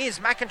too is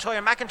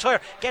McIntyre.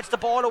 McIntyre gets the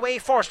ball away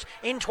first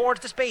in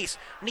towards the space.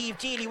 Niamh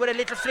Deely with a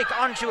little flick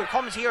onto it.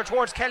 Comes here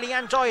towards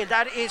Kellyanne Doyle.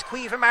 That is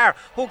Caoimhe Maher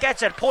who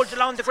gets it. Pulled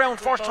along the ground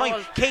first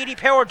time. Katie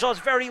Power does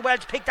very well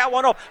to pick that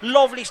one up.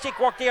 Lovely stick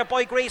work there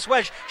by Grace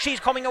Welsh. She's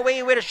coming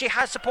away with it. She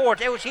has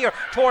support out here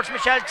towards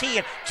Michelle T.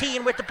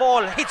 Teen with the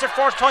ball, hits it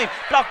first time,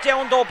 blocked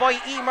down though by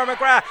Emer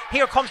McGrath.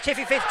 Here comes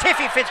Tiffy Fitz.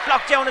 Tiffy Fitz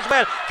blocked down as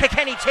well.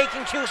 Kilkenny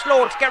taking too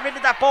slow to get rid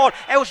of that ball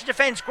out of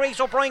defence. Grace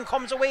O'Brien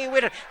comes away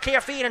with it.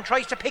 Claire Phelan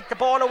tries to pick the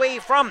ball away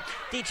from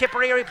the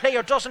Tipperary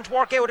player, doesn't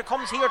work out. It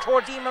comes here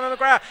towards Emer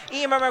McGrath.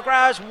 Emer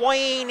McGrath is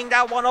winding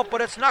that one up,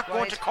 but it's not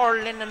going to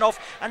curl in enough,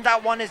 and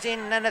that one is in,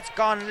 and it's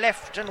gone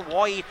left and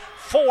wide.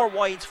 4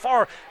 wides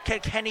for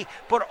Kilkenny.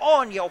 But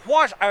Anya,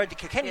 what are the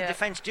Kilkenny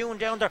defence doing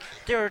down there?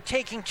 They're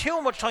taking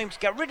too much time to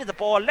get rid of the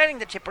ball, letting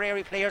the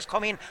Tipperary players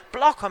come in,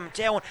 block them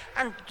down,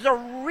 and they're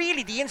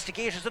really the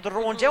instigators of their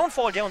own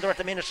downfall down there at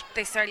the minute.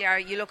 They certainly are.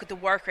 You look at the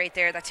work rate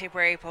there that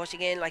Tipperary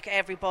putting in, like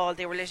every ball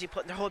they were literally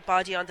putting their whole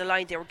body on the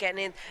line. They were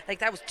getting in, like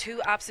that was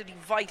 2 absolutely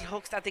vital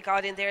hooks that they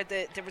got in there.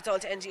 The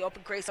result ending up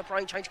in Grace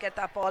O'Brien trying to get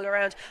that ball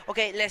around.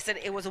 Okay, listen,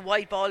 it was a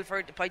wide ball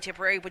by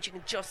Tipperary, but you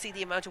can just see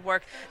the amount of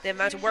work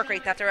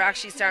rate that they're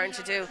actually starting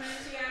to do.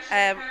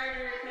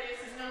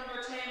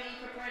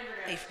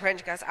 Aoife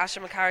Prendergast,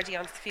 Asha McCarty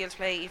onto the field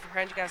play. Aoife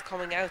Prendergast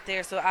coming out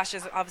there, so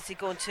Asha's obviously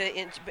going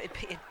to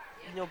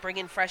bring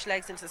in fresh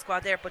legs into the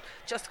squad there. But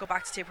just to go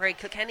back to Tipperary,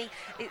 Kilkenny,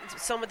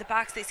 some of the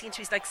backs, they seem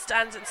to be like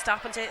standing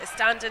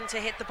to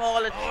hit the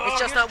ball, and it's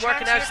just not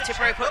working out.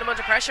 Tipperary putting them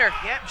under pressure.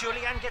 Yeah,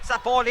 Julianne gets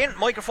that ball in.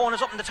 Microphone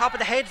is up in the top of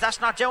the head. That's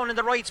not down in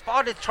the right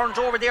spot. It turns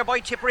over there by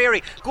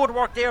Tipperary. Good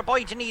work there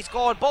by Denise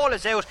Gall. Ball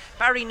is out.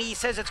 Barry Nee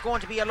says it's going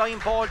to be a line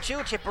ball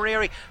to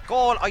Tipperary.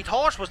 Gall, I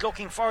thought, was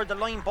looking for the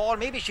line ball.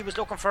 Maybe she was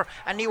looking for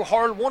a new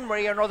hurl one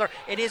way or another.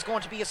 It is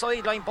going to be a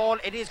sideline ball.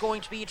 It is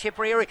going to be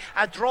Tipperary.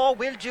 A draw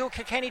will do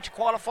Kilkenny to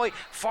qualify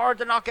for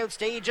the knockout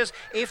stages.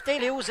 If they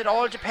lose, it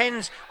all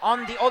depends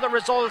on the other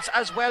results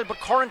as well, but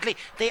currently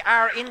they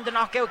are in the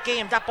knockout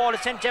game. That ball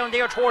is sent down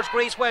there towards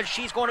Grace Welsh.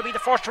 She's going to be the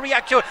first to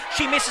react to it.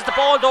 She misses the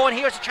ball though, and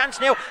here's a chance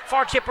now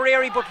for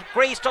Tipperary, but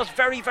Grace does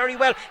very, very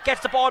well.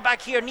 Gets the ball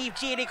back here. Niamh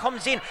Deely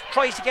comes in,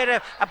 tries to get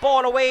a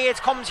ball away. It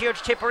comes here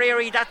to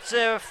Tipperary. That's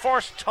a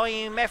first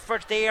time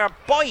effort there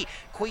by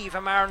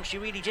Caoimhe Maher. She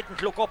really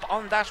didn't look up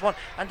on that one,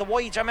 and the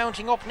wides are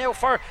mounting up now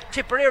for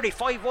Tipperary.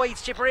 5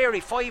 wides Tipperary,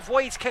 5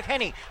 wides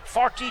Kilkenny.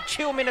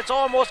 42 minutes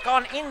almost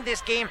gone in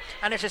this game,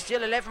 and it is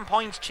still 11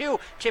 points to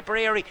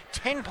Tipperary,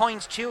 10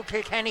 points to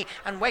Kilkenny,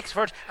 and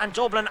Wexford and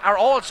Dublin are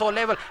also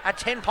level at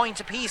 10 points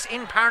apiece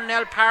in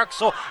Parnell Park.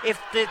 So if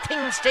the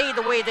things stay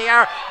the way they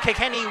are,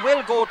 Kilkenny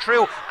will go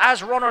through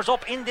as runners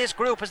up in this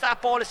group, as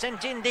that ball is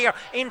sent in there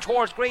in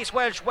towards Grace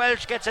Welsh.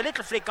 Welsh gets a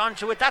little flick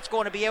onto it. That's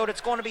going to be out.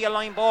 It's going to be a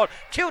line ball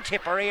to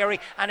Tipperary,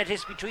 and it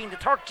is between the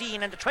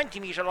 13 and the 20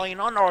 metre line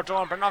on our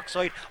Dornbirn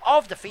side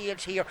of the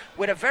field here,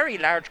 with a very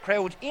large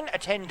crowd in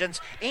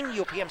attendance in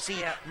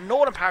UPMC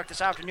Nolan Park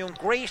this afternoon.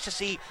 Great to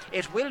see.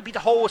 It will be the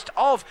host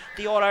of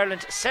the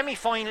All-Ireland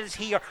semi-finals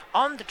here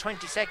on the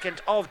 22nd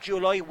of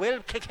July.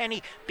 Will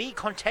Kilkenny be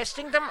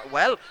contesting them?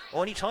 Well,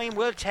 only time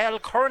will tell.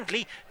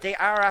 Currently they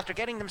are after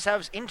getting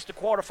themselves into the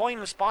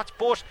quarter-final spots,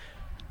 but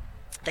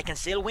They can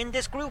still win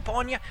this group,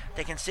 Anya.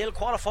 They can still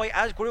qualify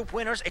as group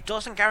winners. It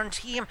doesn't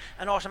guarantee them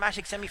an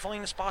automatic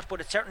semi-final spot,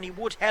 but it certainly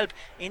would help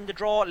in the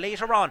draw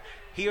later on.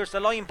 Here's the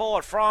line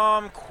ball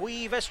from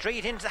Cueva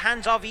straight into the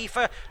hands of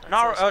Aoife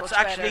Norris. It's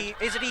actually,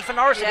 is it Aoife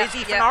Norris? Yeah, it is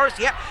Aoife Norris,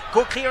 yeah.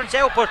 Good clearance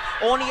out, but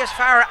only as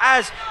far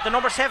as the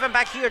number 7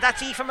 back here.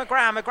 That's Aoife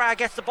McGrath. McGrath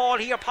gets the ball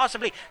here,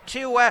 possibly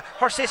to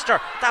her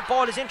sister. That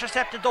ball is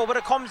intercepted though, but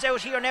it comes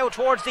out here now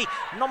towards the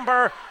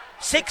number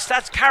 6,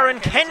 that's Karen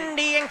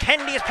Kennedy, and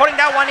Kennedy is putting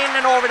that one in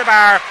and over the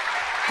bar.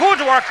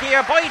 Good work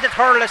there by the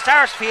Thurles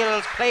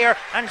Sarsfields player,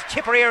 and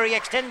Tipperary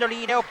extend their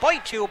lead out by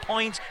 2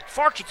 points.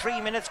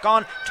 43 minutes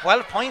gone,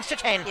 12 points to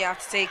 10. Yeah, I have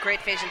to say,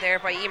 great vision there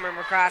by Emer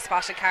McGrath,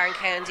 spotted Karen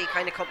Kennedy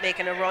kind of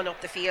making a run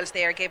up the field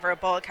there, gave her a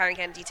ball, Karen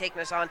Kennedy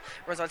taking it on,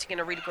 resulting in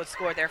a really good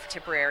score there for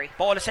Tipperary.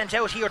 Ball is sent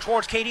out here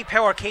towards Katie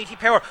Power. Katie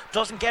Power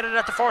doesn't get it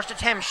at the first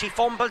attempt, she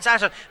fumbles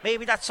at it.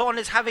 Maybe that sun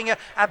is having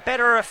a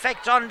better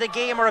effect on the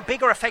game, or a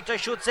bigger effect I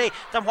should say,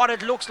 than what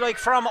it looks like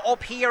from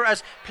up here,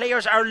 as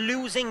players are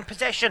losing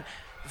possession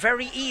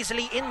very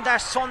easily in that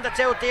sun that's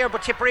out there.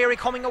 But Tipperary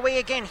coming away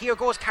again. Here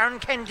goes Karen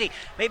Kennedy.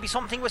 Maybe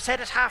something was said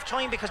at half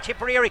time, because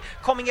Tipperary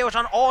coming out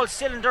on all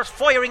cylinders,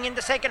 firing in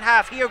the second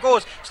half. Here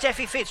goes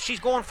Steffi Fitz, she's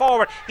going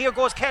forward. Here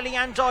goes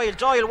Kellyanne Doyle.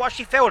 Doyle, was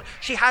she fouled?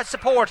 She has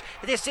support.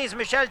 This is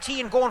Michelle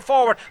Teen going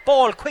forward.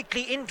 Ball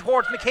quickly in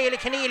towards Michaela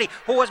Keneally,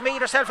 who has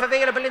made herself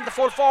available in the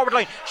full forward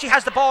line. She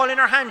has the ball in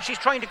her hand, she's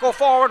trying to go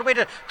forward with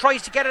it,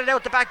 tries to get it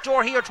out the back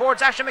door here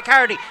towards Asha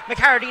McCarty.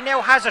 McCarty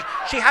now has it,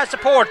 she has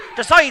support,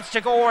 decides to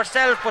go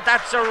herself, but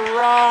that's a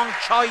wrong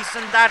choice,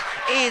 and that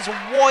is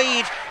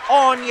wide.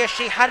 Anya,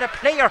 she had a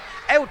player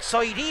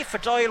outside.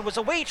 Aoife Doyle was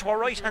away to her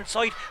right hand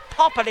side,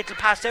 pop a little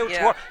pass out to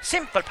her,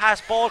 simple pass,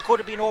 ball could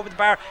have been over the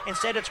bar,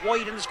 instead it's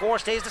wide and the score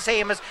stays the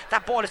same, as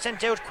that ball is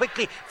sent out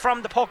quickly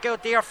from the puck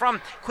out there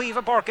from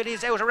Cueva Burke. It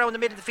is out around the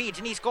middle of the field,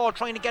 Denise Gall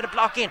trying to get a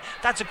block in.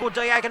 That's a good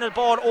diagonal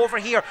ball over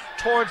here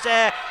towards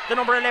the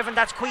number 11,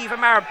 that's Cueva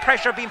Mar.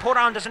 Pressure being put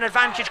on, there's an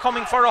advantage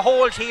coming for a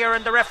hold here,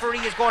 and the referee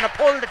is going to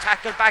pull the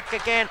tackle back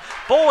again.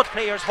 Both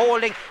players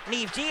holding.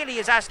 Niamh Daly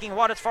is asking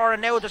what it's for,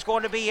 and now there's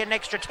going to be an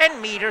extra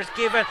 10 metres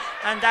given,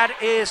 and that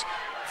is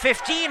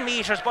 15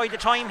 metres by the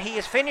time he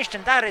is finished,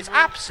 and that is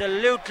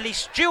absolutely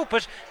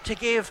stupid to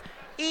give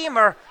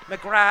Emer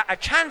McGrath a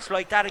chance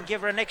like that and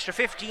give her an extra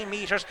 15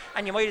 metres,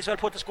 and you might as well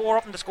put the score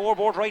up on the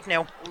scoreboard right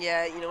now.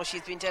 Yeah, you know,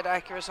 she's been dead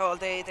accurate all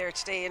day there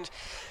today, and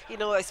you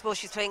know, I suppose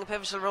she's playing a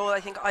pivotal role. I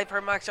think I've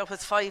her marked up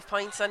as 5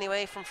 points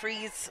anyway from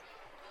frees.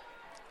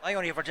 I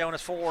only have her down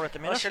as 4 at the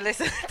minute. Oh, sure,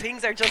 listen,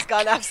 things are just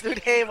gone absolute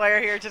haywire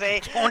here today.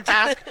 Don't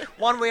ask.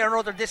 One way or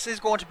another, this is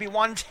going to be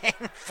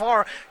 110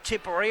 for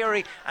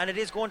Tipperary, and it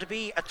is going to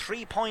be a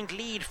 3-point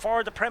lead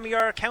for the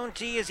Premier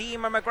County, as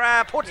Emer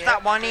McGrath puts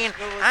that one in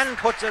and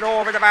puts it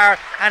over the bar.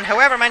 And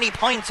however many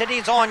points it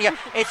is on you,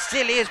 it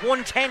still is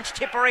 110 to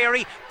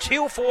Tipperary,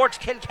 2-4 to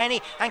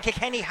Kilkenny, and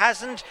Kilkenny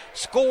hasn't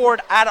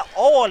scored at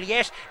all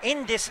yet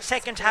in this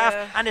second half,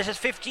 and it is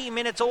 15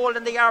 minutes old,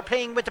 and they are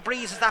playing with the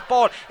breeze as that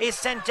ball is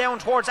sent down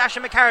towards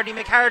Asha McCarty.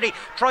 McCarty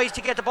tries to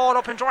get the ball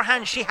up into her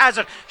hands. She has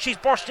it. She's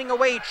bursting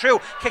away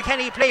through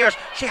Kilkenny players.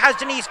 She has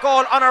Denise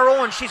Gall on her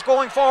own. She's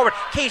going forward.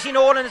 Katie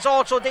Nolan is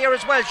also there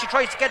as well. She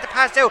tries to get the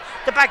pass out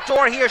the back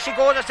door here. She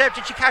goes herself.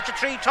 Did she catch it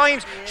 3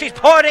 times? She's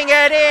putting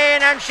it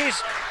in, and she's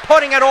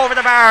putting it over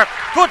the bar.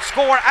 Good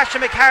score,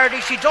 Asha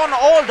McCarty. She done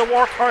all the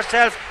work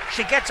herself.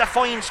 She gets a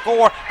fine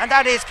score, and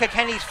that is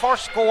Kilkenny's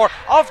first score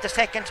of the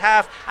second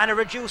half, and it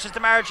reduces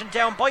the margin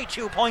down by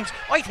 2 points.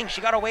 I think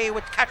she got away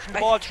with catching the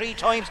ball 3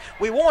 times.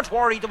 We won't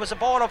worry. There was a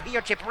ball up here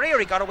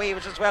Tipperary got away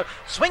with as well.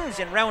 Swings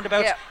in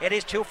roundabouts. It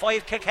is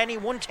 2-5 Kilkenny,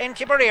 110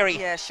 Tipperary.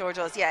 Yeah, sure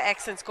does. Yeah,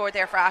 excellent score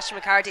there for Asha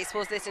McCarty. I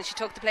suppose, listen, she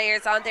took the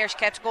players on there. She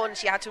kept going.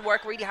 She had to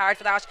work really hard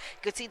for that.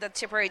 You could see that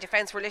Tipperary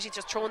defence were literally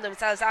just throwing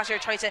themselves at her,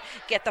 trying to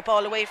get the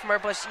ball away from her,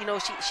 but you know,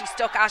 she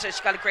stuck at it.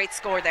 She got a great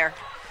score there.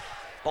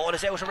 Ball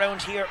is out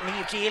around here.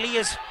 Niamh Daly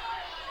is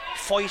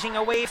fighting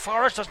away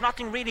for it. There's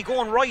nothing really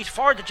going right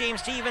for the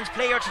James Stephens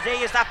player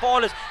today, as that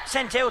ball is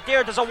sent out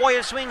there. There's a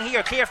wild swing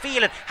here. Claire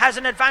Phelan has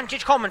an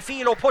advantage coming.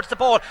 Philo puts the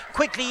ball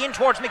quickly in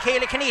towards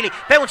Michaela Keneally,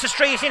 bounces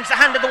straight into the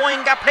hand of the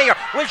wing gap player.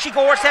 Will she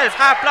go herself?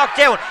 Half blocked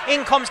down.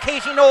 In comes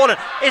Katie Nolan.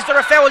 Is there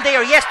a foul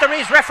there? Yes, there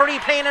is. Referee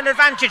playing an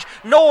advantage.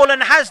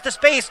 Nolan has the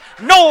space,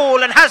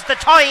 Nolan has the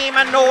time,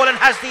 and Nolan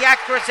has the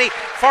accuracy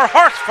for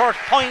her first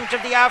point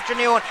of the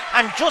afternoon.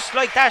 And just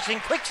like that,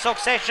 in quick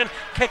succession,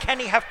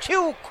 Kilkenny have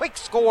 2 quick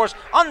scores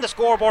on the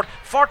scoreboard.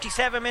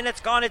 47 minutes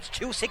gone. It's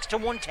 2-6 to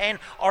 110,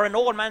 or an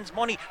old man's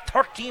money,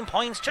 13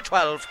 points to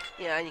 12.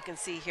 Yeah, and you can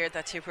see here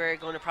that Tipperary are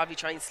going to probably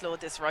try and slow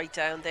this right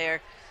down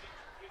there.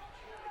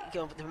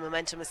 the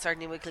momentum is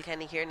certainly with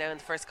Kilkenny here now in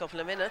the first couple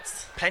of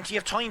minutes. Plenty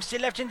of time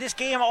still left in this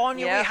game.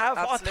 Anya, Yeah, we have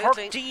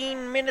absolutely.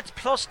 13 minutes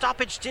plus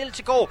stoppage still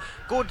to go.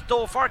 Good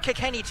though for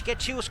Kilkenny to get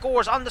 2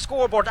 scores on the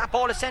scoreboard. That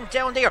ball is sent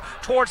down there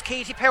towards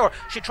Katie Power.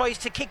 She tries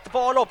to kick the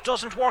ball up,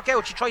 doesn't work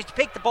out. She tries to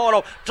pick the ball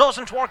up,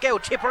 doesn't work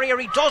out.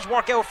 Tipperary does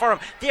work out for him.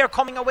 They're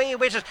coming away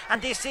with it,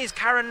 and this is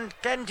Karen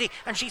Glendy,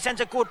 and she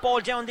sends a good ball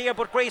down there,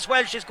 but Grace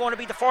Welsh is going to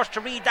be the first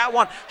to read that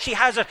one. She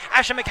has it.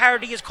 Asha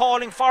McCarty is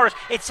calling for it.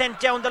 It's sent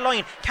down the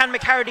line. Can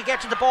McCarty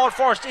get to the ball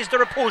first? Is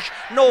there a push?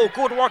 No.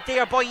 Good work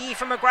there by Aoife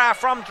McGrath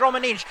from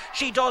Drummond.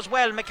 She does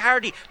well.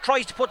 McCarty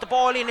tries to put the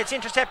ball in. It's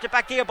intercepted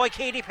back there by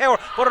Katie Power,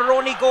 but it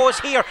only goes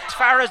here as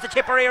far as the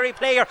Tipperary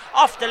player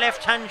off the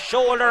left hand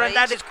shoulder, Right. and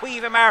that is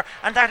Cueva Mar,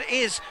 and that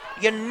is,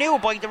 you knew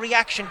by the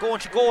reaction, going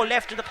to go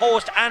left of the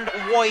post and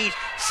wide.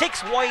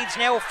 6 wides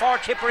now for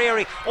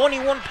Tipperary. Only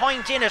 1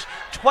 point in it.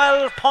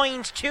 12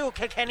 points to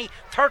Kilkenny,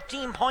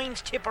 13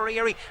 points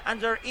Tipperary,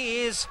 and there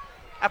is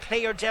a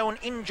player down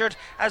injured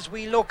as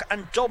we look,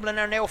 and Dublin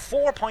are now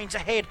 4 points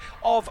ahead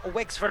of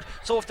Wexford.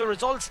 So if the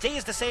result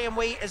stays the same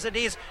way as it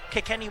is,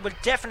 Kilkenny will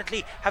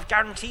definitely have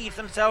guaranteed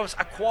themselves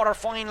a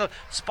quarter-final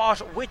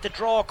spot with the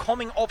draw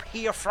coming up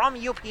here from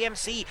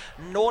UPMC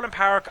Nolan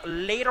Park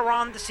later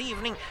on this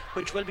evening,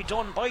 which will be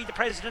done by the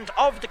president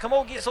of the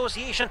Camogie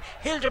Association,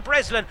 Hilda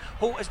Breslin,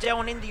 who is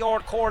down in the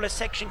Ard Corliss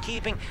section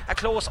keeping a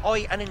close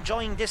eye and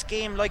enjoying this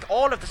game like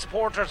all of the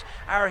supporters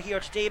are here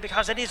today,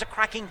 because it is a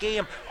cracking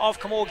game of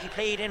Camogie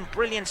played in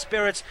brilliant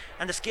spirits,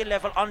 and the skill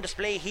level on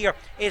display here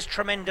is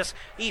tremendous.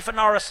 Aoife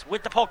Norris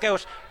with the puck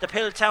out, the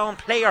Pilltown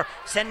player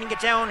sending it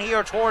down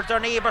here towards their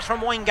neighbours from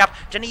Windgap.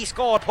 Denise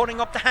Gall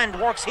putting up the hand,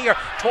 works here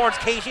towards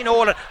Katie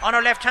Nolan on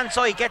her left hand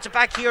side, gets it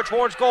back here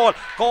towards Gall.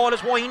 Gall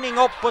is winding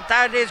up, but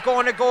that is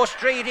going to go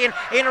straight in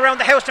around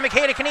the house to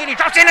Michaela Keneally.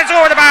 Drops in, it's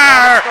over the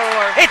bar.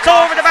 It's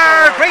over the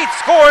bar. Great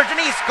score,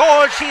 Denise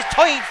Gall. She's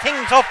tied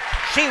things up.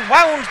 She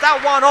wound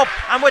that one up,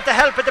 and with the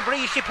help of the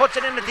breeze she puts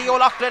it in at the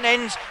O'Loughlin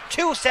ends.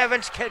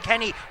 2-7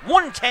 Kilkenny,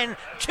 1-10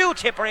 to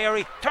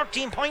Tipperary,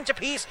 13 points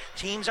apiece.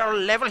 Teams are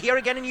level here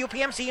again in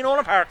UPMC in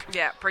Nolan Park.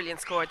 Yeah,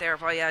 brilliant score there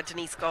by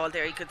Denise Gall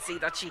there. You could see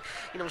that she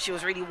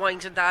was really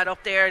winding that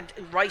up there, and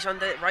right on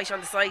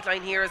the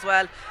sideline here as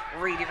well.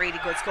 Really, really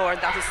good score,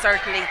 and that will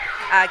certainly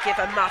give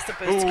a massive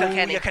boost to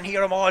Kilkenny. You can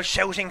hear them all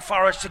shouting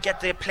for us to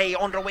get the play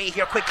underway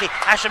here quickly.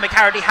 Asha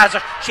McCarty has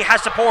it. She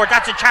has support.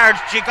 That's a charge.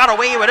 She got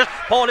away with it.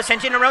 Ball is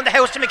sent in around the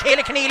house to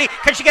Michaela Keneally.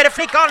 Can she get a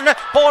flick on it?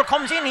 Ball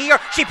comes in here.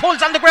 She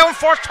pulls on the ground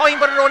first time,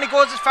 but it only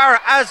goes as far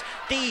as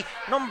the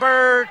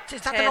number,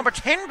 is that 10. The number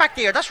 10 back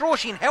there? That's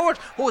Roisin Howard,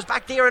 who's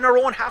back there in her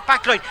own half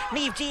back line.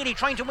 Niamh Daly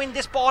trying to win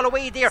this ball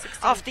away there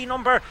 16. Off the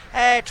number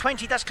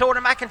 20, that's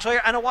Clodagh McIntyre,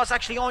 and it was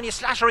actually Anya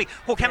Slattery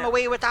who came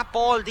away with that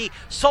ball, the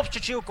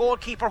substitute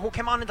goalkeeper who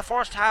came on in the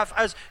first half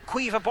as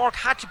Cueva Burke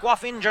had to go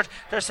off injured.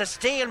 There's a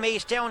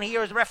stalemate down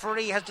here as the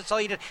referee has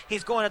decided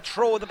he's going to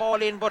throw the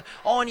ball in, but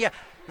Anya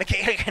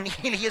Michaela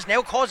Keneally is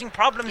now causing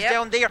problems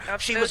down there. Absolutely.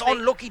 She was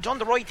unlucky, done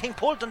the right thing,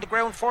 pulled on the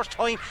ground first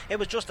time. It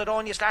was just that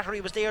Anya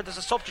Slattery was there. There's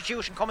a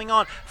substitution coming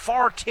on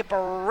for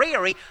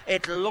Tipperary,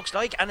 it looks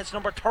like, and it's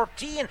number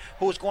 13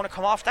 who's going to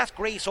come off. That's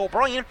Grace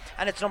O'Brien,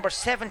 and it's number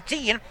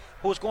 17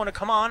 who's going to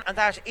come on, and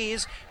that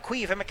is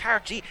Cueva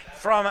McCarty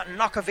from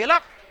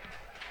Knockavilla.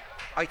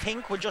 I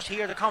think we'll just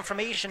hear the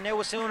confirmation now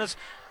as soon as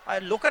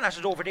looking at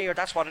it over there.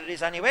 That's what it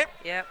is anyway.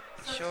 Yeah,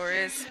 sure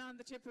is. On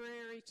the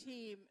Tipperary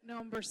team,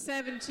 number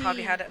 17.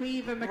 Probably had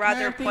a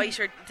rather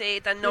quieter day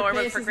than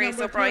normal for Grace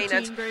O'Brien,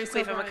 and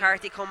Cueva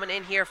McCarty coming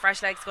in here,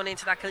 fresh legs going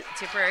into that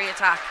Tipperary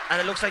attack.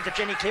 And it looks like that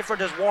Jenny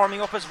Clifford is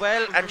warming up as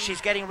well, and she's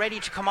getting ready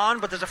to come on,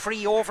 but there's a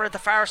free over at the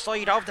far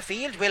side of the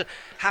field. We'll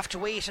have to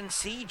wait and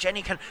see.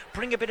 Jenny can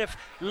bring a bit of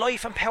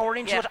life and power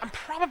into it, and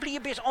probably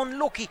a bit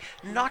unlucky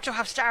not to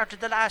have started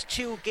the last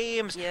 2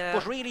 games,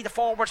 but really the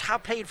forwards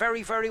have played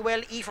very, very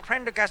well. Aoife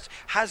Prendergast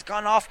has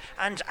gone off,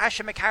 and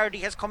Asha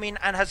McCarty has come in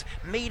and has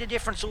made a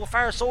difference so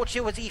far. So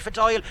too has Aoife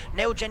Doyle.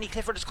 Now Jenny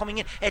Clifford is coming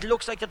in. It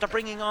looks like that they're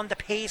bringing on the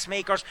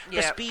pacemakers,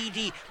 the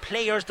speedy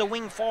players, the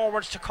wing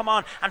forwards to come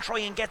on and try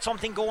and get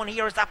something going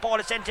here as that ball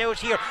is sent out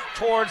here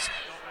towards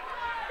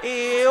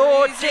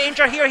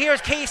danger here. Here's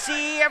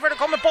Casey Everett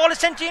coming. Ball is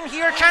sent in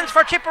here. Chance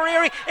for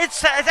Tipperary.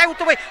 It's out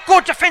the way.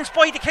 Good defence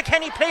by the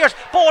Kilkenny players.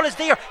 Ball is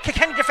there.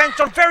 Kilkenny defence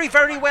done very,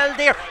 very well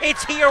there.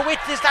 It's here with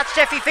this. That's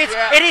Steffi Fitz.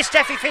 It is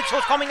Steffi Fitz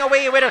who's coming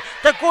away with it.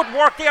 The good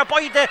work there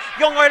by the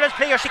Young Ireland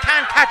player. She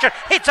can't catch it.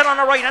 Hits it on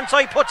the right hand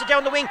side. Puts it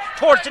down the wing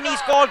towards Denise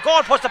Gall.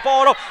 Gall puts the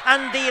ball up,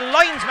 and the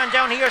linesman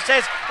down here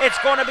says it's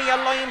going to be a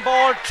line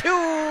ball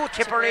to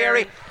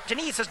Tipperary.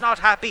 Denise is not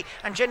happy,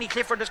 and Jenny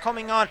Clifford is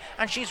coming on,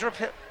 and she's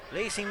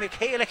replacing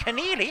Michaela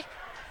Keneally.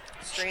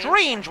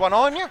 Strange one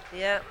on you.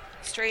 Yeah.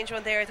 strange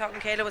one there. I thought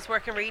Michaela was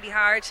working really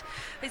hard.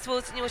 I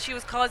suppose, she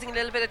was causing a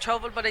little bit of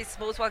trouble, but I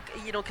suppose what,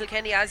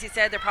 Kilkenny, as you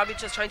said, they're probably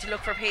just trying to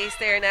look for pace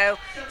there now.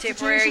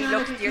 Tipperary,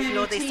 look,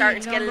 they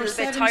starting to get a little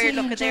bit tired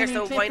looking there,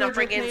 so why not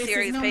bring in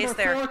serious pace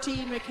there?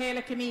 14,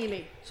 Michaela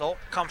Keneally. So,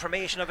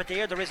 confirmation of it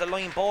there. There is a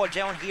line ball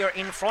down here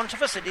in front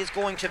of us. It is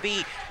going to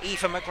be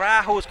Aoife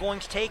McGrath who's going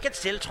to take it.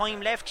 Still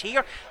time left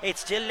here.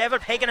 It's still level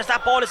pegging as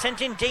that ball is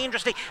sent in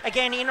dangerously.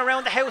 Again, in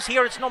around the house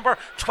here. It's number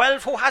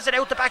 12 who has it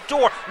out the back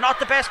door. Not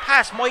the best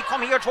pass. Might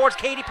come here towards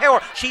Katie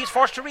Power. She's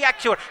forced to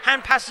react to it.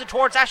 Hand passes it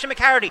towards Ashley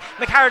McCarty.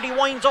 McCarty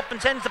winds up and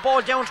sends the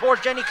ball down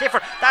towards Jenny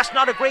Clifford. That's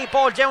not a great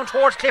ball down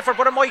towards Clifford,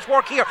 but it might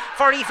work here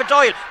for Aoife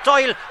Doyle.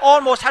 Doyle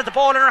almost has the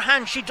ball in her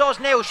hand. She does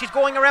now. She's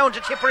going around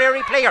a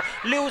Tipperary player.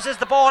 Loses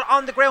the ball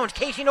on the ground.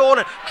 Katie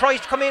Nolan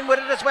tries to come in with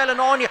it as well, and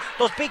Anya,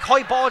 those big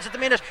high balls at the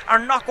minute are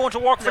not going to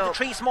work for the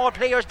three small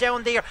players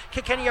down there.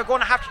 Kilkenny are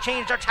going to have to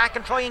change their tack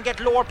and try and get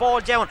lower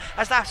ball down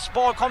as that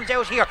ball comes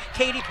out here.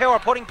 Katie Power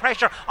putting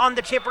pressure on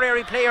the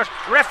Tipperary players.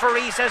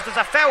 Referee says there's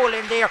a foul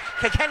in there.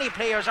 Kilkenny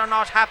players are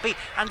not happy,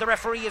 and the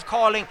referee is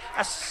calling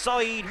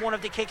aside one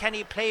of the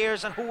Kilkenny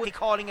players. And who is he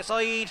calling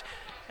aside?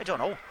 I don't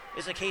know.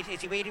 Is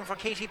he waiting for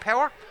Katie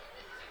Power?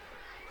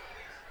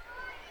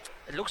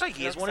 It looks like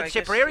he is. One of the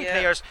Tipperary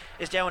players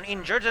is down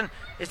injured, and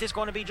is this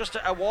going to be just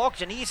a walk?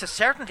 Denise is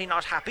certainly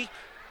not happy.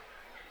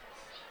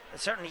 It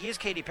certainly is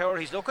Katie Power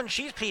he's looking.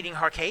 She's pleading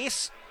her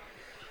case.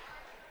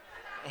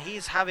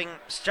 He's having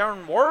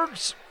stern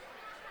words.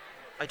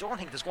 I don't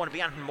think there's going to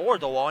be anything more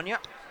though, Anya.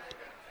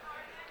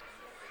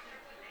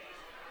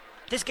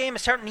 This game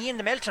is certainly in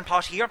the melting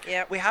pot here.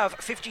 Yep. We have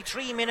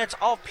 53 minutes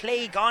of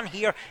play gone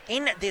here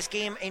in this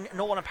game in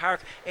Nolan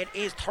Park. It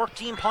is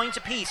 13 points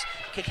apiece.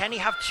 Kilkenny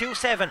have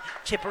 2-7.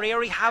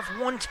 Tipperary have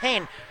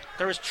 1-10.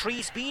 There is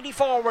 3 speedy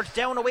forwards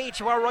down away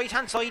to our right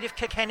hand side if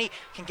Kilkenny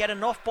can get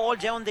enough ball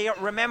down there.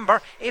 Remember,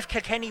 if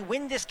Kilkenny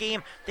win this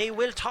game, they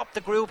will top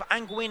the group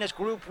and go in as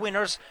group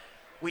winners.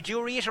 We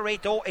do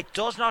reiterate though, it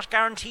does not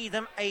guarantee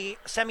them a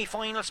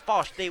semi-final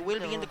spot. They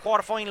will be in the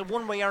quarter-final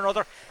one way or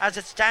another. As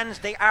it stands,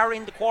 they are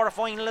in the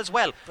quarter-final as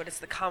well. But it's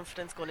the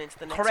confidence going into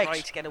the next Correct.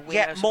 night to get a win.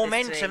 Yeah,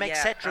 momentum,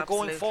 etc.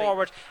 going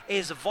forward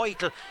is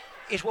vital.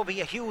 It will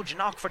be a huge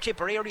knock for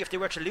Tipperary if they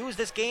were to lose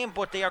this game,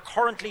 but they are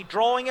currently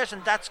drawing it,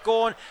 and that's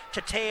going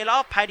to tail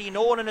up. Paddy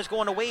Nolan is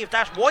going to wave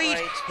that wide.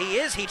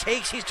 Right. He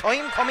takes his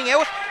time coming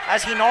out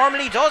as he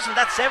normally does, and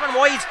that's 7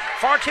 wides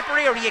for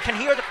Tipperary. You can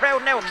hear the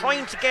crowd now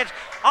trying to get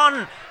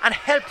on and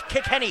help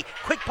Kilkenny.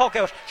 Quick puck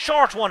out,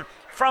 short one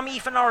from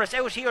Aoife Norris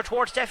out here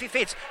towards Steffi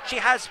Fitz. She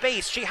has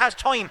space, she has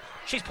time.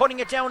 She's putting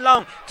it down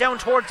long, down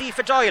towards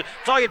Aoife Doyle.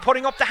 Doyle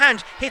putting up the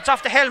hand, hits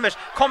off the helmet,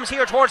 comes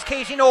here towards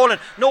Katie Nolan.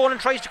 Nolan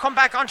tries to come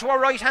back onto her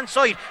right hand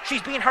side.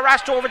 She's being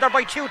harassed over there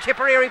by 2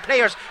 Tipperary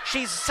players.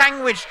 She's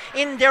sandwiched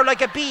in there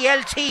like a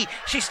BLT.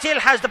 She still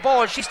has the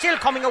ball, she's still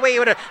coming away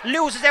with it.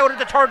 Loses out of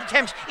the third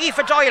attempt.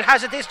 Aoife Doyle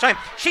has it this time.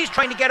 She's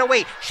trying to get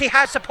away. She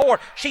has support.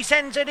 She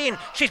sends it in.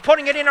 She's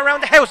putting it in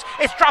around the house.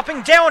 It's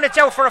dropping down. It's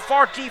out for a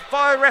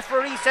 45.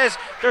 Referee says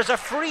there's a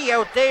free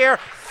out there.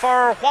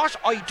 For what?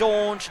 I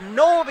don't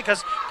know,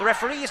 because the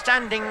referee is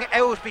standing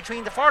out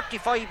between the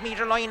 45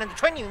 metre line and the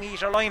 20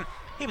 metre line.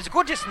 He was a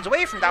good distance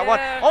away from that one.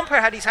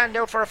 Umpire had his hand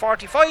out for a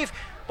 45,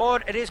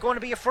 but it is going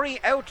to be a free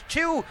out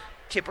to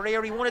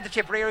Tipperary. One of the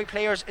Tipperary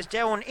players is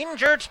down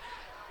injured,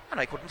 and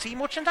I couldn't see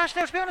much in that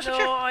now, to be honest with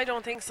you. No, I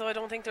don't think so. I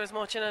don't think there's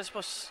much in it,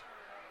 but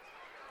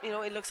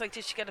it looks like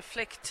did she get a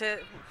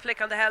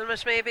flick on the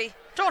helmet maybe?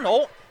 Don't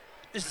know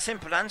is the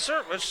simple answer.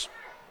 It was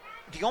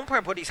the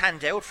umpire put his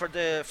hand out for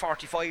the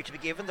 45 to be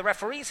given. The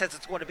referee says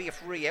it's going to be a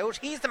free out.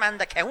 He's the man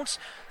that counts,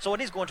 so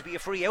it is going to be a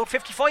free out.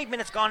 55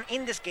 minutes gone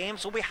in this game,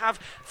 so we have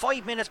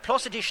 5 minutes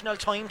plus additional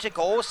time to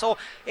go, so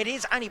it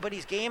is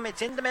anybody's game.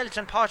 It's in the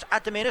melting pot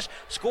at the minute.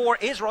 Score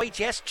is right,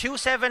 yes,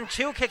 2-7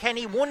 to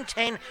Kilkenny,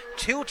 1-10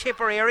 to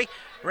Tipperary.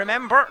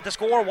 Remember, the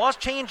score was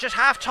changed at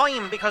half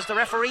time because the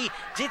referee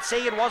did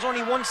say it was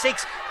only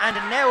 1-6, and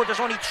now there's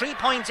only 3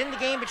 points in the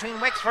game between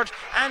Wexford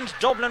and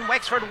Dublin.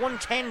 Wexford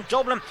 1-10,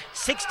 Dublin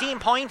 16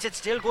 points. It's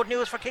still good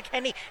news for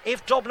Kilkenny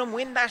if Dublin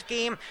win that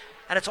game,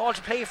 and it's all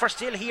to play for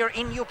still here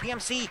in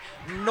UPMC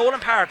Nolan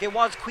Park. It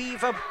was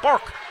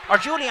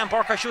Julianne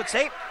Burke I should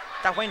say,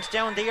 that went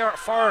down there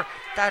for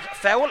that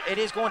foul. It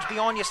is going to be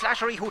Anya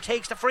Slattery who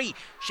takes the free.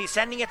 She's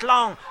sending it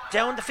long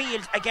down the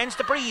field against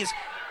the breeze.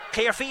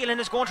 Claire Phelan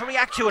is going to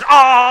react to it.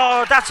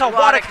 Oh,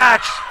 what a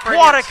catch.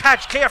 Brilliant. What a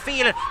catch, Claire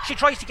Phelan. She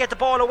tries to get the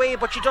ball away,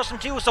 but she doesn't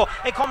do so.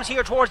 It comes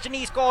here towards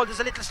Denise Gold. There's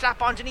a little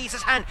slap on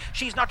Denise's hand.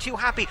 She's not too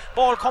happy.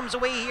 Ball comes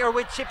away here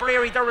with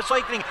Tipperary. They're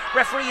recycling.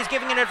 Referee is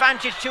giving an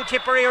advantage to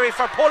Tipperary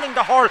for pulling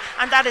the hurl,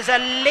 and that is a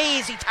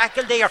lazy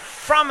tackle there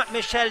from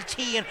Michelle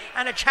Tehan,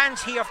 and a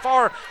chance here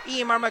for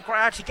Emer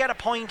McGrath to get a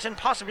point and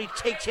possibly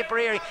take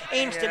Tipperary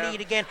into the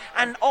lead again.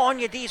 And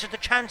Anya, these are the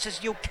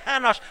chances you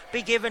cannot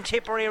be giving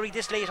Tipperary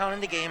this late on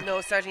in the game. No,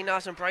 certainly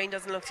not, and Brian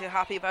doesn't look too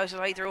happy about it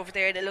either over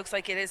there, and it looks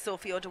like it is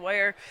Sophie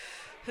O'Dwyer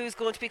who's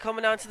going to be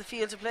coming onto the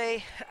field to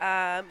play.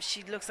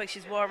 She looks like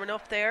she's warming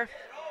up there.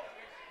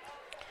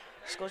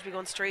 She's going to be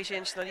going straight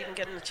in. She's not even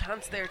getting a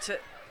chance there to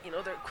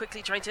they're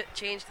quickly trying to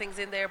change things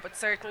in there, but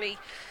certainly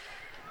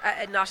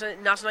not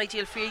an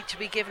ideal feat to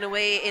be given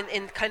away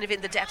in kind of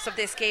in the depths of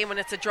this game when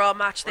it's a draw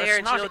match there.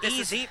 It's not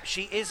easy.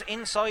 She is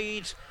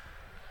inside.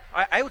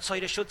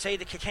 Outside, I should say,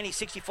 the Kilkenny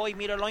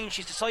 65-metre line.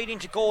 She's deciding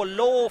to go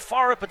low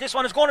for it, but this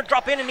one is going to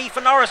drop in, and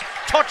Aoife Norris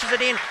touches it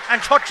in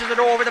and touches it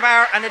over the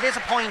bar, and it is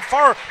a point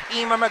for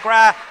Emer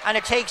McGrath, and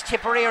it takes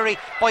Tipperary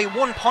by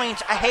 1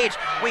 point ahead.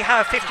 We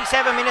have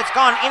 57 minutes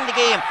gone in the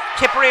game.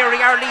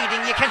 Tipperary are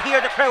leading. You can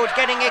hear the crowd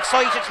getting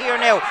excited here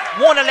now.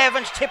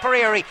 1-11 to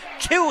Tipperary,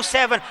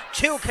 2-7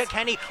 to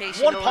Kilkenny.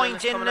 Katie 1 Nolan point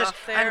is in coming it,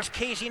 off there. and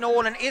Katie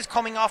Nolan is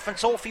coming off, and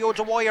Sophie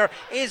O'Dwyer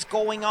is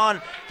going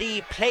on. The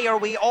player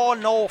we all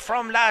know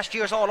from last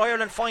year's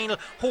All-Ireland final,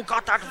 who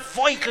got that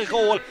vital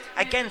goal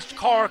against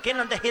Cork in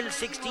on the Hill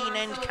 16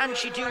 end. Can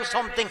she do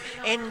something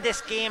in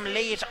this game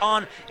late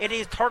on? It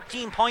is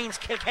 13 points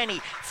Kilkenny,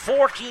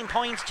 14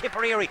 points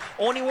Tipperary,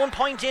 only 1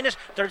 point in it.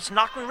 There's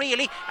nothing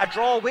really. A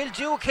draw will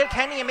do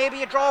Kilkenny, and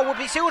maybe a draw would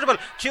be suitable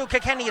to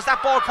Kilkenny as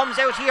that ball comes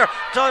out here.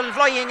 Doyle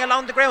flying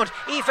along the ground.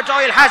 Aoife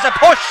Doyle has a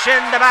push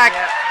in the back.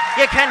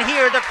 You can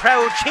hear the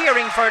crowd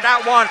cheering for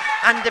that one,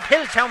 and the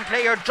Piltown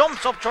player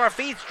jumps up to her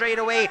feet straight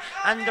away,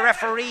 and the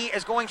referee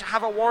is going to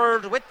have a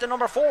word with the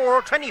number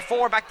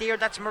 24 back there.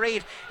 That's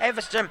Mairead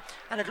Evanston,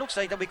 and it looks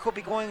like that we could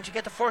be going to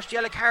get the first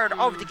yellow card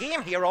of the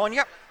game here on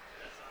you.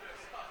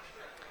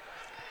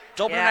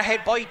 Dublin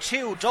ahead by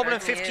 2. Dublin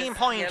 15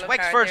 points.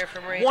 Wexford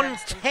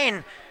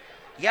 1-10.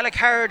 Yellow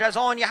card, as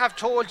on you have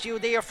told you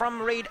there, from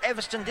Mairead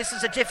Evanston. This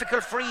is a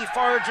difficult free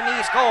for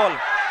Denise Gall.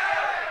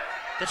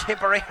 The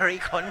Tipperary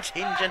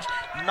contingent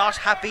not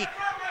happy.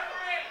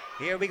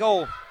 Here we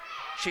go.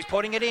 She's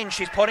putting it in.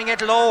 She's putting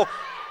it low.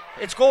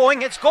 It's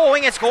going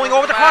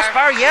over the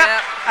crossbar.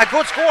 A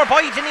good score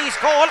by Denise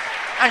Gall,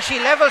 and she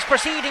levels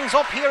proceedings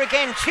up here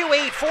again.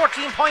 2-8,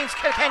 14 points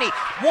Kilkenny,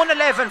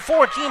 1-11,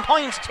 14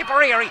 points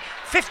Tipperary.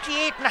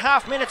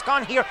 58.5 minutes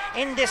gone here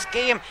in this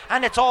game,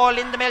 and it's all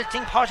in the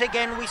melting pot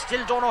again. We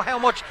still don't know how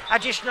much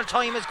additional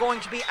time is going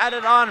to be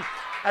added on,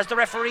 as the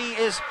referee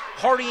is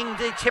hurrying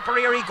the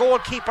Tipperary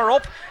goalkeeper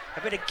up.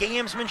 A bit of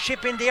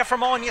gamesmanship in there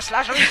from Anya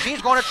Slattery.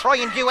 She's going to try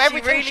and do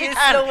everything she really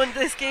can. Slowing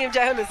this game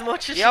down as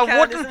much as she can.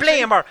 Wouldn't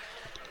blame her.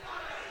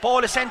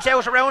 Ball is sent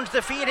out around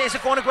the field. Is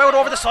it going to go out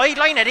over the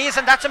sideline? It is,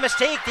 and that's a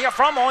mistake there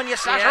from Anya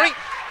Slattery.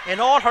 In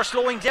all her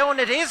slowing down,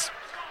 it is.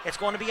 It's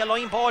going to be a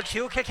line ball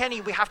to Kilkenny.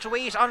 We have to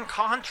wait on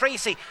Cahan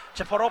Tracy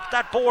to put up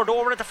that board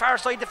over at the far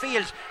side of the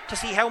field to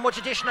see how much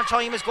additional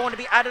time is going to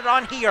be added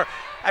on here.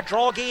 A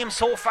draw game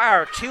so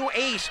far,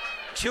 2-8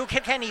 to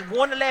Kilkenny,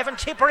 1-11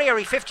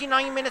 Tipperary.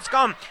 59 minutes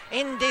gone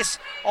in this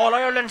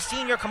All-Ireland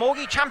Senior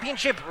Camogie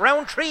Championship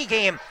Round 3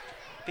 game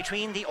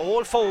between the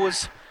old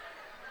foes.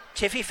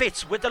 Tiffy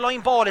Fitz with the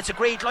line ball. It's a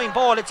great line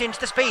ball. It's into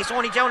the space,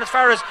 only down as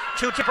far as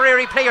 2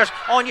 Tipperary players.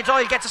 Anya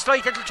Doyle gets a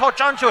slight little touch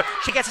onto it.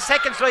 She gets a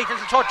second slight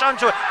little touch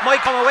onto it. Might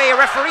come away. A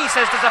referee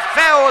says there's a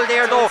foul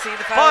there though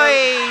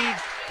by,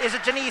 is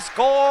it Denise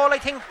Gall, I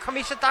think,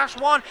 committed that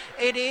one.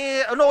 It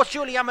is, no, it's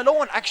Julia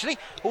Malone actually,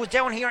 who's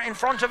down here in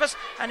front of us,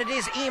 and it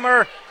is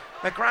Emer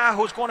McGrath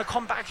who's going to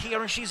come back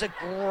here, and she's a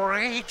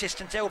great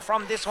distance out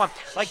from this one.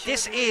 Like,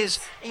 this is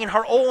in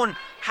her own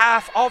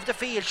half of the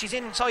field. She's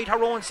inside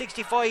her own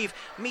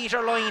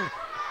 65-metre line,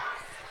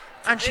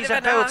 and she's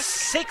about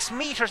 6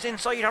 metres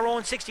inside her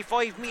own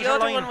 65-metre line. The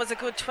other one was a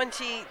good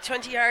 20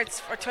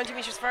 yards or 20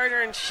 metres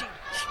further, and she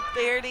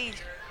barely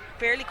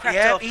crept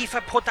up.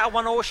 Aoife put that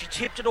one over. She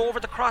tipped it over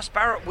the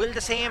crossbar. Will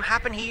the same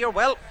happen here?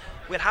 Well,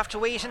 we'll have to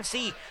wait and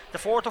see. The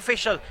fourth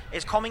official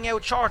is coming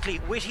out shortly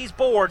with his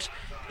board.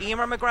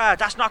 Emer McGrath,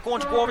 that's not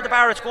going to go over the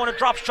bar. It's going to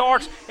drop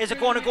short. Is it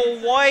going to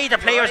go wide? The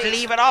players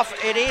leave it off.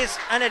 It is,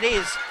 and it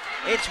is.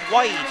 It's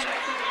wide.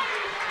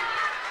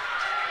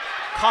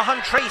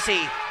 Cahan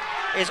Tracy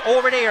is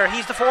over there.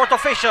 He's the fourth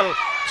official.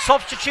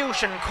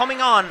 Substitution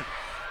coming on.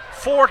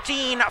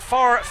 14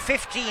 for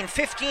 15.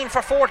 15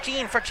 for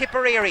 14 for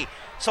Tipperary.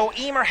 So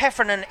Emer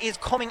Heffernan is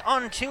coming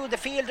onto the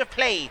field of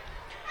play,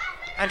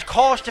 and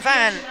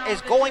Costevan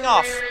is going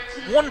off.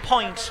 1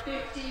 point.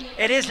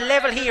 It is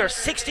level here.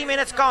 60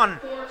 minutes gone.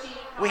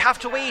 We have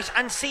to wait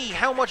and see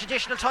how much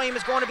additional time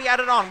is going to be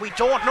added on. We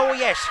don't know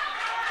yet.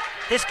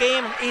 This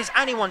game is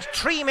anyone's.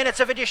 3 minutes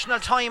of additional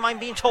time, I'm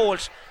being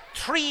told.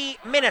 3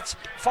 minutes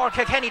for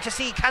Kilkenny to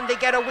see can they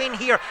get a win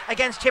here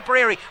against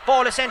Tipperary.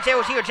 Ball is sent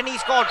out here.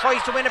 Denise Gall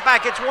tries to win it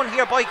back. It's won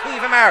here by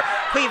Caoimhe Maher.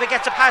 Caoimhe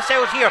gets a pass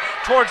out here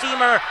towards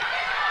Emer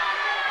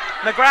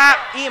McGrath.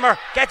 Emer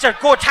gets a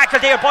good tackle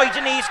there by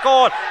Denise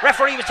Gall.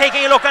 Referee was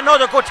taking a look.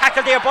 Another good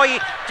tackle there by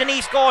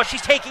Denise Gall.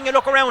 She's taking a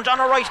look around on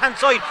her right hand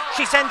side.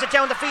 She sends it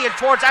down the field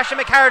towards Asha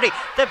McCarty.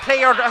 The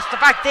player at the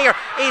back there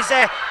is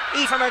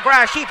Aoife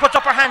McGrath. She puts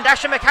up her hand.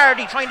 Asha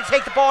McCarty trying to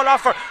take the ball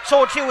off her.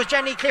 So too is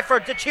Jenny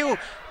Clifford. The two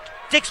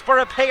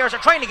Dixborough players are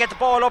trying to get the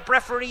ball up.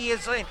 Referee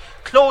is in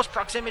close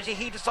proximity.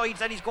 He decides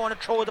that he's going to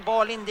throw the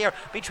ball in there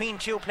between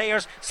two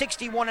players.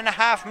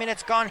 61.5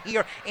 minutes gone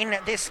here in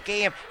this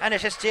game, and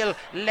it is still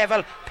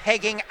level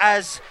pegging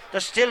as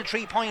there's still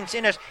 3 points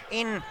in it.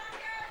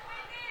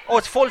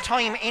 It's full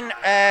time in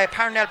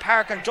Parnell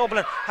Park, and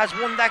Dublin has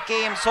won that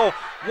game, so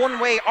one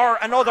way or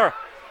another.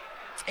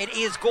 It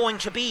is going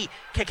to be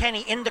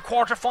Kilkenny in the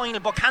quarter-final,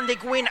 but can they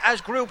go in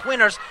as group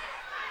winners?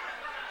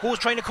 Who's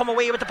trying to come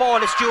away with the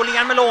ball? It's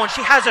Julianne Malone.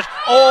 She has it.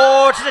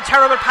 Oh, it's a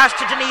terrible pass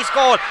to Denise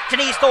Gall.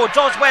 Denise, though,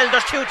 does well.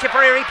 There's two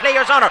Tipperary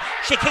players on her.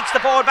 She kicks the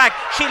ball back.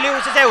 She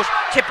loses out.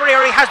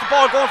 Tipperary has the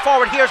ball going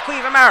forward. Here's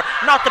Cueva Maher.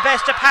 Not the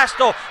best to pass,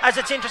 though, as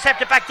it's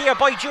intercepted back there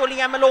by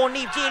Julianne Malone.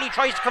 Niamh Daly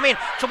tries to come in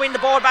to win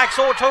the ball back.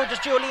 So too does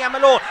Julianne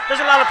Malone.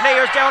 There's a lot of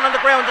players down on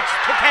the ground. The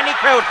Kilkenny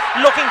crowd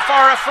looking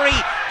for a free.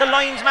 The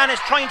linesman is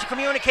trying to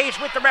communicate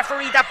with the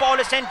referee. That ball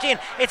is sent in.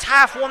 It's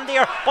half won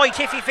there by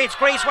Tiffy Fitz.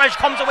 Grace Welsh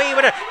comes away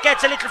with it.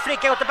 Gets a little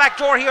flick out the back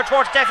door here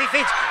towards Tiffy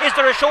Fitz. Is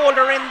there a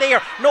shoulder in there?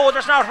 No,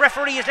 there's not.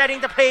 Referee is letting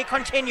the play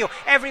continue.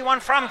 Everyone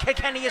from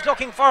Kilkenny is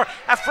looking for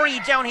a free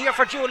down here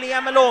for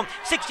Julianne Malone.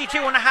 62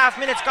 and a half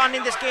minutes gone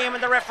in this game,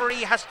 and the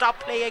referee has stopped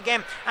play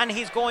again, and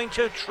he's going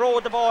to throw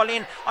the ball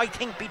in, I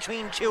think,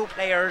 between two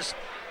players.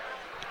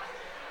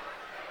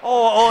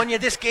 Oh, Anya,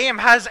 this game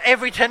has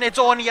everything. It's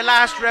only a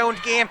last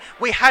round game.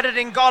 We had it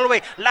in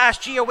Galway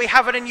last year. We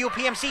have it in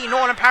UPMC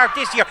Nolan Park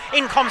this year.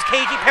 In comes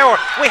Katie Power.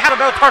 We had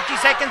about 30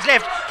 seconds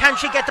left. Can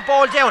she get the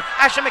ball down?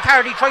 Ashley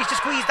McCarthy tries to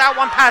squeeze that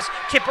one past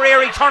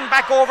Tipperary. Turn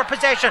back over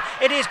possession.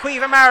 It is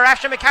Cueva Maher.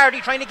 Ashley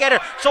McCarthy trying to get it.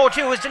 So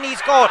too is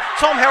Denise Gall.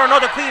 Somehow or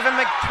another, Cueva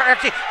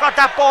McCarthy got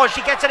that ball. She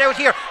gets it out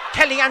here.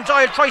 Kellyanne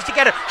Doyle tries to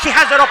get it. She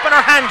has it up in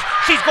her hand.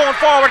 She's going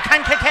forward.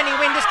 Can Kilkenny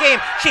win this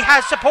game? She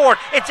has support.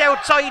 It's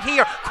outside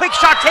here. Quick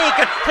shot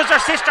taken because her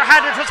sister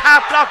had it. It was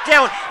half blocked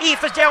down. Eve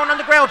is down on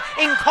the ground.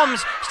 In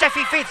comes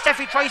Steffi Fitz.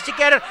 Steffi tries to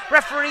get it.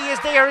 Referee is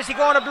there. Is he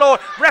going to blow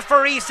it?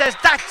 Referee says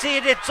that's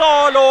it. It's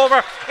all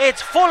over.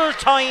 It's full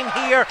time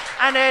here,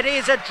 and it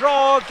is a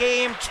draw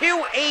game.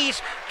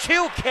 2-8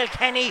 to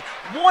Kilkenny,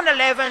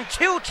 1-11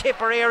 to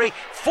Tipperary,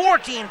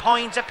 14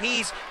 points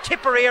apiece.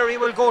 Tipperary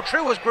will go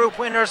through as group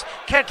winners.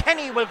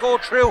 Kilkenny will go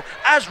through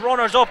as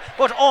runners up.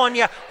 But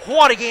Anya,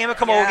 what a game of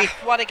Camogie. Yeah,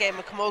 what a game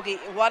of Camogie.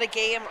 What a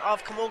game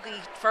of Camogie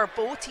for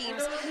both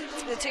teams,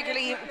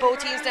 particularly both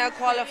teams now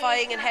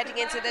qualifying and heading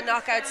into the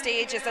knockout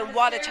stages, and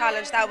what a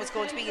challenge that was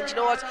going to be. And you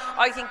know what,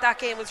 I think that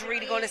game was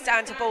really going to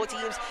stand to both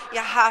teams.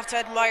 You have to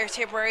admire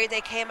Tipperary. They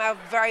came out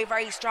very,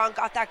 very strong,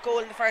 got that goal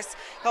in the first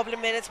couple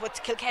of minutes,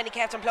 but Kilkenny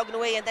kept on plugging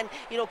away, and then,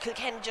 you know,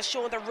 Kilkenny just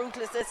showing their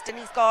ruthlessness.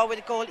 Denise Gall with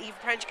a goal, Eve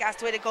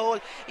Prendergast with a goal.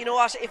 You know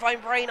what, if I'm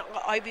Brian,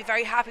 I'd be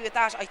very happy with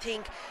that. I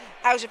think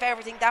out of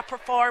everything, that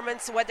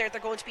performance, whether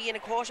they're going to be in a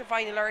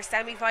quarter-final or a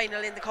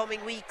semi-final in the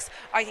coming weeks,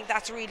 I think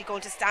that's really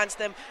going to stand to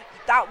them.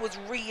 That was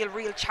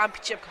real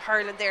championship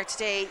hurling there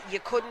today.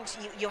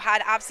 You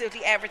had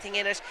absolutely everything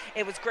in it.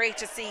 It was great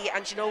to see,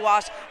 and you know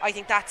what, I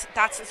think that's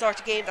the sort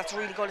of game that's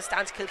really going to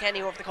stand to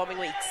Kilkenny over the coming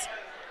weeks.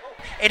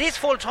 It is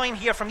full time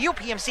here from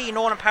UPMC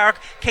Nolan Park.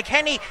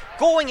 Kilkenny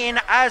going in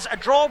as a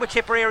draw with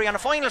Tipperary on a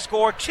final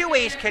score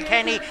 2-8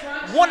 Kilkenny,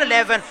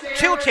 1-11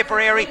 to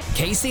Tipperary.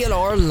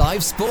 KCLR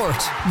Live Sport.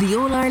 The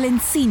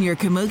All-Ireland Senior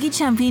Camogie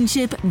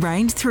Championship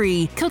Round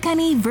 3,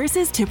 Kilkenny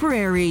versus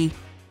Tipperary.